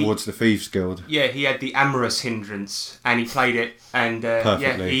towards the Thieves Guild. Yeah, he had the amorous hindrance, and he played it, and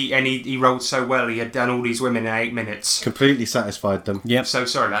perfectly. he rolled so well. He had done all these women in 8 minutes. Completely satisfied them. Yep. So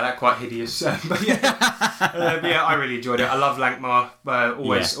sorry about that, quite hideous. But yeah, I really enjoyed it. I love Lankmar.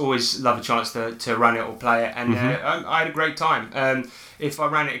 Always love a chance to run it or play it, and I had a great time. If I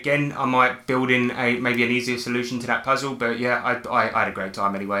ran it again, I might build in maybe an easier solution to that puzzle. But yeah, I had a great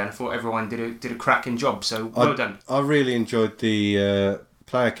time anyway, and I thought everyone did a cracking job. So well done. I really enjoyed the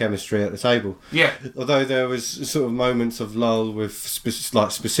player chemistry at the table. Yeah. Although there was sort of moments of lull with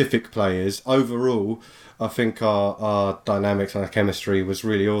specific players, overall, I think our dynamics and our chemistry was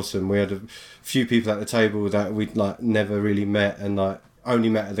really awesome. We had a few people at the table that we'd never really met and only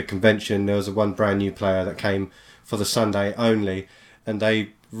met at the convention. There was one brand new player that came for the Sunday only, and they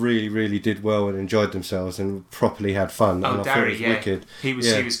really, really did well and enjoyed themselves and properly had fun. Oh, and Darry, wicked. He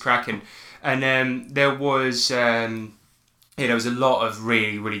was cracking, and there was there was a lot of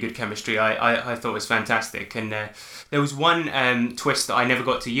really, really good chemistry. I thought it was fantastic, and there was one twist that I never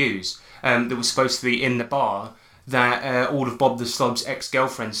got to use that was supposed to be in the bar. That all of Bob the Slob's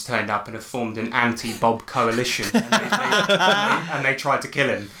ex-girlfriends turned up and have formed an anti-Bob coalition, and they tried to kill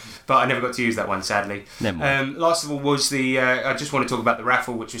him. But I never got to use that one, sadly. Last of all was I just want to talk about the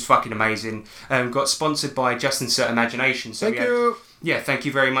raffle, which was fucking amazing. Got sponsored by Just Insert Imagination. So Thank you. Yeah, thank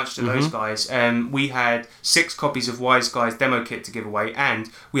you very much to those guys. We had 6 copies of Wise Guys demo kit to give away, and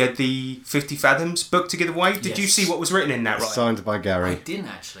we had the 50 Fathoms book to give away. Did you see what was written in that, right? Signed by Gary. I didn't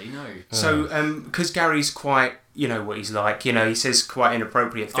actually, no. So, because Gary's quite, you know what he's like, he says quite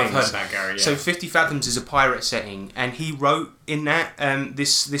inappropriate things. I've heard about Gary, yeah. So 50 Fathoms is a pirate setting, and he wrote in that,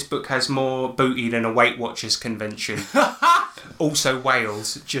 this book has more booty than a Weight Watchers convention. Also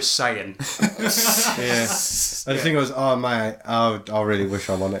Wales, just saying. Yeah. And the thing was, oh mate, I really wish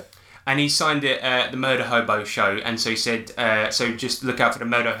I'm on it. And he signed it at the Murder Hobo show, and so he said, so just look out for the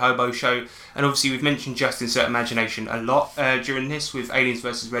Murder Hobo show. And obviously we've mentioned Just Insert Imagination a lot during this with Aliens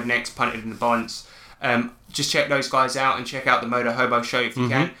vs Rednecks, Punted in the Bonds. Just check those guys out and check out the Murder Hobo show if you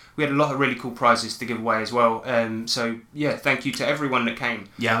can. We had a lot of really cool prizes to give away as well. So yeah, thank you to everyone that came.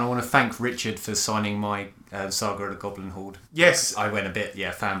 Yeah, and I want to thank Richard for signing my Saga of the Goblin Horde. Yes. I went a bit,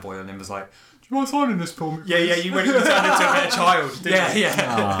 fanboy on him, was like, do you mind signing this for me? Yeah, you turned into a better child, didn't you?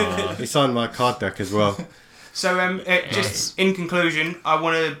 Yeah. He signed my card deck as well. So, just in conclusion, I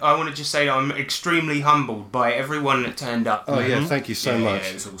want to just say that I'm extremely humbled by everyone that turned up. Oh yeah, thank you so much. Yeah,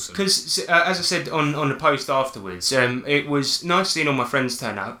 it was awesome. Because, as I said on the post afterwards, it was nice seeing all my friends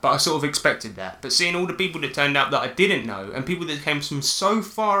turn up, but I sort of expected that. But seeing all the people that turned up that I didn't know, and people that came from so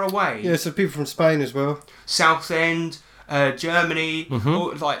far away, Yeah, so people from Spain as well. Southend, Germany,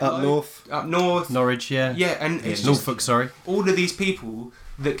 all, Up north. Norwich, yeah. Yeah, and it's just Norfolk, sorry. all of these people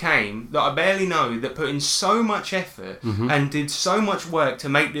that came that I barely know that put in so much effort and did so much work to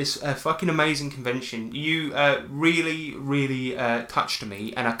make this a fucking amazing convention. You really, really touched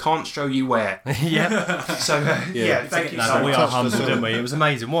me, and I can't show you where. Yeah. So thank you No, so but we much. are humbled, didn't we? It was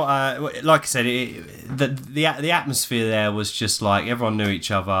amazing. What, like I said, the atmosphere there was just like everyone knew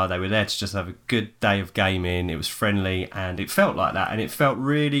each other. They were there to just have a good day of gaming. It was friendly, and it felt like that, and it felt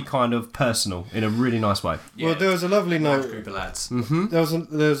really kind of personal in a really nice way. Well, there was a lovely Nice note. group of lads.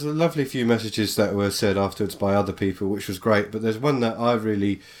 There was a lovely few messages that were said afterwards by other people, which was great. But there's one that I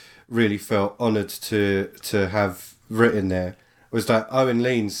really, really felt honoured to have written there. Was that Owen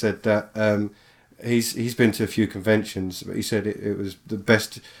Lean said that he's been to a few conventions, but he said it was the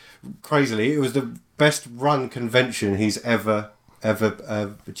best. Crazily, it was the best run convention he's ever ever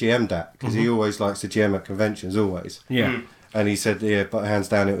GM'd at, because he always likes to GM at conventions, always. Yeah. And he said, yeah, but hands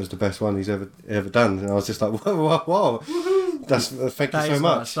down, it was the best one he's ever done. And I was just like, whoa. Thank you so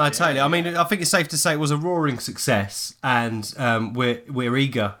much. No, totally. I mean, I think it's safe to say it was a roaring success, and we're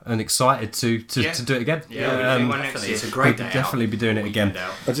eager and excited to do it again. Definitely. It's a great day. Definitely be doing it again.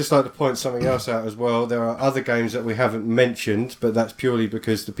 I'd just like to point something else out as well. There are other games that we haven't mentioned, but that's purely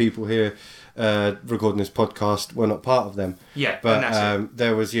because the people here recording this podcast were not part of them. Yeah, but and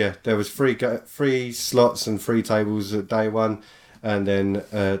that's there was free slots and free tables at day one, and then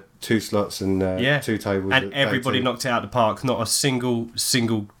 2 slots and 2 tables. And at day everybody 2. knocked it out of the park. Not a single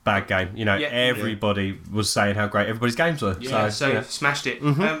bad game. You know, everybody was saying how great everybody's games were. So smashed it.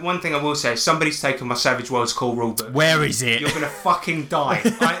 One thing I will say, somebody's taken my Savage Worlds core rulebook. Where is it? You're gonna fucking die.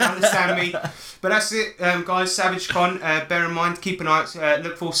 I understand me, but that's it, guys. Savage Con. Bear in mind, keep an eye out.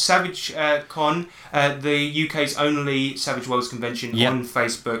 Look for Savage Con, the UK's only Savage Worlds convention on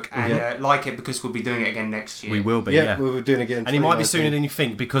Facebook, and like it, because we'll be doing it again next year. We will be. Yeah, we'll be doing it again. And it might be sooner than you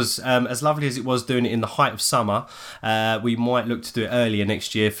think, because as lovely as it was doing it in the height of summer, we might look to do it earlier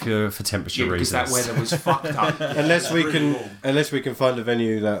next year for temperature because reasons. that weather was fucked up. unless we can find a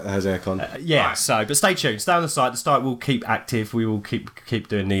venue that has aircon. So but stay tuned. Stay on the site. The site will keep active. We will keep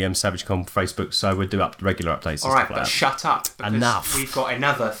doing the SavageCon Facebook, so we'll do regular updates. All right, but shut up. Because Enough. We've got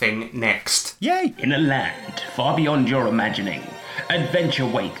another thing next. Yay! In a land far beyond your imagining, adventure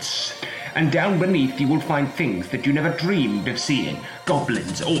waits. And down beneath you will find things that you never dreamed of seeing.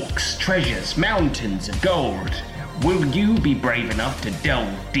 Goblins, orcs, treasures, mountains of gold. Will you be brave enough to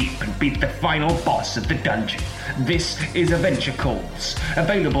delve deep and beat the final boss of the dungeon? This is Adventure Calls,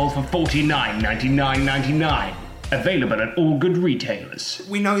 available for $49.99.99. Available at all good retailers.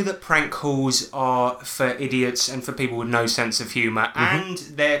 We know that prank calls are for idiots and for people with no sense of humour, and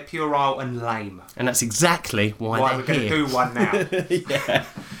they're puerile and lame. And that's exactly why we're going to do one now.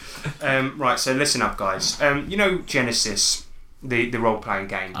 Right, so listen up, guys. You know Genesis, the role-playing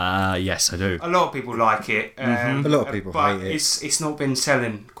game? Yes, I do. A lot of people like it. A lot of people but hate it. It's not been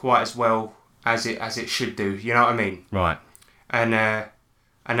selling quite as well as it should do. You know what I mean? Right. And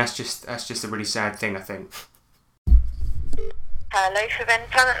that's just a really sad thing, I think. Hello, Forbidden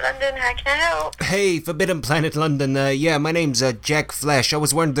Planet London, how can I help? Hey, Forbidden Planet London, my name's Jack Flash. I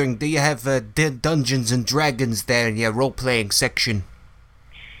was wondering, do you have Dungeons and Dragons there in your role-playing section?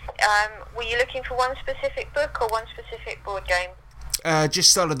 Were you looking for one specific book or one specific board game?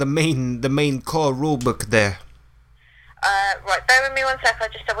 Just sort of the main core rulebook there. Right, bear with me one sec, I'll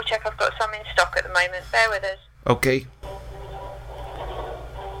just double check I've got some in stock at the moment. Bear with us. Okay.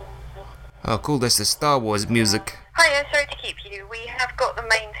 Oh, cool, that's the Star Wars music. Hiya, sorry to keep you. We have got the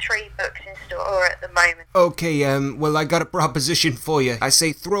main 3 books in store at the moment. Okay, well, I got a proposition for you. I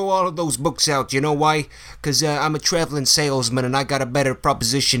say throw all of those books out. You know why? Because I'm a traveling salesman and I got a better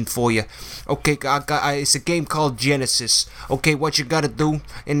proposition for you. Okay, it's a game called Genesis. Okay, what you gotta do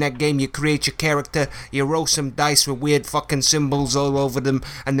in that game, you create your character, you roll some dice with weird fucking symbols all over them,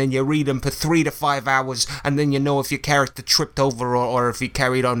 and then you read them for 3 to 5 hours, and then you know if your character tripped over or if he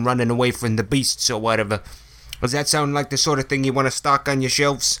carried on running away from the beasts or whatever. Does that sound like the sort of thing you want to stock on your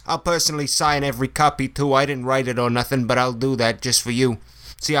shelves? I'll personally sign every copy too. I didn't write it or nothing, but I'll do that just for you.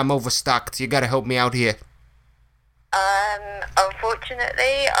 See, I'm overstocked. You gotta help me out here.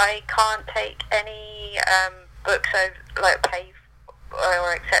 Unfortunately, I can't take any books over, pay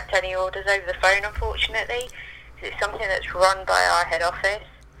or accept any orders over the phone, unfortunately. It's something that's run by our head office.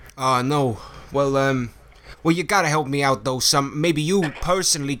 Oh, no. Well, you gotta help me out, though. Maybe you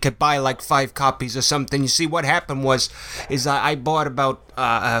personally could buy, 5 copies or something. You see, what happened was I bought about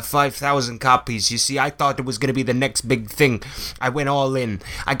 5,000 copies. You see, I thought it was gonna be the next big thing. I went all in.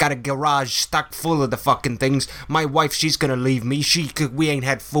 I got a garage stocked full of the fucking things. My wife, she's gonna leave me. We ain't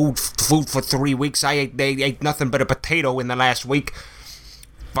had food for 3 weeks. They ate nothing but a potato in the last week.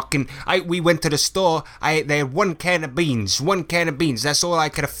 We went to the store. They had 1 can of beans. 1 can of beans. That's all I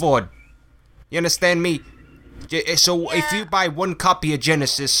could afford. You understand me? So if you buy 1 copy of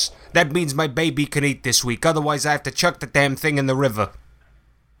Genesis, that means my baby can eat this week. Otherwise, I have to chuck the damn thing in the river.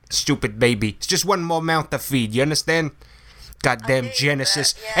 Stupid baby. It's just 1 more mouth to feed. You understand? Goddamn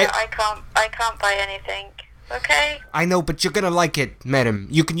Genesis. Yeah, I can't buy anything. Okay. I know, but you're gonna like it, madam.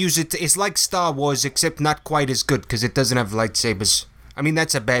 You can use it. It's like Star Wars, except not quite as good because it doesn't have lightsabers. I mean,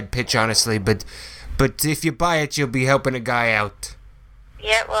 that's a bad pitch, honestly. But if you buy it, you'll be helping a guy out.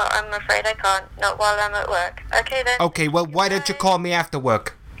 Yeah, well, I'm afraid I can't. Not while I'm at work. Okay, then. Okay, well, why don't you call me after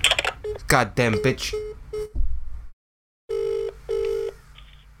work? Goddamn bitch.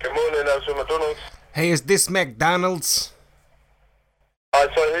 Good morning, that's from McDonald's. Hey, is this McDonald's? Sorry,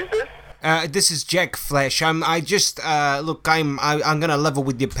 who's this? This is Jack Flash. I'm gonna level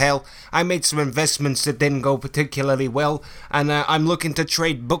with you, pal. I made some investments that didn't go particularly well, and I'm looking to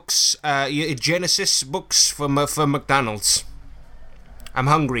trade books, Genesis books for McDonald's. I'm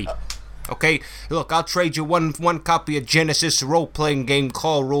hungry. Okay, look, I'll trade you one copy of Genesis role-playing game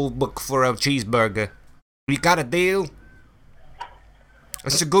call rulebook for a cheeseburger. You got a deal?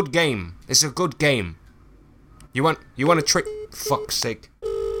 It's a good game. You want to trade? Fuck's sake.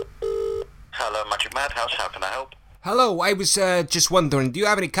 Hello, Magic Madhouse. How can I help? Hello, I was just wondering, do you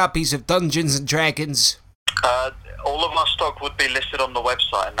have any copies of Dungeons and Dragons? All of our stock would be listed on the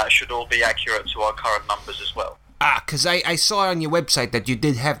website, and that should all be accurate to our current numbers as well. Because I saw on your website that you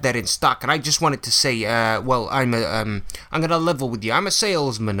did have that in stock, and I just wanted to say, I'm gonna level with you. I'm a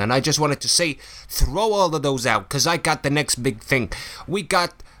salesman, and I just wanted to say, throw all of those out, because I got the next big thing. We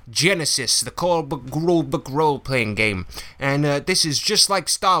got Genesis, the rulebook role-playing game, and this is just like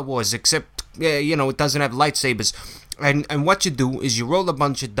Star Wars, except, it doesn't have lightsabers. And what you do is you roll a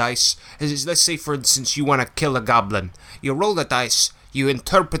bunch of dice. Let's say, for instance, you want to kill a goblin. You roll the dice, you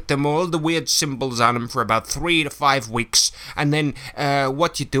interpret them, all the weird symbols on them for about 3 to 5 weeks, and then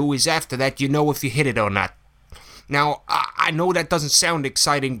what you do is after that, you know if you hit it or not. Now, I know that doesn't sound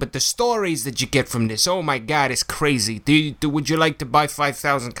exciting, but the stories that you get from this, oh my god, it's crazy. Would you like to buy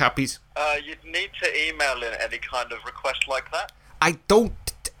 5,000 copies? You'd need to email in any kind of request like that. I don't,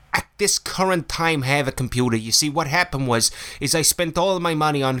 at this current time, have a computer. You see, what happened was I spent all of my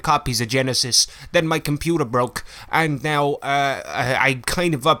money on copies of Genesis, then my computer broke, and now I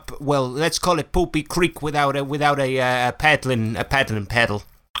kind of let's call it Poopy Creek without a paddling pedal.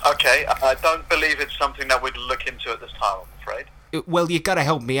 Okay, I don't believe it's something that we'd look into at this time, I'm afraid. Well, you gotta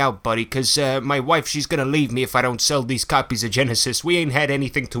help me out, buddy, because my wife, she's gonna leave me if I don't sell these copies of Genesis. We ain't had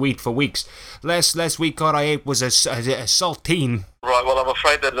anything to eat for weeks. Last week all I ate was a saltine. Right, well, I'm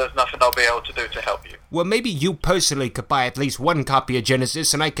afraid that there's nothing I'll be able to do to help you. Well, maybe you personally could buy at least one copy of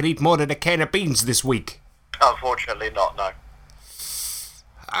Genesis, and I could eat more than a can of beans this week. Unfortunately not, no.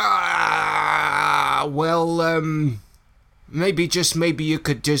 Maybe you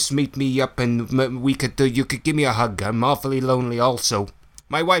could just meet me up and you could give me a hug. I'm awfully lonely also.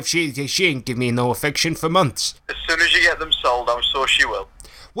 My wife, she ain't give me no affection for months. As soon as you get them sold, I'm sure she will.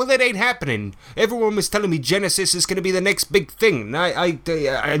 Well, it ain't happening. Everyone was telling me Genesis is gonna be the next big thing. I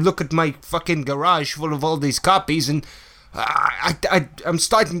look at my fucking garage full of all these copies, and I'm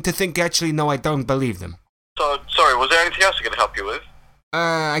starting to think, actually, no, I don't believe them. So, sorry, was there anything else I could help you with?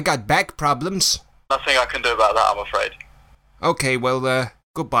 I got back problems. Nothing I can do about that, I'm afraid. Okay, well,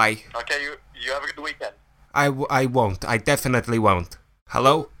 goodbye. Okay, you have a good weekend. I won't. I definitely won't.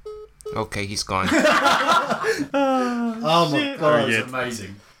 Hello? Okay, he's gone. Oh my god. That's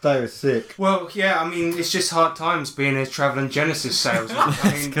amazing. They were sick. Well, yeah, I mean, it's just hard times being a travelling Genesis salesman. I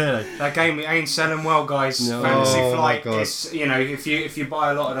mean, that game ain't selling well, guys. No. Fantasy Oh, Flight, my God. it's, if you buy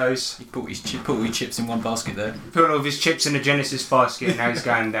a lot of those, He put all his chips in one basket there. put all of his chips in a Genesis basket and now he's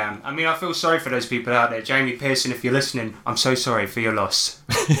going down. I mean, I feel sorry for those people out there. Jamie Pearson, if you're listening, I'm so sorry for your loss.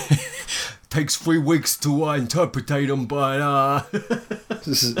 Takes 3 weeks to interpretate them, but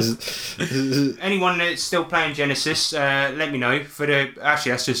Anyone that's still playing Genesis, let me know.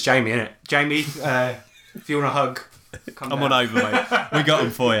 Actually, that's just Jamie, isn't it? Jamie, if you want a hug, come on over, mate. We got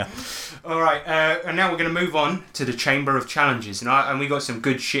them for you. All right, and now we're going to move on to the Chamber of Challenges, and we got some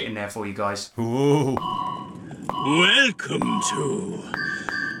good shit in there for you guys. Ooh. Welcome to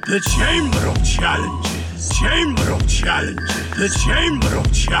the Chamber of Challenges. Chamber of Challenges. The Chamber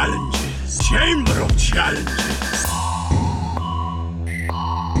of Challenges. Chamber of Challenges.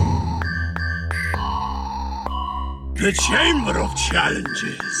 The Chamber of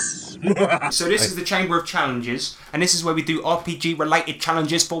Challenges. So this is the Chamber of Challenges, and this is where we do RPG-related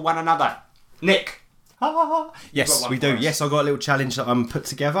challenges for one another. Nick. Yes, one we for do. us. Yes, I've got a little challenge that I'm put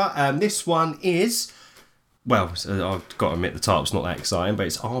together. This one is, well, I've got to admit the title's not that exciting, but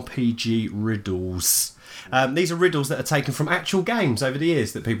it's RPG riddles. These are riddles that are taken from actual games over the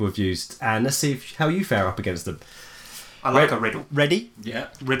years that people have used, and let's see how you fare up against them. I like a riddle. Ready? Yeah.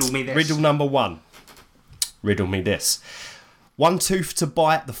 Riddle me this. Riddle number 1. Riddle me this. One tooth to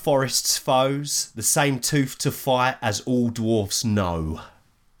bite the forest's foes, the same tooth to fight as all dwarfs know.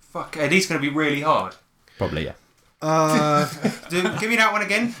 Fuck, are these going to be really hard? Probably, yeah. Give me that one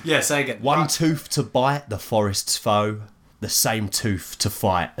again. Yeah, say again. One tooth to bite the forest's foe, the same tooth to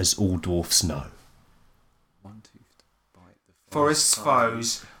fight as all dwarfs know. One tooth to bite the Forest's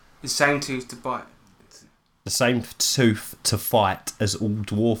foes, the same tooth to bite. The same tooth to fight as all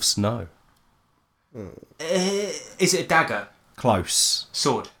dwarfs know. Is it a dagger? Close.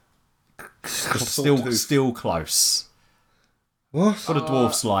 Sword. Still close. What? What are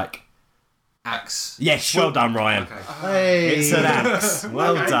dwarfs like? Axe. Yes, well done, Ryan. Hey. It's an axe.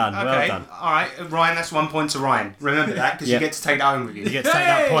 Well done, well done. All right, Ryan, that's 1 point to Ryan. Remember that, because Yep. you get to take that home with you. You get to take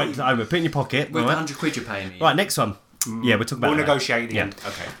that point over. Put it in your pocket. With the Right. 100 quid you're paying me. Right, next one. Yeah, we'll talk about We'll that. negotiate again. Yeah.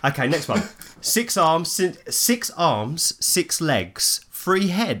 Okay. Okay, next one. 6 arms, 6 legs, 3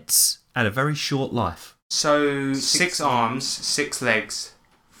 heads, and a very short life. So, 6 arms, 6 legs,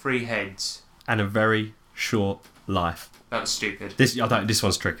 3 heads. And a very short life. That's stupid. This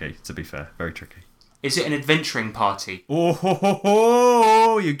one's tricky, to be fair. Very tricky. Is it an adventuring party?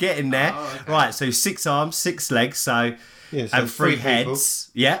 Oh, you're getting there. Right, so 6 arms, 6 legs, so... Yeah, so and 3 people. heads.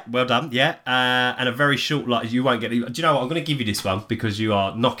 Yeah, well done. Yeah. And a very short life. You won't get... Do you know what? I'm going to give you this one because you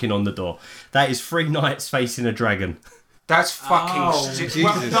are knocking on the door. That is 3 knights facing a dragon. That's fucking...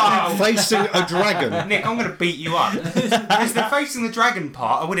 Facing a dragon. Nick, I'm going to beat you up. Because the facing the dragon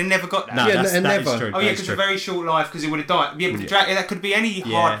part, I would have never got that. No, Yeah, that never. is true. Oh, yeah, because a very short life, because it would have died. Yeah, but the that could be any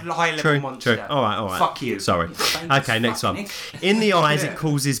high-level True, monster. true. All right. Fuck you. Sorry. Okay, next one. In the eyes, it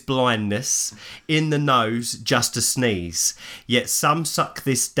causes blindness. In the nose, just a sneeze. Yet some suck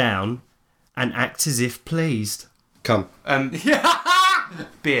this down and act as if pleased. Come.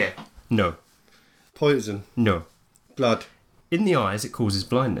 Beer. No. Poison. No. Blood. In the eyes, it causes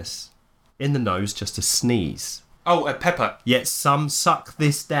blindness. In the nose, just a sneeze. Oh, a pepper. Yet some suck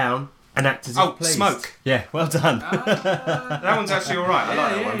this down and act as if Oh, pleased. smoke. Yeah, well done. That one's actually all right. I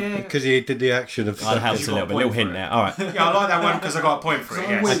like that one. Because he did the action of... That helps a little bit. Little hint there. All right. Yeah, I like that one because I got a point for it,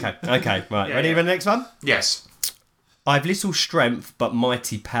 yes. Okay, right. Yeah, Ready yeah. for the next one? Yes. I've little strength but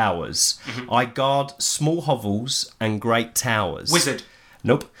mighty powers. I guard small hovels and great towers. Wizard.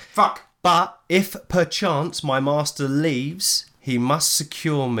 Nope. Fuck. But if perchance my master leaves, he must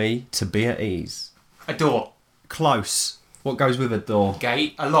secure me to be at ease. A door. Close. What goes with a door?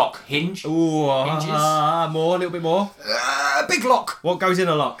 Gate. A lock. Hinge. Ooh, Hinges. more, a little bit more. A big lock. What goes in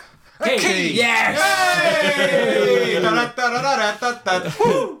a lock? A key. Yes! Hey! Da-da-da-da-da-da-da.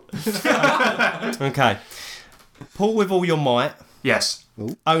 Woo! Okay. Pull with all your might. Yes.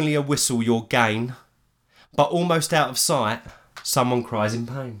 Only a whistle your gain. But almost out of sight, someone cries in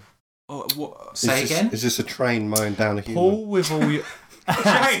pain. Say again? Is this a train mowing down a human? Pull with all your...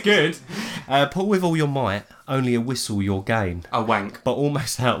 That's good. Pull with all your might, only a whistle your gain. A wank. But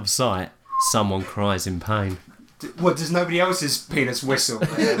almost out of sight, someone cries in pain. What, does nobody else's penis whistle?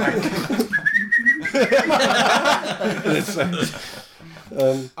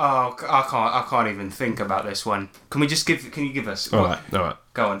 I can't even think about this one. Can you give us? All right.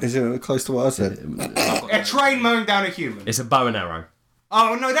 Go on. Is it close to what I said? A train mowing down a human. It's a bow and arrow.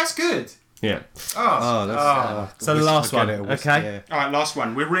 Oh no, that's good. Yeah. That's... So the last I one, get it, okay? All right, last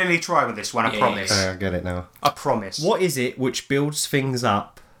one. We really try with this one. I promise. Okay, I get it now. I promise. What is it which builds things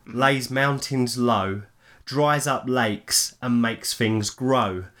up, lays mountains low, dries up lakes and makes things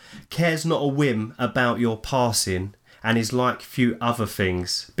grow, cares not a whim about your passing, and is like few other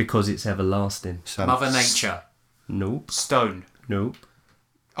things because it's everlasting? Mother Nature. Nope. Stone. Nope.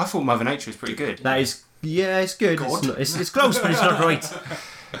 I thought Mother Nature was pretty good. That is... Yeah, it's good. It's close, but it's not great.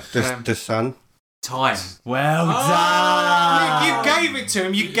 The sun. Time. Well done. You gave it to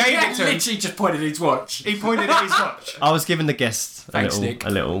him. You gave it to him. Literally just pointed at his watch. He pointed at his watch. I was giving the guest Thanks, Nick. a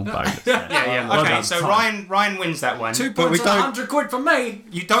little bonus. Yeah. Well Okay, done. so Time. Ryan wins that one. 2 But we points and don't- 100 quid from me.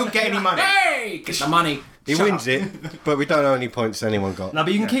 You don't get any money. Hey! Get the money. He wins it, but we don't know any points anyone got. No,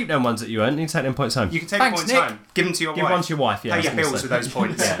 but you can keep them ones that you earned. You can take them points home. You can take Thanks, points Nick. home. Give them to your Give wife. one to your wife. Yeah. Pay I your was gonna bills say. with those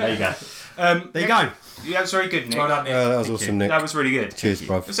points. Yeah, there you go. There you go. Yeah, that's very good, Nick. Well done, Nick. That was awesome, Nick. That was really good. Cheers,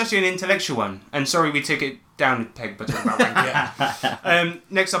 bruv. It's actually an intellectual one. And sorry we took it down a peg, but talking about ranking.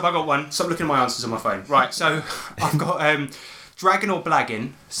 Next up, I got one. Stop looking at my answers on my phone. Right, so I've got Dragon or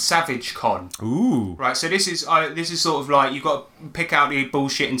Blagging, Savage Con. Ooh. Right, so this is sort of like you've got to pick out the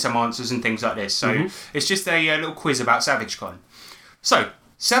bullshit in some answers and things like this. So it's just a little quiz about Savage Con. So,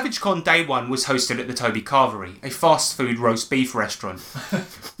 Savage Con Day 1 was hosted at the Toby Carvery, a fast food roast beef restaurant.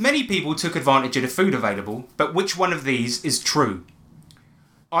 Many people took advantage of the food available, but which one of these is true?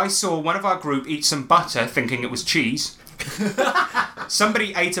 I saw one of our group eat some butter thinking it was cheese.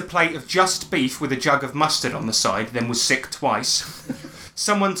 Somebody ate a plate of just beef with a jug of mustard on the side, then was sick twice.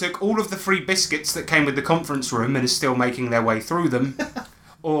 Someone took all of the free biscuits that came with the conference room and is still making their way through them.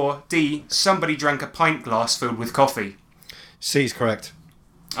 Or D, somebody drank a pint glass filled with coffee. C's correct.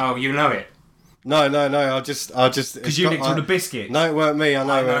 Oh, you know it. No. I'll just. Because you nicked all the biscuits. No, it weren't me. I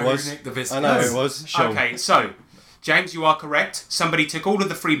know know it was. who nicked the biscuits. I know it was. Okay, so, James, you are correct. Somebody took all of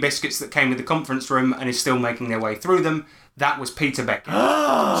the free biscuits that came with the conference room and is still making their way through them. That was Peter Beckett. Do you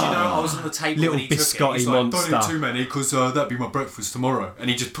know, I was on the table Little when he took it. biscotti He's like, don't monster. eat too many because that'd be my breakfast tomorrow. And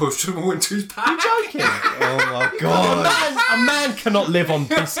he just pushed them all into his pack. Joking. Oh my god. A man cannot live on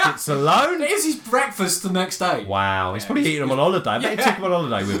biscuits alone. It is his breakfast the next day. Wow, he's probably eating them on holiday. I bet he took them on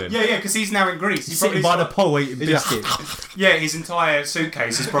holiday with him. Yeah, because he's now in Greece. He's Sitting by the pool eating biscuits. Yeah, his entire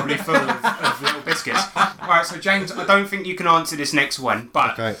suitcase is probably full of little biscuits. Alright, so James, I don't think you can answer this next one,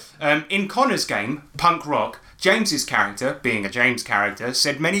 but Okay. in Connor's game, Punk Rock, James's character, being a James character,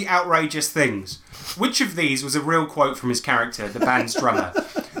 said many outrageous things. Which of these was a real quote from his character, the band's drummer?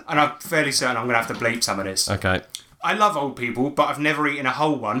 And I'm fairly certain I'm going to have to bleep some of this. Okay. I love old people, but I've never eaten a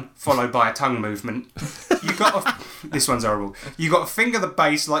whole one, followed by a tongue movement. You got to... This one's horrible. You got to finger the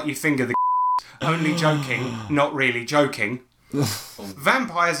bass like you finger the only joking, not really joking.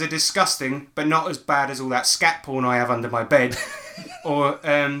 Vampires are disgusting, but not as bad as all that scat porn I have under my bed. Or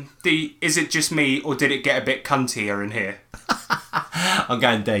is it just me, or did it get a bit cuntier in here? I'm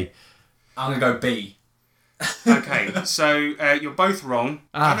going D. I'm going to go B. Okay, so you're both wrong.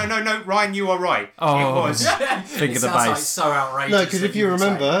 Oh, no, Ryan, you are right. Oh. It was. Think It of the sounds like bass. so outrageous. No, because that if you would say-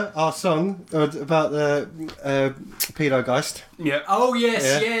 remember our song about the pedo-geist, Yeah. Oh, yes,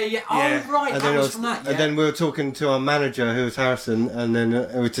 Yeah. yeah. Yeah. Oh, right, and that then, was from that, yeah. and then we were talking to our manager, who was Harrison, and then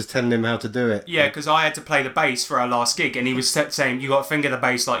we were just telling him how to do it. Yeah, because I had to play the bass for our last gig, and he was saying, you got to finger the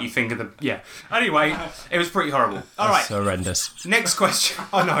bass like you finger the... Yeah. Anyway, it was pretty horrible. All right, That's horrendous. next question.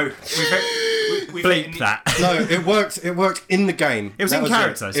 Oh, no. We've Bleep that. No, it worked. It worked in the game. It was That in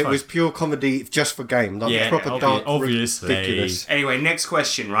character, it's It fine. was pure comedy just for game, like Yeah, proper dark, obviously. ridiculous. Anyway, next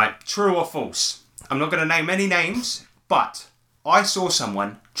question, right? True or false? I'm not going to name any names, but I saw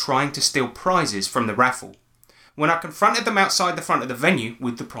someone trying to steal prizes from the raffle. When I confronted them outside the front of the venue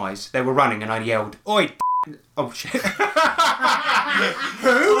with the prize, they were running and I yelled, "Oi, oh shit."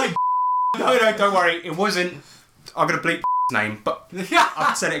 Who? No, don't worry. It wasn't. I'm going to bleep name, but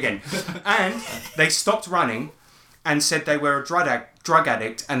I've said it again. And they stopped running and said they were a drug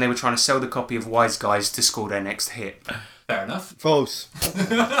addict and they were trying to sell the copy of Wise Guys to score their next hit. Fair enough. False.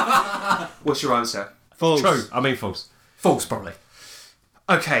 What's your answer? False. True. I mean false. False, probably.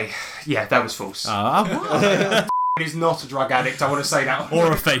 Okay, yeah, that was false. What? He's not a drug addict, I want to say that.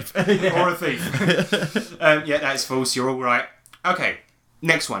 Or a thief. Or a thief. Yeah, that's false, you're all right. Okay,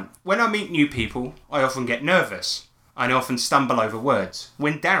 next one. When I meet new people, I often get nervous. I often stumble over words.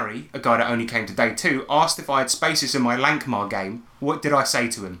 When Darry, a guy that only came to day 2, asked if I had spaces in my Lankmar game, what did I say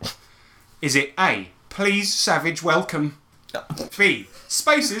to him? Is it A, please, Savage, welcome? B,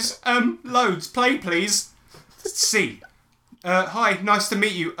 spaces, loads, play please? C, hi, nice to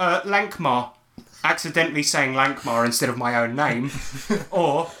meet you, Lankmar. Accidentally saying Lankmar instead of my own name.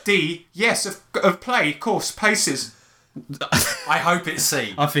 Or D, yes, of play, course, places. I hope it's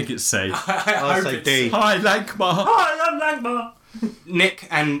C. I think it's C. I'll say D. Hi, Lankmar. Hi, I'm Lankmar. Nick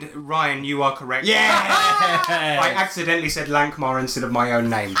and Ryan, you are correct. Yeah! I accidentally said Lankmar instead of my own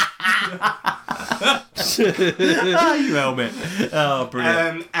name. You helmet. Oh,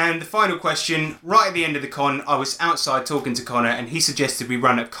 brilliant. And the final question, right at the end of the con, I was outside talking to Connor and he suggested we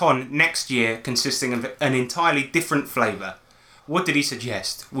run a con next year consisting of an entirely different flavour. What did he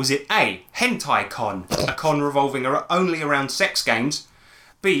suggest? Was it A, Hentai Con, a con revolving only around sex games?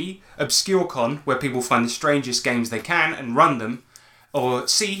 B, Obscure Con, where people find the strangest games they can and run them? Or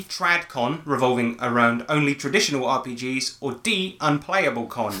C, Trad Con, revolving around only traditional RPGs? Or D, Unplayable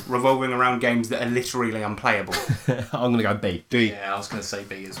Con, revolving around games that are literally unplayable? I'm going to go B. D. Yeah, I was going to say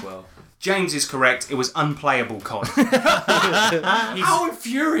B as well. James is correct, it was Unplayable Con. How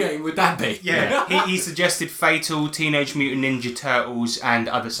infuriating would that be? Yeah, he suggested Fatal, Teenage Mutant Ninja Turtles, and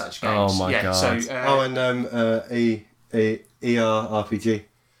other such games. Oh my yeah, God. So, And ERPG,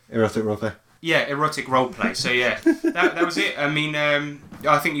 erotic roleplay. yeah, erotic roleplay. So yeah, that was it. I mean,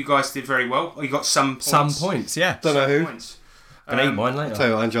 I think you guys did very well. You got some points. Some points, yeah. Don't know who. Points. Gonna eat mine later. Tell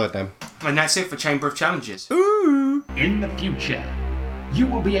you what, I enjoyed them. And that's it for Chamber of Challenges. In the future, you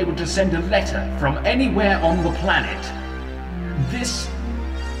will be able to send a letter from anywhere on the planet. This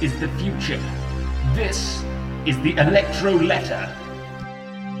is the future. This is the Electro Letter.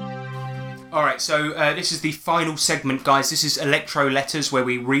 All right, so this is the final segment, guys. This is Electro Letters, where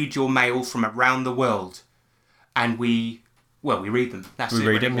we read your mail from around the world, and we read them. That's We it.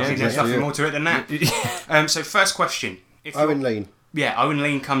 read really. them, I yeah, think there's exactly. nothing more to it than that. So first question. If Owen Lean. Yeah, Owen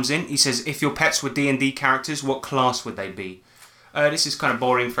Lean comes in. He says, if your pets were D&D characters, what class would they be? This is kind of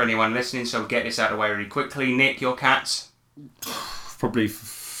boring for anyone listening, so I'll get this out of the way really quickly. Nick, your cats? Probably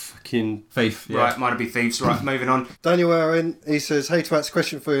fucking thief. Yeah. Right, might be thieves. Right, moving on. Daniel Owen, he says, hey Twats,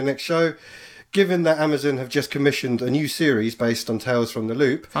 question for your next show. Given that Amazon have just commissioned a new series based on Tales from the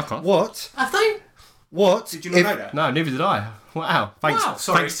Loop, Fuck off. what? Have they? What? Did you not if- know that? No, neither did I. Wow. Thanks, Wow,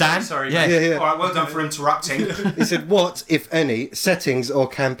 sorry, thanks, Dan. sorry, Yeah. Yeah, yeah. All right, well done for interrupting. He said, what, if any, settings or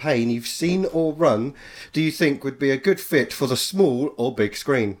campaign you've seen or run do you think would be a good fit for the small or big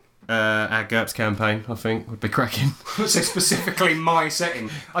screen? Our GURPS campaign, I think, would be cracking. So specifically my setting.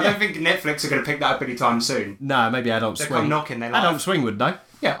 I don't think Netflix are going to pick that up anytime soon. No, maybe Adult They Swing. come knocking, they laugh. Adult Swing would know.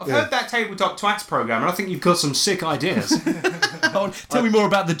 Yeah, I've heard that Tabletop Twats programme, and I think you've got some sick ideas. Tell me more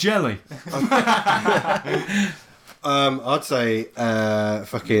about the jelly. I'd say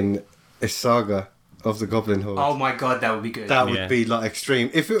fucking a Saga of the Goblin Horde. Oh my god, that would be good. That would Yeah. be like extreme.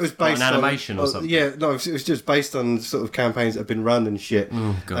 If it was Like based an on animation or something. Yeah, no, if it was just based on sort of campaigns that have been run and shit,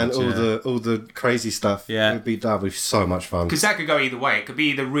 God, and all yeah. the crazy stuff. Yeah. That would be so much fun. Because that could go either way. It could be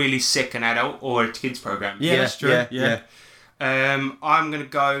either really sick and adult or a kids programme. Yeah, that's true. Yeah. I'm going to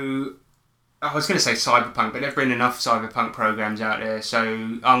go... I was going to say Cyberpunk, but there've been enough Cyberpunk programs out there, so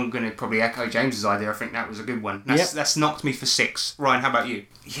I'm going to probably echo James's idea. I think that was a good one. That's knocked me for 6. Ryan, how about you?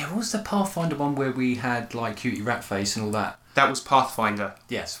 Yeah, what was the Pathfinder one where we had like Cutie Ratface and all that? That was Pathfinder.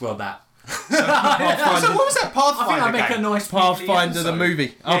 Yes, well that. So what was that Pathfinder I think I make game? a nice Pathfinder the episode.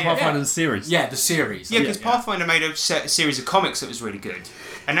 movie. Oh, yeah, Pathfinder yeah. the series. Yeah, the series. Yeah, because Pathfinder made a series of comics that was really good,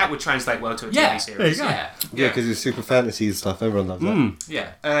 and that would translate well to a TV series. Yeah. Yeah, because it's super fantasy and stuff. Everyone loves that.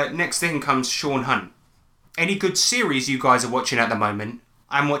 Yeah. Next thing comes Sean Hunt. Any good series you guys are watching at the moment?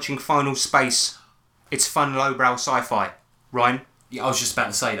 I'm watching Final Space. It's fun lowbrow sci-fi. Ryan? Yeah, I was just about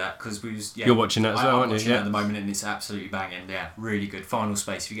to say that because we was. Yeah, You're watching that as well, I'm aren't you? watching it Yeah. at the moment, and it's absolutely banging. Yeah, really good. Final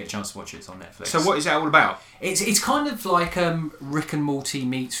Space. If you get a chance to watch it, it's on Netflix. So what is that all about? It's kind of like Rick and Morty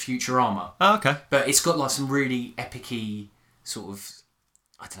meets Futurama, Oh, okay. but it's got like some really epic-y sort of,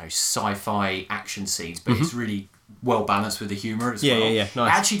 I don't know, sci-fi action scenes, but it's really well balanced with the humour as Yeah, well. yeah.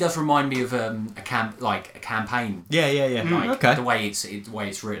 Nice. It actually does remind me of a campaign. Yeah. Like Okay. the way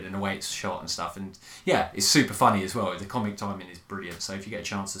it's written and the way it's shot and stuff, and yeah, it's super funny as well. The comic timing is brilliant. So if you get a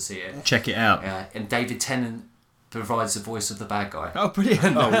chance to see it, Check it out. and David Tennant provides the voice of the bad guy. Oh,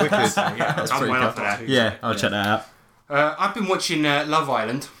 brilliant. Oh, wicked. Yeah, I'm pretty well cool. up for that. Yeah, I'll check that out. I've been watching Love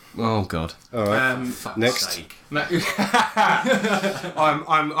Island. Oh, God. All right. Fuck's Next. sake.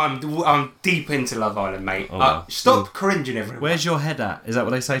 I'm deep into Love Island, mate. Oh, wow. Stop cringing, everyone. Where's your head at? Is that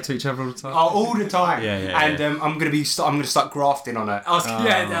what they say to each other all the time? Oh, all the time. Yeah, And I'm gonna start grafting on her.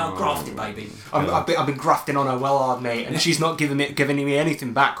 Yeah, grafted, baby. I've been grafting on her well hard, mate, and she's not giving me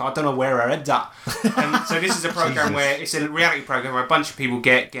anything back. I don't know where her head's at. So this is a program where it's a reality program where a bunch of people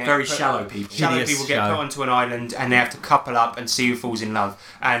get Very shallow people. Shallow Hideous people get show. put onto an island and they have to couple up and see who falls in love.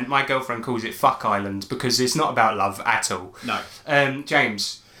 And my girlfriend calls it Fuck Island because it's not about love at all. No.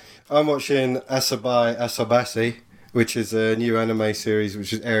 James. I'm watching Asabai Asabasi, which is a new anime series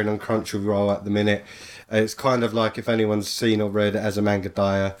which is airing on Crunchyroll at the minute. It's kind of like if anyone's seen or read as a manga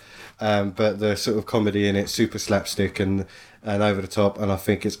dyer, but the sort of comedy in it, super slapstick and over the top, and I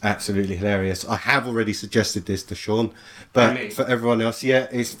think it's absolutely hilarious. I have already suggested this to Sean, And me. but for everyone else, yeah,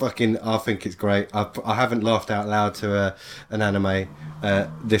 it's fucking. I think it's great. I haven't laughed out loud to an anime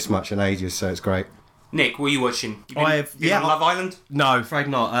this much in ages, so it's great. Nick, what are you watching? You Yeah, on Love Island? No, afraid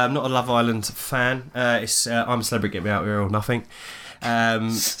not. I'm not a Love Island fan. I'm a Celebrity, Get Me Out Here or nothing. Me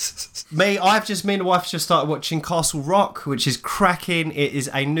and the wife just started watching Castle Rock, which is cracking. It is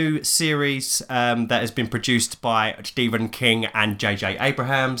a new series that has been produced by Stephen King and J.J.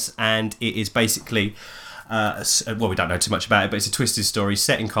 Abrams, and it is basically we don't know too much about it, but it's a twisted story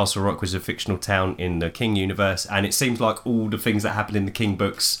set in Castle Rock, which is a fictional town in the King universe, and it seems like all the things that happen in the King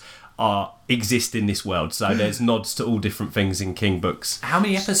books exist in this world. So there's nods to all different things in King books. How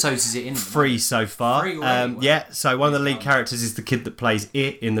many episodes is it in? 3 so far. 3 already? Yeah, so one of the lead characters is the kid that plays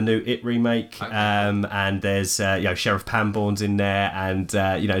It in the new It remake. Okay. And there's Sheriff Pangborn's in there, and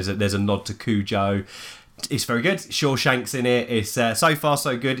there's a nod to Cujo. It's very good. Shawshank's in it. It's so far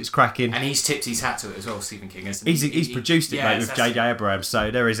so good. It's cracking. And he's tipped his hat to it as well, Stephen King, hasn't He's produced it, yeah, mate, with J.J. Abrams. So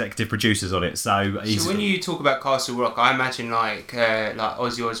they're executive producers on it. So So when you talk about Castle Rock, I imagine like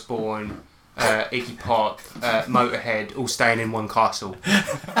Ozzy Osbourne, Iggy Pop, Motorhead, all staying in one castle.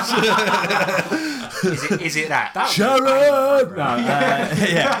 Is it that? Sharon!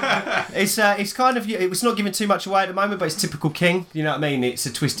 Yeah. It's kind of, it's not giving too much away at the moment, but it's typical King. You know what I mean? It's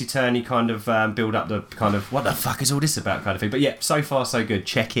a twisty turny kind of build up the kind of what the fuck is all this about kind of thing. But yeah, so far so good.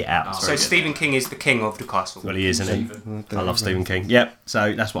 Check it out. It's So very good. Stephen King is the king of the castle. Well, he is, isn't he? I love Stephen King. Yep.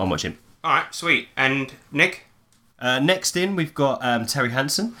 So that's what I'm watching. All right, sweet. And Nick? Next in, we've got Terry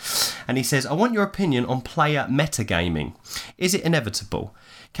Hansen, and he says, I want your opinion on player metagaming. Is it inevitable?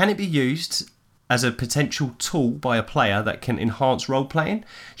 Can it be used as a potential tool by a player that can enhance role-playing?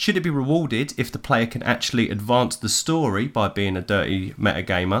 Should it be rewarded if the player can actually advance the story by being a dirty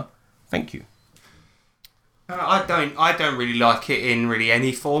metagamer? Thank you. I don't really like it in really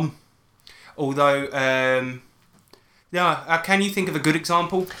any form. Although, can you think of a good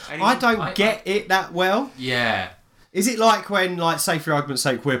example? I don't get it that well. Yeah. Is it like when, like, say for argument's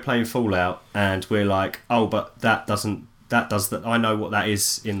sake, we're playing Fallout and we're like, oh, but that does that. I know what that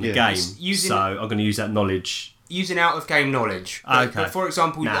is in the game, so I'm going to use that knowledge. Using out-of-game knowledge. Okay. But for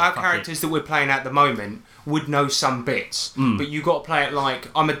example, our characters that we're playing at the moment would know some bits, but you got to play it like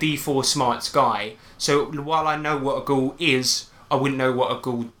I'm a D4 smarts guy. So while I know what a ghoul is, I wouldn't know what a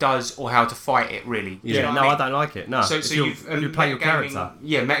ghoul does or how to fight it, really. Yeah, I don't like it. No. So you play your character.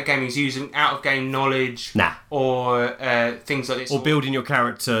 Yeah, metagaming is using out-of-game knowledge. Or things like this. Or building your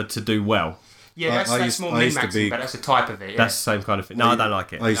character to do well. Yeah, that's more min-maxing, but that's a type of it. Yeah. That's the same kind of thing. No, I don't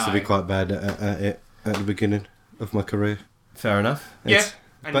like it. I used to be quite bad at it at the beginning of my career. Fair enough.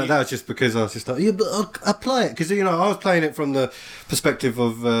 But that was just because I was just like, yeah, but I'll play it. Because, I was playing it from the perspective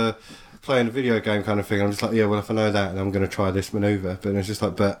of playing a video game kind of thing. I'm just like, yeah, well, if I know that, then I'm going to try this manoeuvre. But it's just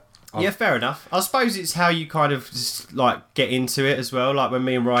like, yeah, fair enough. I suppose it's how you kind of just, like, get into it as well. Like, when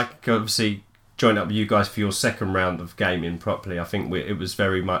me and Ryke obviously joined up with you guys for your second round of gaming properly, I think it was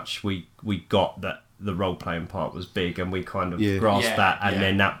very much, we got that the role-playing part was big and we kind of grasped that, and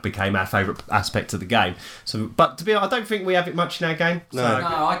then that became our favourite aspect of the game. So, but to be honest, I don't think we have it much in our game. No,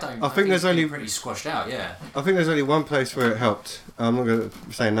 I don't. I think there's only pretty squashed out. Yeah. I think there's only one place where it helped. I'm not going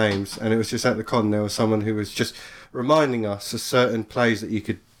to say names, and it was just at the con. There was someone who was just reminding us of certain plays that you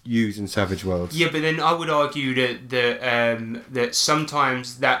could use in Savage Worlds. Yeah, but then I would argue that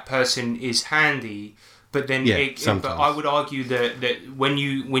sometimes that person is handy. But then, but I would argue that when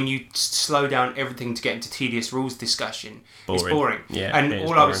you slow down everything to get into tedious rules discussion, it's boring. Yeah, and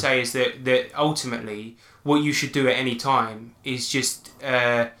all I would say is that ultimately, what you should do at any time is just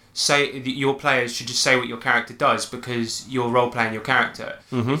say that your players should just say what your character does, because you're role playing your character.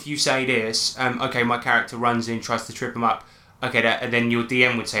 Mm-hmm. If you say this, okay, my character runs in, tries to trip him up. Okay, and then your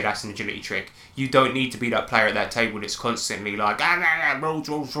DM would say that's an agility trick. You don't need to be that player at that table that's constantly like,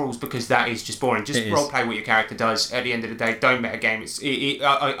 rules, because that is just boring. Just roleplay what your character does. At the end of the day, don't metagame. It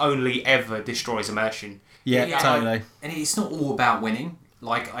only ever destroys immersion. Yeah, totally. And it's not all about winning.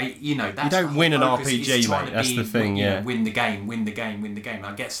 Like, that's you don't win an RPG, mate. That's the thing, win the game.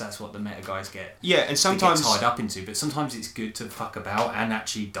 I guess that's what the meta guys get. Yeah, and sometimes get tied up into. But sometimes it's good to fuck about and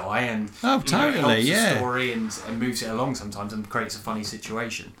actually die, and helps the story and moves it along sometimes and creates a funny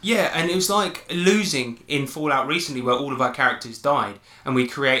situation. Yeah, and it was like losing in Fallout recently, where all of our characters died, and we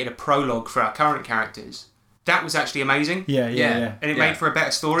created a prologue for our current characters. That was actually amazing. Yeah. And it made for a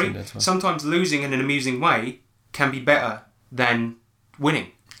better story. Sometimes losing in an amusing way can be better than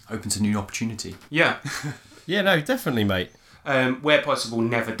winning. Open to new opportunity. Yeah. Yeah, no, definitely, mate. Where possible,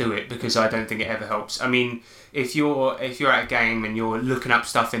 never do it, because I don't think it ever helps. I mean, if you're at a game and you're looking up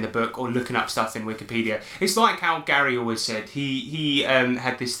stuff in the book or looking up stuff in Wikipedia, it's like how Gary always said. He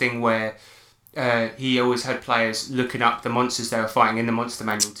had this thing where he always had players looking up the monsters they were fighting in the monster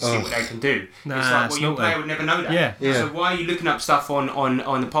manual to see what they can do. It's like, well, your player would never know that. Yeah. So why are you looking up stuff on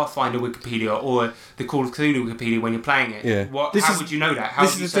the Pathfinder Wikipedia or the Call of Cthulhu Wikipedia when you're playing it? Yeah. How would you know that? How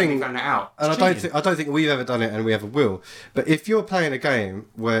have you found that out? And I don't think we've ever done it, and we ever will. But if you're playing a game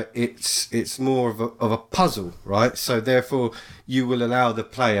where it's more of a puzzle, right? So therefore, you will allow the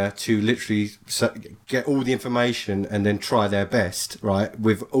player to literally get all the information and then try their best, right,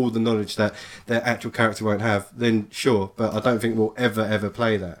 with all the knowledge that their actual character won't have. Then sure, but I don't think we'll ever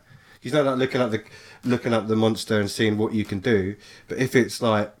play that. He's not like looking up the monster and seeing what you can do. But if it's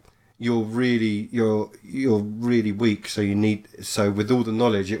like you're really weak, so with all the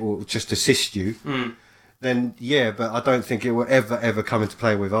knowledge it will just assist you. Then yeah, but I don't think it will ever come into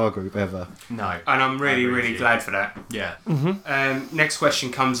play with our group ever. No, and I'm really glad for that. Yeah. Mm-hmm. Next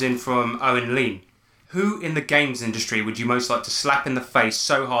question comes in from Owen Lean. Who in the games industry would you most like to slap in the face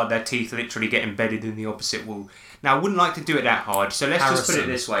so hard their teeth literally get embedded in the opposite wall? Now, I wouldn't like to do it that hard, so let's just put it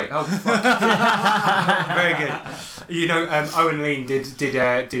this way. Oh, fuck. Very good. You know, Owen Lean did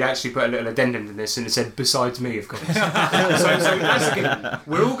actually put a little addendum to this, and it said, besides me, of course. so that's good.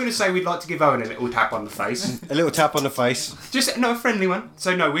 We're all going to say we'd like to give Owen a little tap on the face. A little tap on the face. Just, no, a friendly one.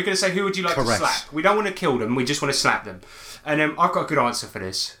 So, no, we're going to say, who would you like to slap? We don't want to kill them, we just want to slap them. And I've got a good answer for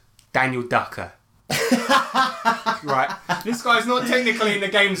this. Daniel Ducker. Right, this guy's not technically in the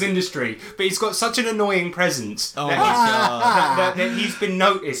games industry, but he's got such an annoying presence that he's been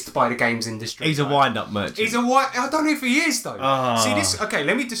noticed by the games industry. He's a wind-up merchant. I don't know if he is though. See this? Okay,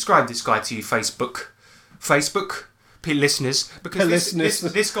 let me describe this guy to you, Facebook listeners, because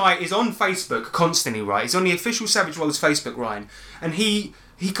this guy is on Facebook constantly, right? He's on the official Savage Worlds Facebook, Ryan, and he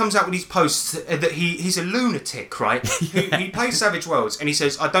he comes out with these posts that he's a lunatic, right? He plays Savage Worlds and he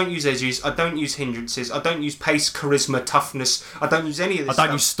says, I don't use edges, I don't use hindrances, I don't use pace, charisma, toughness, I don't use any of this I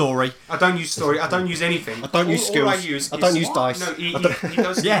don't use story. I don't use story, I don't use anything. I don't use skills. All I use I don't is, use dice. No, he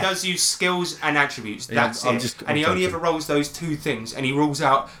Yeah. does use skills and attributes. Yeah, That's I'm it. just- And he I'm only joking. ever rolls those two things, and he rules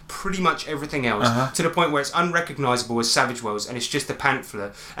out pretty much everything else to the point where it's unrecognisable as Savage Worlds, and it's just a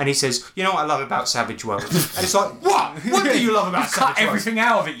pamphlet. And he says, "You know what I love about Savage Worlds?" And it's like, "What? What do you love about Savage Cut Worlds?" everything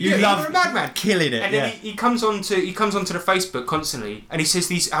out of it. You Yeah, love you're a madman. killing it. And yeah. then he comes onto the Facebook constantly, and he says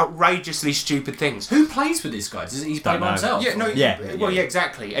these outrageously stupid things. Who plays with this guy? Does he's playing by know. himself? Yeah, no, Yeah. well, yeah,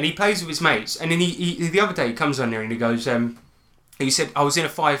 exactly. And he plays with his mates. And then he the other day he comes on there and he goes, he said, I was in a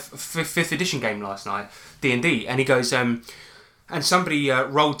 5th edition game last night, D&D, and he goes, and somebody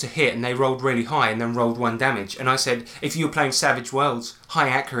rolled to hit and they rolled really high and then rolled 1 damage. And I said, if you're playing Savage Worlds, high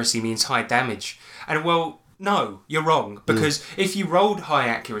accuracy means high damage. And well, no, you're wrong, because if you rolled high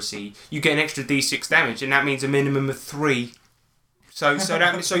accuracy, you get an extra d6 damage, and that means a minimum of 3.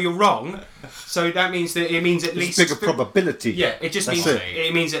 So you're wrong. So that means that it means at least Bigger probability. Yeah, it just That's means it.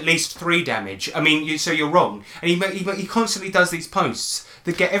 it means at least 3 damage. I mean, so you're wrong. And he constantly does these posts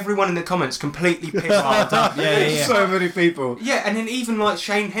that get everyone in the comments completely pissed off. Yeah. So many people. Yeah, and then even like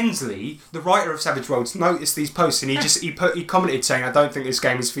Shane Hensley, the writer of Savage Worlds, noticed these posts and he commented saying, "I don't think this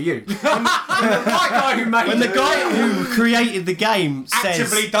game is for you." And the right guy who made When the guy who created the game says,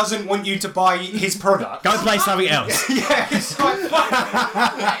 actively doesn't want you to buy his product. "Go play something else." Yeah, it's like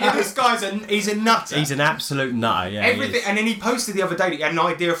this guy's he's a nutter. He's an absolute nutter. Yeah. he Everything, is. and then he posted the other day that he had an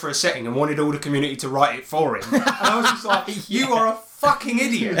idea for a setting and wanted all the community to write it for him. And I was just like, "You are a fucking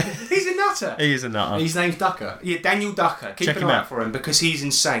idiot." He's a nutter. He is a nutter. His name's Ducker. Yeah, Daniel Ducker. Keep Check an him eye out. out for him because he's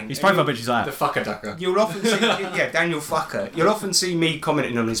insane. His profile picture's like The that. fucker Ducker. You'll often see, Daniel Fucker. You'll often see me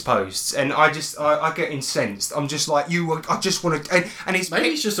commenting on his posts, and I get incensed. I'm just like, I just want to, and it's Maybe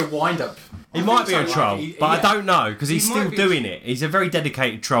it's just a wind-up. He might be a troll, but I don't know because he's He might still be- doing it. He's a very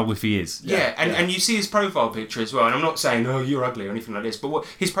dedicated troll if he is. Yeah, and you see his profile picture as well, and I'm not saying, oh, you're ugly or anything like this, but what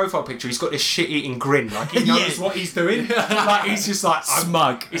his profile picture, he's got this shit-eating grin, like he knows what he's doing. Like, he's just like,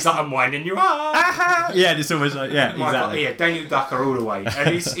 Smug. He's like, I'm winding you up. Yeah, it's almost like exactly. Yeah, Daniel Ducker all the way. And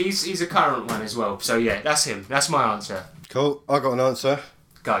he's a current one as well. So yeah, that's him. That's my answer. Cool. I got an answer.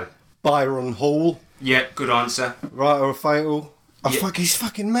 Go. Byron Hall, Yeah, good answer. writer of Fatal. He's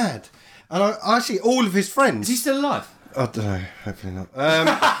fucking mad. And I actually, all of his friends. Is he still alive? I don't know. Hopefully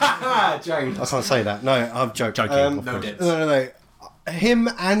not. James. I can't say that. No, I'm joking. Joking, No dibs. No. Him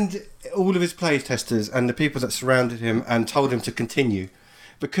and all of his play testers and the people that surrounded him and told him to continue.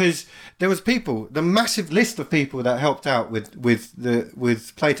 Because there was the massive list of people that helped out with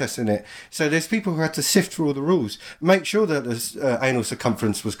playtesting it. So there's people who had to sift through all the rules, make sure that the anal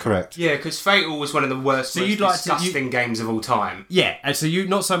circumference was correct. Yeah, because Fatal was one of the worst, most you'd like to- disgusting games of all time. Yeah, and so you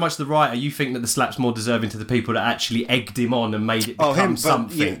not so much the writer. You think that the slap's more deserving to the people that actually egged him on and made it become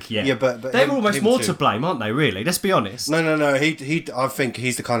something. But they were almost him more too. to blame, aren't they? Really, let's be honest. No. He. I think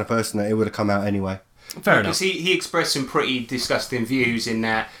he's the kind of person that it would have come out anyway. Fair enough. Because he expressed some pretty disgusting views in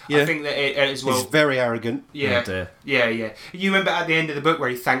that. Yeah. I think that it, as well. He's very arrogant. Yeah, Oh, dear. yeah. You remember at the end of the book where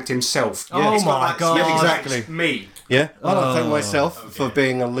he thanked himself? Oh It's got my that- God. yeah, Exactly. Me. Yeah, I like to thank myself for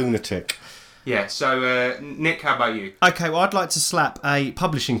being a lunatic. Yeah. So Nick, how about you? Okay, well, I'd like to slap a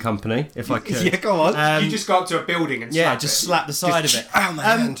publishing company if I could. Yeah, go on. You just go up to a building and Yeah, slap just it. slap the side of it. Ow, my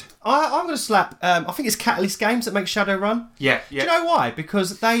hand. I'm going to slap. I think it's Catalyst Games that makes Shadowrun. Yeah. Do you know why?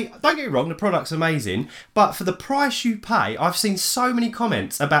 Because they don't get me wrong, the product's amazing, but for the price you pay, I've seen so many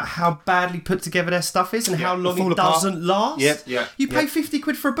comments about how badly put together their stuff is and how long fall it apart. doesn't last. Yep. Yeah. You pay 50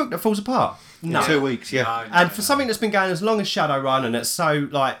 quid for a book that falls apart. No. 2 weeks, yeah. And for something that's been going as long as Shadowrun and it's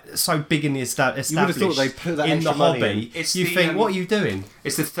so big in the established You would have thought they put that in the extra money hobby, in. It's you the, think, what are you doing?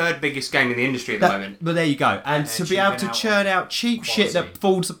 It's the third biggest game in the industry at the moment. But there you go. And to be able to churn out cheap shit that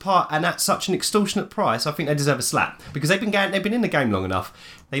falls apart and at such an extortionate price, I think they deserve a slap. Because they've been in the game long enough.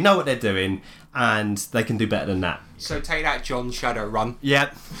 They know what they're doing and they can do better than that. So take that, John Shadowrun.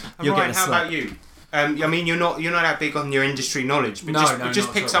 Yep. And You're Ryan, getting a how slap. about you? I mean, you're not that big on your industry knowledge, but No, just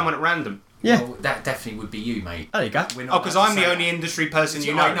not pick at all. someone at random. Yeah. Well, that definitely would be you, mate. There you go. We're not Oh, because allowed to I'm the say only that. industry person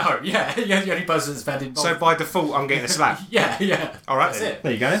you know. I know, yeah. You're the only person that's been involved. So by default, I'm getting a slap. yeah. All right, That's then. it.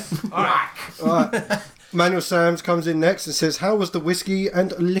 There you go. All right. Alright. Manuel Sams comes in next and says, "How was the whiskey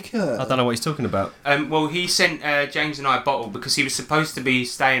and liquor?" I don't know what he's talking about. Well, he sent James and I a bottle because he was supposed to be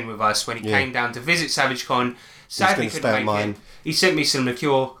staying with us when he came down to visit SavageCon. Sadly, gonna couldn't stay at make mine. it. He sent me some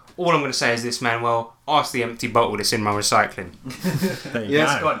liqueur. All I'm going to say is this, Manuel. ask the empty bottle that's in my recycling. There you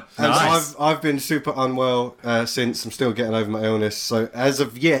Yes, go. and Nice. I've been super unwell since. I'm still getting over my illness. So as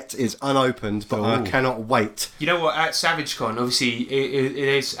of yet, it's unopened, but I cannot wait. You know what? At SavageCon, obviously,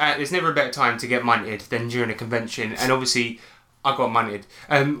 there's never a better time to get munted than during a convention. And obviously, I got munted.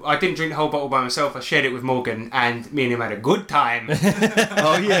 I didn't drink the whole bottle by myself. I shared it with Morgan, and me and him had a good time.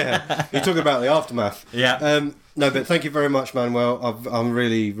 Oh yeah, you're talking about the aftermath. Yeah. No, but thank you very much, Manuel. I'm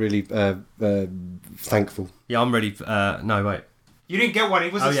really, really thankful. Yeah, I'm ready. No, wait. You didn't get one. He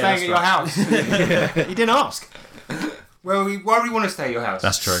wasn't Oh, yeah, staying at that's your house. He didn't ask. Well, why would he want to stay at your house?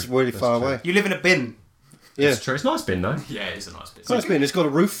 That's true. It's really far away. You live in a bin. Yeah, It's true. It's a nice bin, though. Yeah, it's a nice bit. it's nice bin. It's got a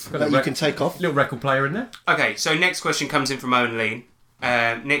roof that you can take off. Little record player in there. Okay, so next question comes in from Owen Lean.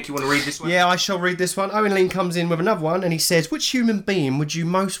 Nick, you want to read this one? Yeah, I shall read this one. Owen Lean comes in with another one and he says, which human being would you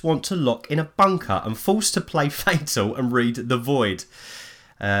most want to lock in a bunker and force to play Fatal and read The Void?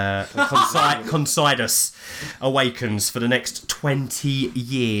 Considus awakens for the next 20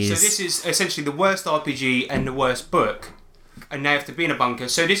 years. So this is essentially the worst RPG and the worst book, and they have to be in a bunker.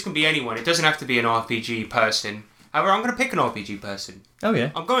 So this can be anyone. It doesn't have to be an RPG person. However, I'm going to pick an RPG person. Oh, yeah.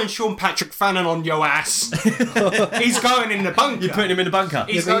 I'm going Sean Patrick Fannin on your ass. He's going in the bunker. You're putting him in the bunker?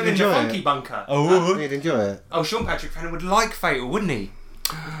 He's Yeah, but going in you'd the enjoy funky it. bunker. Oh. You'd enjoy it. Oh, Sean Patrick Fannin would like Fatal, wouldn't he?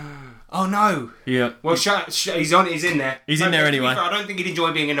 Oh, no. Yeah. Well, he's in there. He's in there to be anyway. fair, I don't think he'd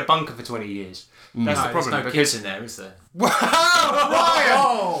enjoy being in a bunker for 20 years. That's the problem. There's no because kids in there, is there? Wow,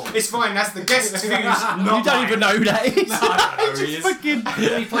 Ryan! It's fine, that's the guest's views, not You don't mine. even know who that is. I don't know who he is. Fucking...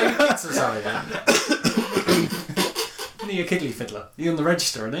 Are you playing kids or something then? Isn't he a kiddly fiddler? He's on the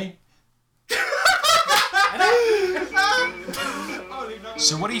register, isn't he?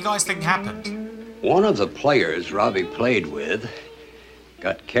 So what do you guys think happened? One of the players Robbie played with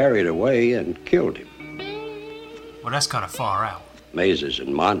got carried away and killed him. Well, that's kind of far out. Mazes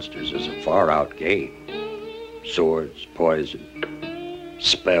and Monsters is a far-out game. Swords, poison,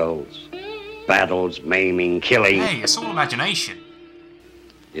 spells, battles, maiming, killing. Hey, it's all imagination.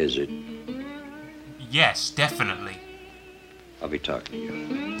 Is it? Yes, definitely. I'll be talking to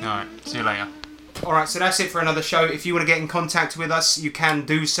you. Alright, see you later. Alright, so that's it for another show. If you want to get in contact with us, you can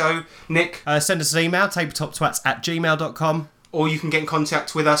do so. Nick? Send us an email, tabletoptwats@gmail.com. Or you can get in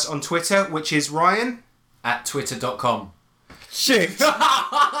contact with us on Twitter, which is Ryan. At twitter.com. Shit.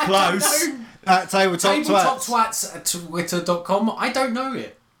 Close. At Tabletop Twats. Tabletoptwats at twitter.com. I don't know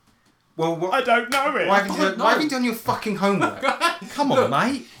it. Well, I don't know it. why haven't you done your fucking homework? Come on,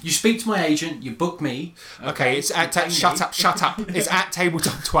 mate. You speak to my agent, you book me. Okay, it's at... shut up. It's at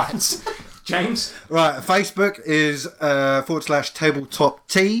Tabletop Twats. James? Right, Facebook is /tabletop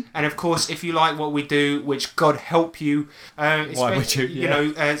T. And of course, if you like what we do, which God help you, Why would you? You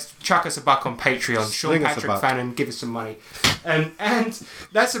know, chuck us a buck on Patreon. Sean Sling us a Patrick buck. Fannin, give us some money. And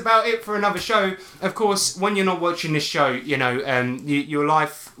that's about it for another show. Of course, when you're not watching this show, you know, your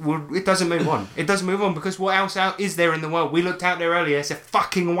life it doesn't move on. It doesn't move on because what else is there in the world? We looked out there earlier. It's a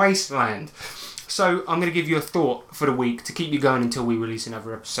fucking wasteland. So I'm going to give you a thought for the week to keep you going until we release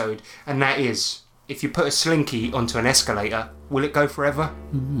another episode, and that is, if you put a slinky onto an escalator, will it go forever?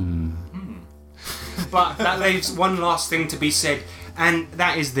 But that leaves one last thing to be said, and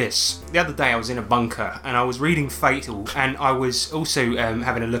that is this. The other day I was in a bunker and I was reading Fatal, and I was also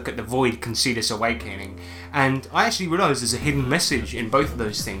having a look at The Void Considus Awakening, and I actually realised there's a hidden message in both of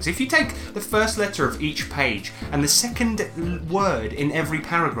those things. If you take the first letter of each page and the second word in every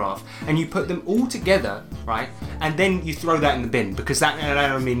paragraph and you put them all together, right, and then you throw that in the bin because that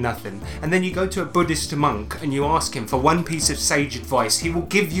don't mean nothing, and then you go to a Buddhist monk and you ask him for one piece of sage advice, he will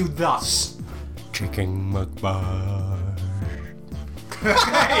give you thus. Chicken McBar.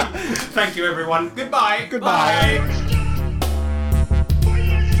 Thank you everyone. Goodbye. Goodbye.